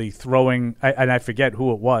unabashedly throwing, and I forget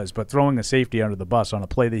who it was, but throwing a safety under the bus on a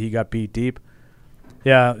play that he got beat deep.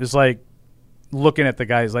 Yeah, it was like looking at the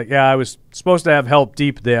guy. He's like, yeah, I was supposed to have help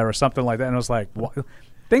deep there or something like that. And I was like, what?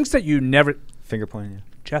 Things that you never – finger pointing.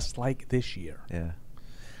 Just like this year. Yeah.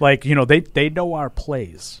 Like, they know our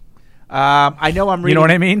plays. I know I'm reading. You know what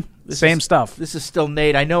I mean? Same stuff. This is still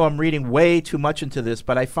Nate. I know I'm reading way too much into this,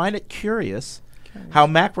 but I find it curious how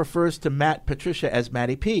Mac refers to Matt Patricia as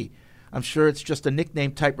Matty P. I'm sure it's just a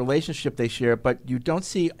nickname type relationship they share, but you don't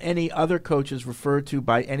see any other coaches referred to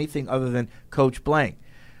by anything other than Coach Blank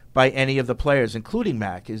by any of the players, including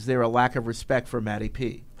Mac. Is there a lack of respect for Matty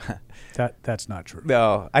P? That's not true.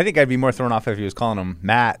 No, I think I'd be more thrown off if he was calling him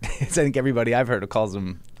Matt. I think everybody I've heard calls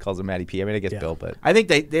him Matty P. I guess Bill, but I think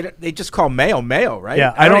they just call Mayo, right?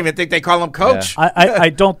 Yeah, I don't even think they call him Coach. Yeah. I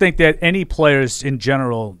don't think that any players in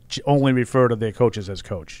general only refer to their coaches as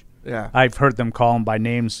Coach. Yeah, I've heard them call him by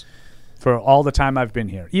names for all the time I've been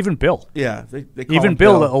here. Even Bill. Yeah, they call even him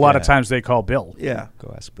Bill. A lot of times they call Bill. Yeah,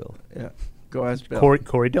 go ask Bill. Yeah. Go ask Bill.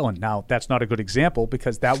 Corey Dillon. Now, that's not a good example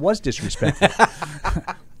because that was disrespectful.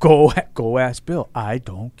 Go ask Bill. I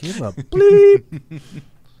don't give a bleep.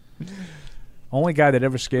 Only guy that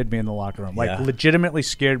ever scared me in the locker room. Like, legitimately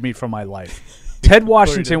scared me for my life. Ted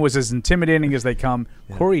Washington was as intimidating as they come.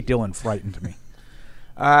 Yeah. Corey Dillon frightened me.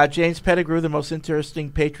 James Pettigrew, the most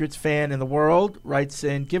interesting Patriots fan in the world, writes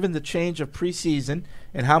in, given the change of preseason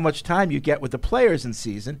and how much time you get with the players in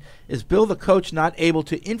season, is Bill the coach not able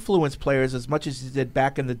to influence players as much as he did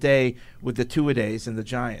back in the day with the two-a-days and the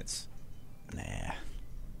Giants? Nah.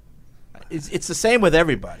 It's the same with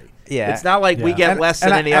everybody. Yeah. It's not like we get less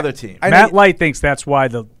than any other team. Matt Light thinks that's why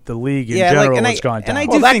the league in general has gone down. And I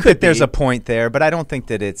do think that there's a point there, but I don't think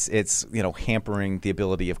that it's hampering the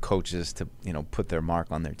ability of coaches to put their mark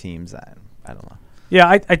on their teams. I don't know. Yeah,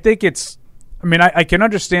 I think it's – I can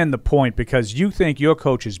understand the point because you think your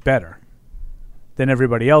coach is better than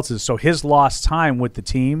everybody else's, so his lost time with the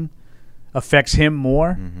team affects him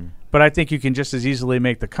more. Mm-hmm. But I think you can just as easily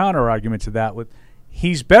make the counter-argument to that with –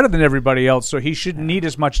 he's better than everybody else, so he shouldn't need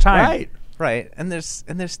as much time. Right. And there's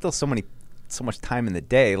still so much time in the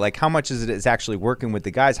day. Like, how much is it is actually working with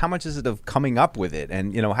the guys? How much is it of coming up with it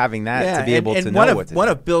and having that to be able to know what to do? One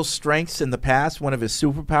of Bill's strengths in the past, one of his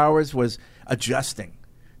superpowers, was adjusting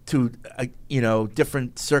to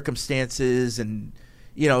different circumstances, and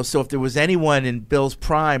so if there was anyone in Bill's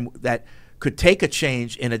prime that could take a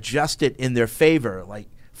change and adjust it in their favor, like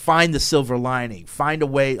find the silver lining, find a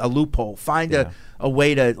way, a loophole, find a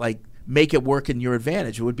way to make it work in your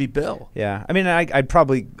advantage, it would be Bill. Yeah. I'd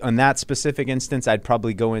probably, on that specific instance, I'd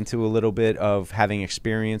probably go into a little bit of having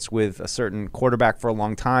experience with a certain quarterback for a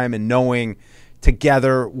long time and knowing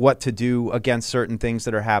together what to do against certain things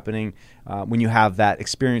that are happening. When you have that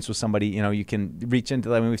experience with somebody, you can reach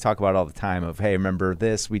into. I mean, we talk about it all the time of, hey, remember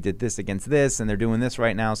this? We did this against this, and they're doing this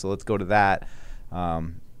right now, so let's go to that.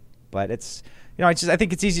 But it's, I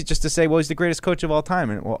think it's easy just to say, well, he's the greatest coach of all time.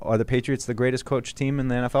 And are the Patriots the greatest coach team in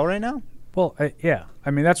the NFL right now? Well, yeah.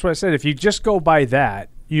 I mean, that's what I said. If you just go by that,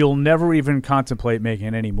 you'll never even contemplate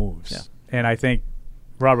making any moves. Yeah. And I think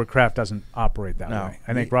Robert Kraft doesn't operate that way.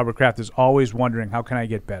 I think Robert Kraft is always wondering, how can I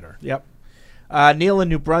get better? Yep. Neil in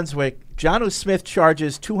New Brunswick, Jonnu Smith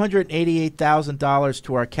charges $288,000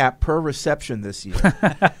 to our cap per reception this year.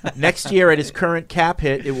 Next year, at his current cap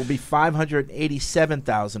hit, it will be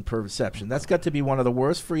 $587,000 per reception. That's got to be one of the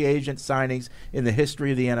worst free agent signings in the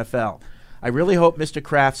history of the NFL. I really hope Mr.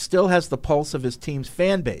 Kraft still has the pulse of his team's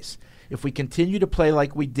fan base. If we continue to play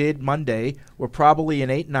like we did Monday, we're probably an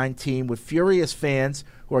 8-9 team with furious fans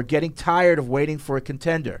who are getting tired of waiting for a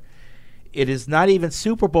contender. It is not even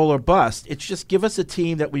Super Bowl or bust. It's just give us a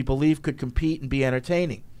team that we believe could compete and be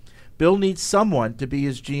entertaining. Bill needs someone to be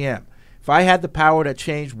his GM. If I had the power to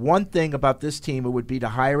change one thing about this team, it would be to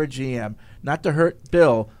hire a GM, not to hurt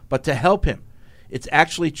Bill, but to help him. It's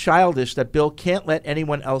actually childish that Bill can't let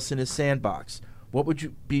anyone else in his sandbox. What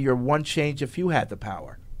would be your one change if you had the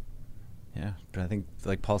power? Yeah, but I think,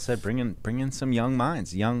 like Paul said, bring in some young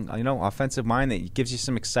minds, offensive mind that gives you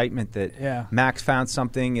some excitement. That Max found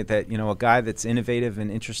something that a guy that's innovative and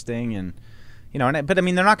interesting, and but I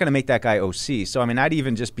mean, they're not going to make that guy OC. So I mean, I'd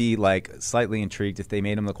even just be like slightly intrigued if they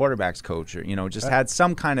made him the quarterback's coach, or just had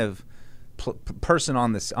some kind of person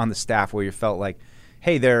on the staff where you felt like,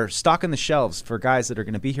 hey, they're stocking the shelves for guys that are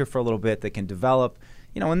going to be here for a little bit that can develop,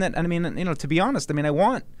 and then I mean, to be honest, I mean, I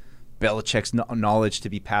want Belichick's knowledge to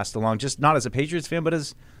be passed along, just not as a Patriots fan, but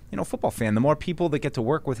as football fan. The more people that get to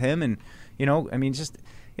work with him, and I mean, just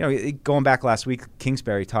going back last week,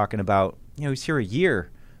 Kingsbury talking about he's here a year,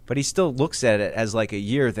 but he still looks at it as like a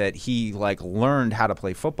year that he like learned how to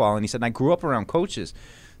play football. And he said, and I grew up around coaches,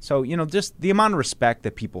 so just the amount of respect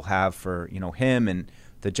that people have for him and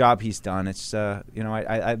the job he's done. It's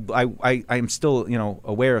I'm still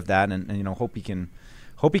aware of that, and hope he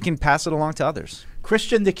can pass it along to others.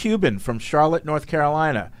 Christian the Cuban from Charlotte, North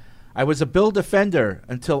Carolina. I was a Bill defender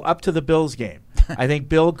until up to the Bills game. I think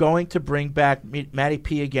Bill going to bring back Matty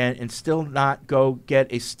P again and still not go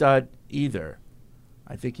get a stud either.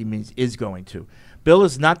 I think he means is going to. Bill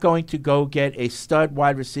is not going to go get a stud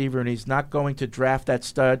wide receiver, and he's not going to draft that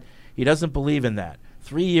stud. He doesn't believe in that.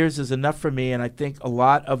 3 years is enough for me, and I think a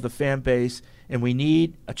lot of the fan base, and we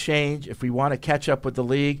need a change if we want to catch up with the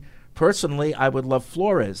league. Personally, I would love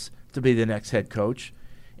Flores to be the next head coach.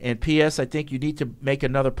 And P.S., I think you need to make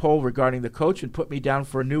another poll regarding the coach and put me down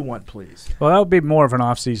for a new one, please. Well, that would be more of an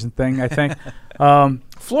off-season thing, I think.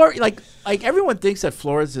 Flores, like everyone thinks that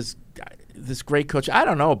Flores is this great coach. I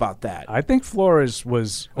don't know about that. I think Flores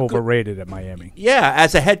was overrated at Miami. Yeah,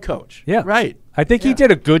 as a head coach. Yeah. Right. I think he did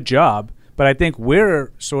a good job, but I think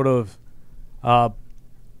we're sort of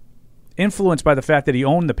influenced by the fact that he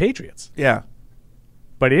owned the Patriots. Yeah.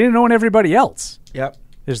 But he didn't own everybody else. Yep.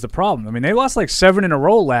 Is the problem. I mean, they lost like 7 in a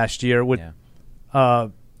row last year with,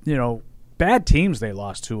 bad teams they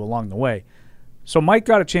lost to along the way. So Mike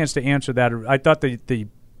got a chance to answer that. I thought the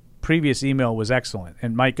previous email was excellent,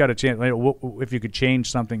 and Mike got a chance. If you could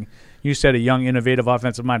change something, you said a young, innovative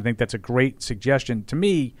offensive mind. I think that's a great suggestion. To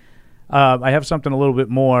me, I have something a little bit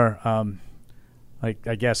more,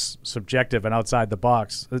 I guess, subjective and outside the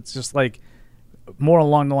box. It's just like more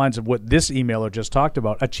along the lines of what this emailer just talked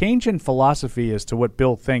about, a change in philosophy as to what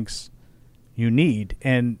Bill thinks you need,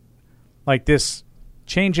 and like this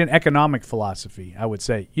change in economic philosophy, I would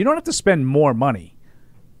say. You don't have to spend more money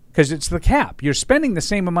because it's the cap. You're spending the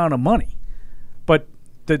same amount of money, but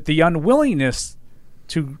the unwillingness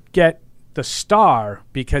to get the star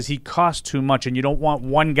because he costs too much and you don't want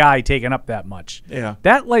one guy taking up that much. Yeah.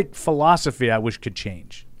 That like philosophy I wish could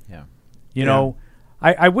change. Yeah. You know,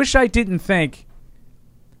 I wish I didn't think,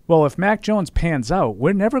 well, if Mac Jones pans out,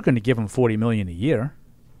 we're never going to give him $40 million a year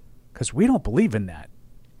because we don't believe in that.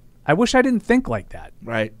 I wish I didn't think like that.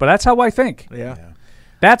 Right. But that's how I think. Yeah.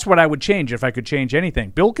 That's what I would change if I could change anything.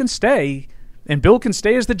 Bill can stay, and Bill can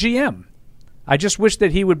stay as the GM. I just wish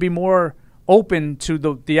that he would be more open to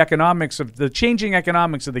the economics of the changing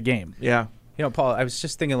economics of the game. Yeah. You know, Paul, I was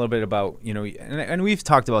just thinking a little bit about, and we've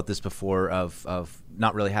talked about this before of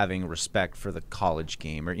not really having respect for the college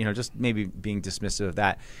game or, just maybe being dismissive of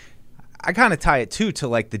that. I kind of tie it, too, to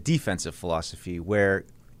like the defensive philosophy where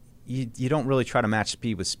you don't really try to match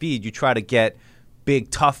speed with speed. You try to get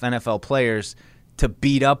big, tough NFL players to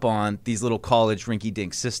beat up on these little college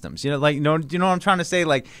rinky-dink systems. You know what I'm trying to say?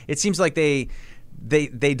 Like, it seems like they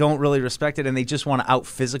they don't really respect it, and they just want to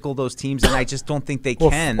out-physical those teams, and I just don't think they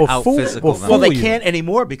can or out-physical them. Well, they can't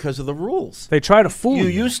anymore because of the rules. They try to fool you. You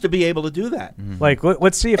used to be able to do that. Like,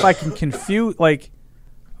 let's see if I can confuse. Like,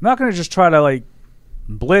 I'm not going to just try to like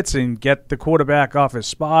blitz and get the quarterback off his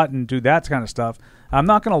spot and do that kind of stuff. I'm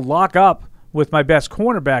not going to lock up with my best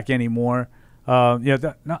cornerback anymore. I'm going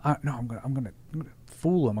to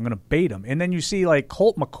fool him. I'm going to bait him. And then you see like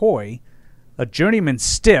Colt McCoy, a journeyman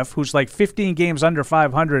stiff who's like 15 games under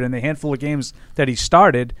 500 in the handful of games that he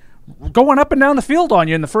started, going up and down the field on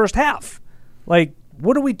you in the first half. Like,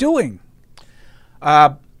 what are we doing?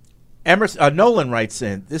 Nolan writes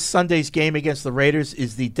in, this Sunday's game against the Raiders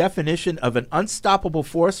is the definition of an unstoppable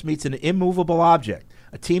force meets an immovable object.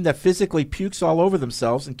 A team that physically pukes all over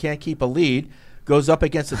themselves and can't keep a lead goes up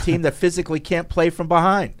against a team that physically can't play from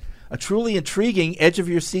behind. A truly intriguing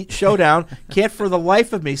edge-of-your-seat showdown. Can't for the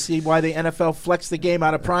life of me see why the NFL flexed the game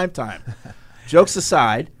out of primetime. Jokes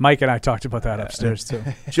aside. Mike and I talked about that upstairs, too.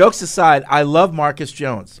 Jokes aside, I love Marcus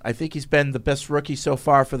Jones. I think he's been the best rookie so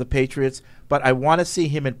far for the Patriots, but I want to see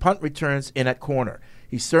him in punt returns and at corner.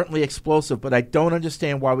 He's certainly explosive, but I don't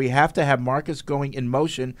understand why we have to have Marcus going in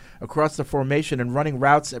motion across the formation and running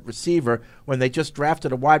routes at receiver when they just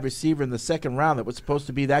drafted a wide receiver in the second round that was supposed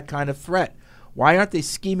to be that kind of threat. Why aren't they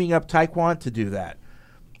scheming up Tyquan to do that?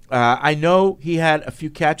 I know he had a few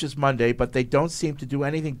catches Monday, but they don't seem to do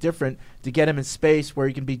anything different to get him in space where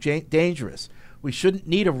he can be dangerous. We shouldn't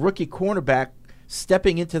need a rookie cornerback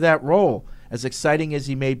stepping into that role, as exciting as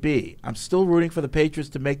he may be. I'm still rooting for the Patriots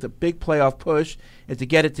to make the big playoff push and to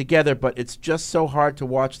get it together, but it's just so hard to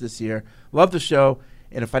watch this year. Love the show,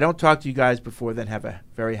 and if I don't talk to you guys before, then have a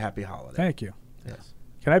very happy holiday. Thank you. Yes.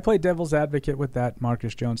 Can I play devil's advocate with that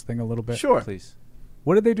Marcus Jones thing a little bit? Sure. Please.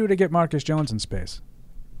 What did they do to get Marcus Jones in space?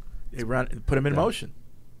 They put him in motion.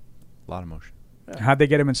 A lot of motion. Yeah. How'd they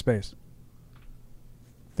get him in space?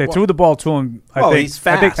 They threw the ball to him. He's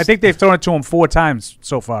fast. I think they've thrown it to him 4 times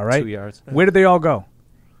so far, right? 2 yards. Where did they all go?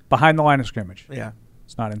 Behind the line of scrimmage. Yeah.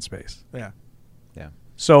 It's not in space. Yeah. Yeah.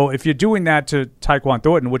 So if you're doing that to Tyquan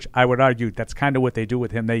Thornton, which I would argue that's kind of what they do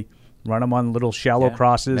with him, they run him on little shallow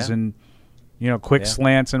crosses and quick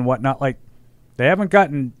slants and whatnot. Like, they haven't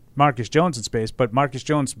gotten Marcus Jones in space, but Marcus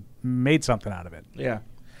Jones made something out of it. Yeah.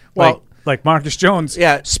 Well, like Marcus Jones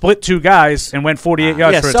split 2 guys and went 48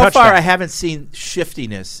 yards for a so touchdown. So far I haven't seen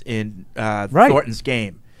shiftiness in Thornton's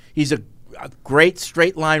game. He's a great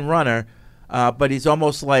straight-line runner, but he's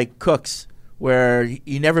almost like Cooks, where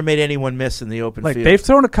he never made anyone miss in the open field. They've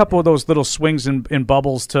thrown a couple of those little swings in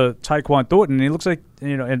bubbles to Tyquan Thornton, and he looks like,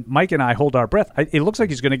 and Mike and I hold our breath. It looks like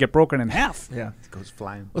he's going to get broken in half. Yeah. It goes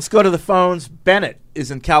flying. Let's go to the phones. Bennett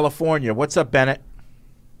is in California. What's up, Bennett?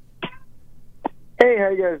 Hey, how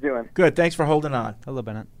you guys doing? Good. Thanks for holding on. Hello,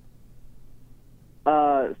 Bennett.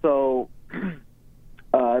 Belichick,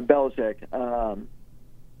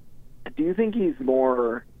 do you think he's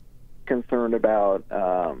more concerned about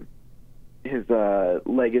his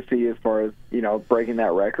legacy as far as, breaking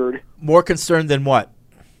that record? More concerned than what?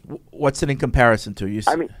 What's it in comparison to?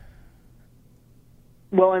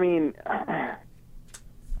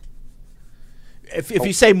 If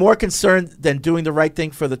you say more concerned than doing the right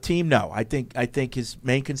thing for the team, no. I think his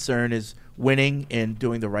main concern is winning and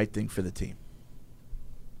doing the right thing for the team.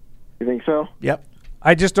 You think so? Yep.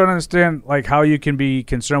 I just don't understand how you can be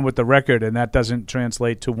concerned with the record and that doesn't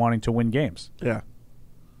translate to wanting to win games. Yeah.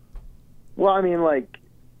 Well,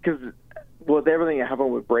 because with everything that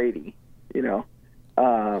happened with Brady,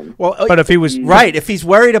 but if he was if he's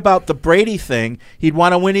worried about the Brady thing, he'd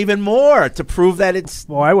want to win even more to prove that it's.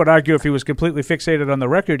 Well, I would argue if he was completely fixated on the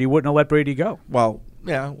record, he wouldn't have let Brady go. Well,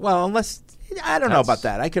 yeah. Well, unless I don't know about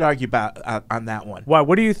that. I could argue about on that one. Why?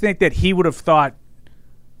 What do you think that he would have thought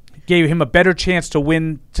gave him a better chance to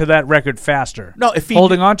win to that record faster? No, if he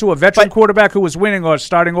holding on to a veteran quarterback who was winning or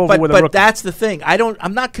starting over with a rookie. But that's the thing.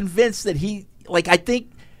 I'm not convinced that he I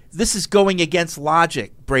think. This is going against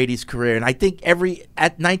logic, Brady's career, and I think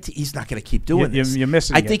at 19 he's not going to keep doing this. You're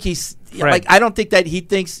missing. I think he's I don't think that he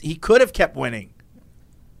thinks he could have kept winning.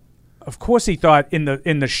 Of course, he thought in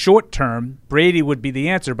the short term Brady would be the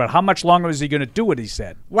answer, but how much longer is he going to do what he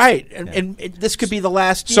said? Right, and this could be the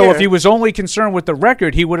last year. So if he was only concerned with the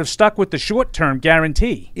record, he would have stuck with the short term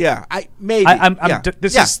guarantee. Yeah, maybe.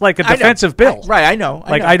 This is like a defensive bill. I know.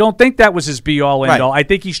 I don't think that was his be all end all. I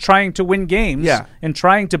think he's trying to win games and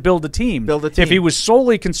trying to build a team. If he was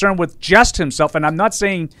solely concerned with just himself, and I'm not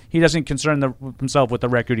saying he doesn't concern himself with the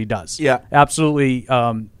record, he does. Yeah, absolutely.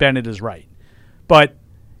 Bennett is right, but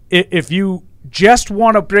if you just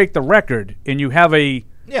want to break the record and you have a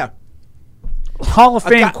Yeah. Hall of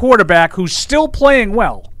Fame quarterback who's still playing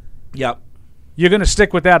well. Yep. you're going to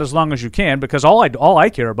stick with that as long as you can, because all I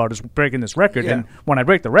care about is breaking this record. Yeah. And when I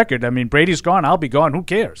break the record, I mean, Brady's gone, I'll be gone. Who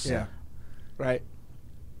cares? Yeah. Right.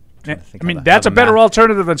 I mean, that's a better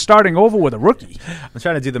alternative than starting over with a rookie. I'm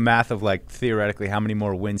trying to do the math of, like, theoretically how many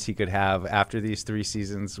more wins he could have after these 3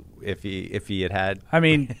 seasons if he had. I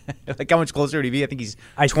mean, like, how much closer would he be? I think he's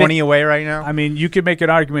 20 away right now. I mean, you could make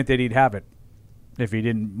an argument that he'd have it if he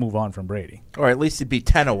didn't move on from Brady. Or at least he'd be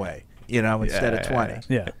 10 away, instead of 20.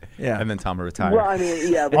 Yeah. Yeah. And then Tom would retire. Well, I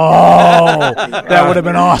mean, yeah. But that would have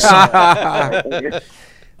been awesome.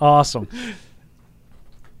 Awesome.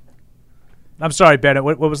 I'm sorry, Bennett.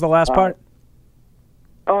 What was the last part?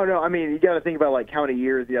 Oh no, I mean, you got to think about like how many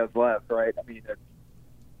years he has left, right? I mean,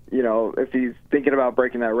 if he's thinking about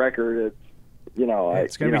breaking that record, I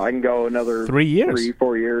can go another 3 years,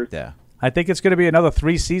 3-4 years. Yeah, I think it's going to be another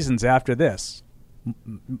 3 seasons after this,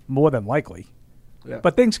 more than likely. Yeah.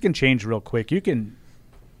 But things can change real quick. You can,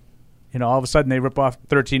 all of a sudden they rip off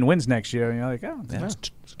 13 wins next year, and you're like, oh,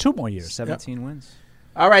 that's 2 more years. 17 wins.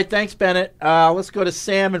 All right, thanks, Bennett. Let's go to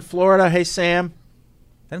Sam in Florida. Hey, Sam.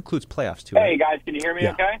 That includes playoffs, too. Hey, guys, can you hear me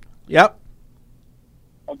okay? Yep.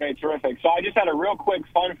 Okay, terrific. So I just had a real quick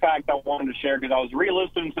fun fact I wanted to share because I was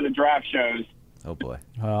re-listening to the draft shows. Oh, boy.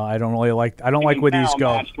 I don't like where these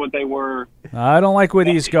go. Matched what they were. I don't like where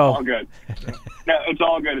these go. It's all good. No, it's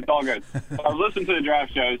all good. It's all good. So I was listening to the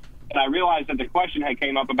draft shows, and I realized that the question had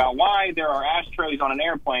came up about why there are ashtrays on an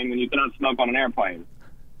airplane when you cannot smoke on an airplane.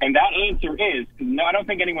 And that answer is, no, I don't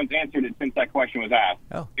think anyone's answered it since that question was asked.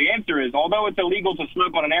 Oh. The answer is, although it's illegal to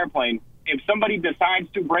smoke on an airplane, if somebody decides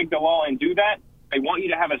to break the law and do that, they want you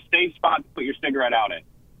to have a safe spot to put your cigarette out in,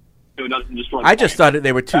 so it doesn't destroy the I just plane. thought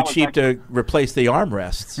they were too That was cheap to replace the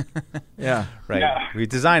armrests. Yeah. Right. Yeah. We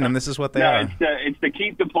designed them. This is what they are. It's to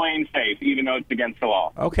keep the plane safe, even though it's against the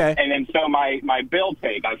law. Okay. And then so my bill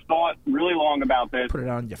take, I've thought really long about this. Put it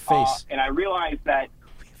on your face. And I realized that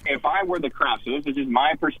if I were the Kraft, so this is just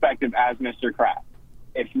my perspective as Mr. Kraft,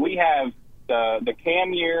 if we have the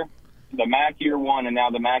Cam year, the Mac year 1, and now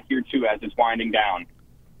the Mac year 2 as it's winding down,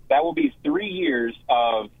 that will be 3 years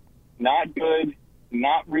of not good,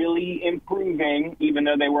 not really improving, even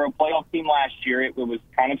though they were a playoff team last year. It was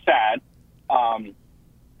kind of sad.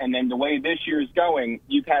 And then the way this year is going,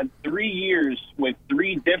 you've had 3 years with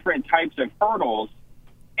 3 different types of hurdles.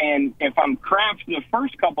 And if I'm Kraft the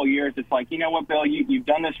first couple years, it's like, you know what, Bill, you've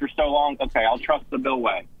done this for so long. Okay, I'll trust the Bill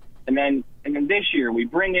way. And then this year we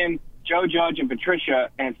bring in Joe Judge and Patricia,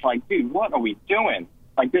 and it's like, dude, what are we doing?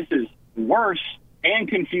 Like, this is worse and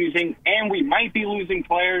confusing, and we might be losing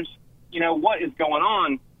players. What is going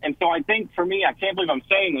on? And so I think for me, I can't believe I'm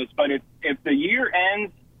saying this, but if the year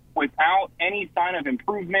ends without any sign of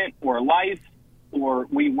improvement or life, or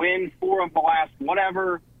we win 4 of the last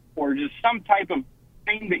whatever, or just some type of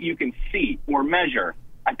thing that you can see or measure,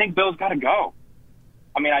 I think Bill's got to go.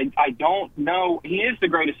 I mean, I don't know. He is the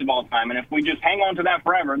greatest of all time, and if we just hang on to that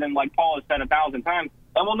forever, then like Paul has said 1,000 times,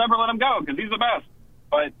 then we'll never let him go because he's the best.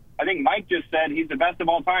 But I think Mike just said he's the best of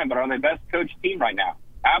all time, but are they best coached team right now?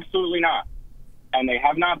 Absolutely not. And they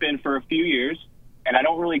have not been for a few years, and I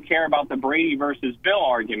don't really care about the Brady versus Bill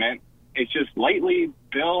argument. It's just lately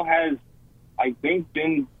Bill has, I think,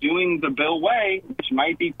 been doing the Bill way, which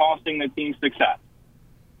might be costing the team success.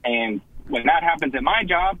 And when that happens at my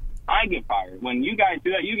job, I get fired. When you guys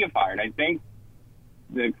do that, you get fired. I think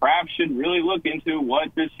the Kraft should really look into what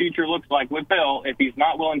this future looks like with Bill if he's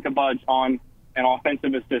not willing to budge on an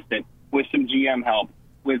offensive assistant with some GM help,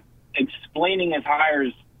 with explaining his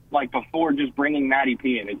hires like before just bringing Matty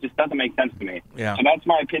P in. It just doesn't make sense to me. Yeah. So that's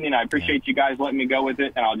my opinion. I appreciate you guys letting me go with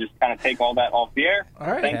it, and I'll just kind of take all that off the air. All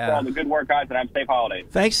right. Thanks for all the good work, guys, and have a safe holidays.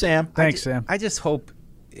 Thanks, Sam. Sam. I just hope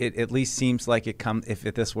it at least seems like if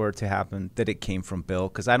this were to happen, that it came from Bill,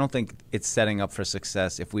 because I don't think it's setting up for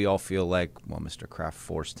success if we all feel like, well, Mr. Kraft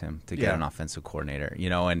forced him to get an offensive coordinator,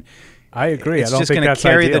 and I agree. It's I don't just think going to that's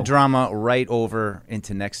carry ideal. the drama right over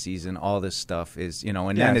into next season. All this stuff is,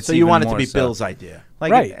 and then it's so you even want it to more be so. Bill's idea.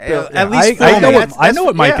 Like, Right. At least I fool know me. I know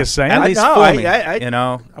what Mike is saying. At least I know. fool me. I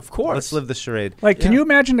of course. Let's live the charade. Like, can you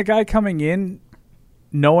imagine the guy coming in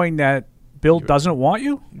knowing that Bill doesn't want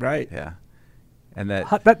you? Right. Yeah. And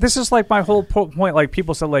that this is like my whole point. Like,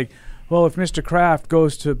 people said, like, well, if Mr. Kraft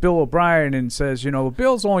goes to Bill O'Brien and says,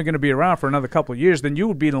 Bill's only going to be around for another couple of years, then you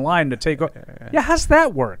would be in line to take over. Yeah, how's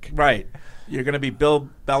that work? Right. You're going to be Bill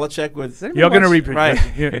Belichick with. You're going to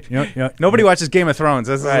right. Nobody watches Game of Thrones.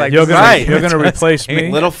 This is like you're going to replace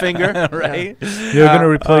me. Littlefinger, right? You're going to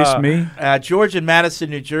replace me. George in Madison,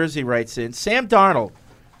 New Jersey writes in, Sam Darnold,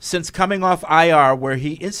 since coming off IR, where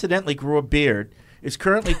he incidentally grew a beard, is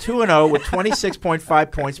currently 2-0 with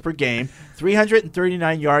 26.5 points per game,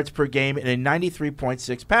 339 yards per game, and a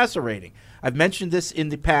 93.6 passer rating. I've mentioned this in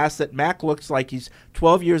the past that Mac looks like he's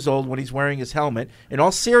 12 years old when he's wearing his helmet. In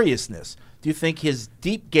all seriousness, do you think his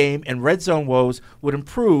deep game and red zone woes would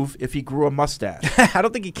improve if he grew a mustache? I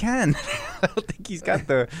don't think he can. I don't think he's got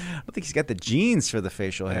the genes for the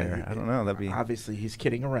facial hair. I don't know. That'd be obviously he's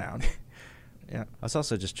kidding around. Yeah. I was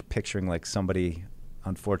also just picturing like somebody,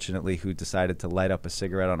 unfortunately, who decided to light up a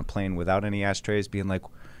cigarette on a plane without any ashtrays, being like,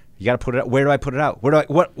 "You got to put it out. Where do I put it out? What do I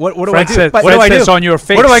do? What do I do? On your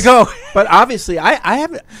face. Where do I go?" But obviously, I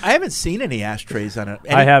haven't seen any ashtrays on it.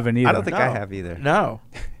 I haven't either. I don't think I have either. No.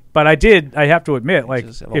 But I did. I have to admit, like,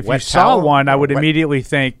 if you saw one, I would immediately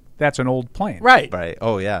think that's an old plane. Right.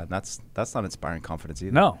 Oh yeah, that's not inspiring confidence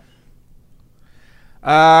either. No.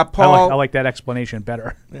 Paul, I like that explanation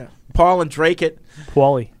better. Yeah. Paul and Drake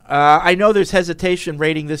Quali. I know there's hesitation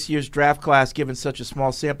rating this year's draft class given such a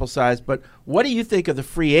small sample size, but what do you think of the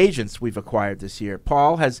free agents we've acquired this year?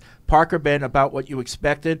 Paul, has Parker been about what you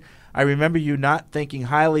expected? I remember you not thinking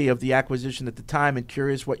highly of the acquisition at the time, and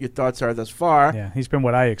curious what your thoughts are thus far. Yeah, he's been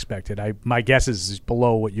what I expected. My guess is he's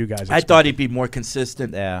below what you guys expected. I thought he'd be more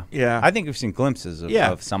consistent. Yeah. I think we've seen glimpses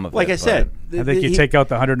of some of it. Like I said. I think you take out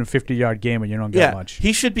the 150-yard game and you don't get much.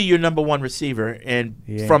 He should be your number one receiver, and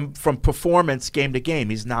from performance game to game,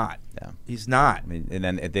 he's not. Yeah. He's not. I mean, and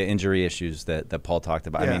then the injury issues that Paul talked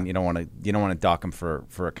about. Yeah. I mean, you don't want to dock him for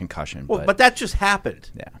a concussion. Well, but that just happened.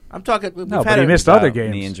 Yeah. I'm talking. No, but he missed other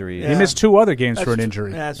games. Knee injury. He missed 2 other games for an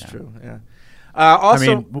injury. That's true. Yeah.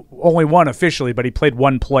 Also, I mean, only one officially, but he played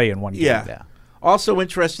one play in one game. Yeah. Also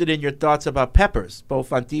interested in your thoughts about Peppers,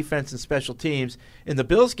 both on defense and special teams. In the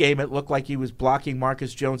Bills game, it looked like he was blocking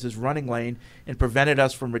Marcus Jones's running lane and prevented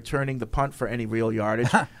us from returning the punt for any real yardage.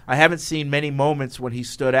 I haven't seen many moments when he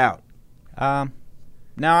stood out.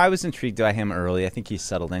 No, I was intrigued by him early. I think he's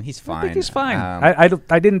settled in. He's fine. I think he's fine.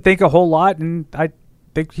 I didn't think a whole lot, and I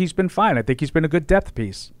think he's been fine. I think he's been a good depth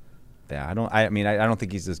piece. Yeah, I don't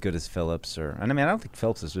think he's as good as Phillips, I don't think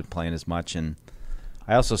Phillips has been playing as much, and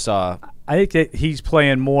I also saw. I think that he's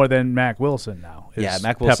playing more than Mac Wilson now. Yeah,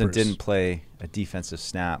 Mac Wilson didn't play a defensive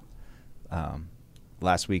snap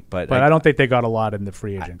last week, but I don't think they got a lot in the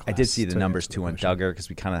free agent class. I did see the numbers too on Duggar because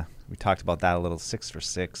we talked about that a little, 6 for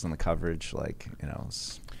 6 on the coverage,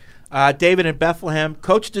 David in Bethlehem,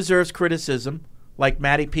 Coach deserves criticism like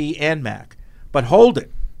Matty P and Mac, but hold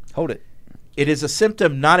it. Hold it. It is a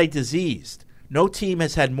symptom, not a disease. No team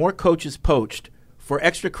has had more coaches poached. For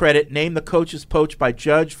extra credit, name the coaches poached by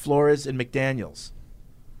Judge, Flores, and McDaniels.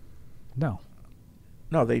 No,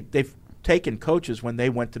 they've taken coaches when they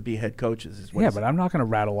went to be head coaches. But I'm not going to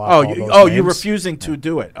rattle off all those names. You're refusing to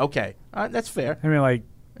do it. Okay, that's fair. I mean,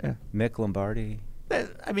 Mick Lombardi.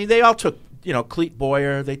 I mean, they all took, Cleet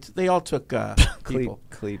Boyer. They all took people.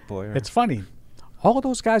 Cleet Boyer. It's funny. All of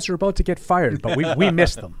those guys are about to get fired, but we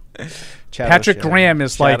missed them. Patrick Graham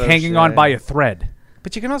is hanging on by a thread.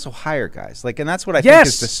 But you can also hire guys, and that's what I think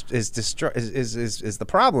is the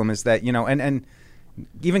problem, is that and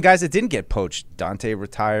even guys that didn't get poached. Dante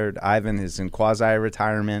retired. Ivan is in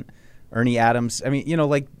quasi-retirement. Ernie Adams. I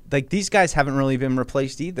mean, these guys haven't really been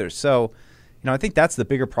replaced either. So, I think that's the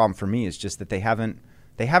bigger problem for me, is just that they haven't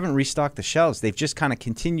restocked the shelves. They've just kind of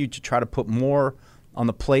continued to try to put more on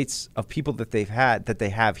the plates of people that they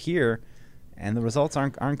have here, and the results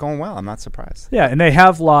aren't going well. I'm not surprised. Yeah, and they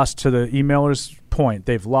have lost, to the emailer's point,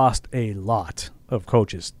 they've lost a lot of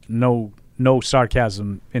coaches. No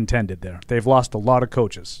sarcasm intended there. They've lost a lot of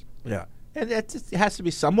coaches. Yeah. And it has to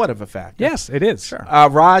be somewhat of a factor. Yes, it is. Sure.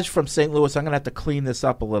 Raj from St. Louis, I'm going to have to clean this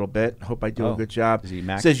up a little bit. Hope I do a good job.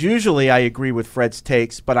 Says, usually I agree with Fred's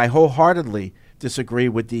takes, but I wholeheartedly disagree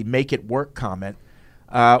with the make it work comment.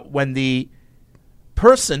 When the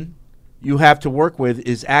person you have to work with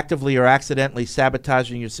is actively or accidentally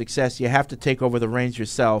sabotaging your success, you have to take over the reins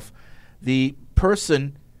yourself. The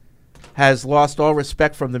person has lost all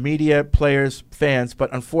respect from the media, players, fans,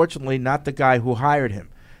 but unfortunately not the guy who hired him.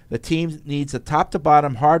 The team needs a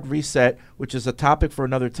top-to-bottom hard reset, which is a topic for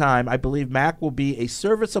another time. I believe Mac will be a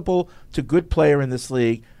serviceable to good player in this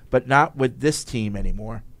league, but not with this team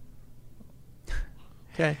anymore.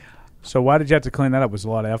 Okay. So why did you have to clean that up? Was a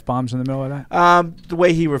lot of F-bombs in the middle of that? The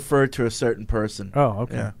way he referred to a certain person. Oh,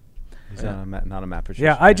 okay. Yeah. He's not a Matt Patricia.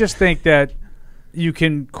 Yeah, I just think that you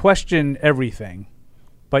can question everything,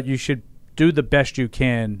 but you should do the best you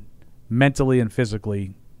can mentally and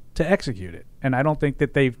physically to execute it. And I don't think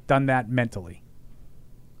that they've done that mentally.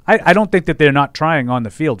 I don't think that they're not trying on the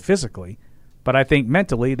field physically, but I think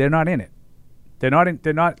mentally they're not in it. They're not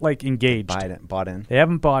engaged. Bought in. They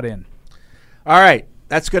haven't bought in. All right.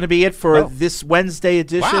 That's going to be it for this Wednesday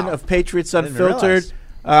edition of Patriots Unfiltered.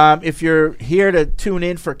 if you're here to tune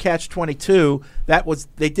in for Catch 22,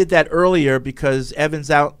 they did that earlier because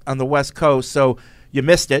Evan's out on the West Coast, so you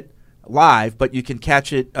missed it live, but you can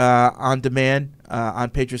catch it on demand on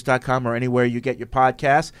Patriots.com or anywhere you get your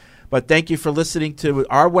podcasts. But thank you for listening to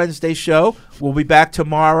our Wednesday show. We'll be back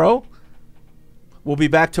tomorrow.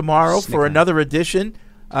 For another edition.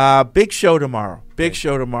 Big show tomorrow.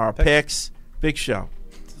 Picks. Big show.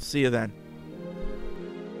 See you then.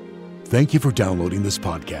 Thank you for downloading this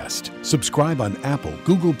podcast. Subscribe on Apple,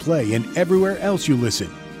 Google Play, and everywhere else you listen.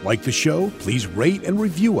 Like the show? Please rate and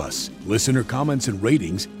review us. Listener comments and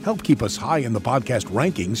ratings help keep us high in the podcast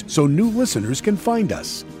rankings so new listeners can find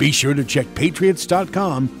us. Be sure to check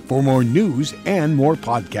Patriots.com for more news and more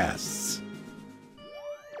podcasts.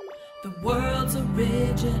 The world's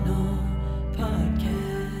original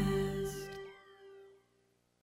podcast.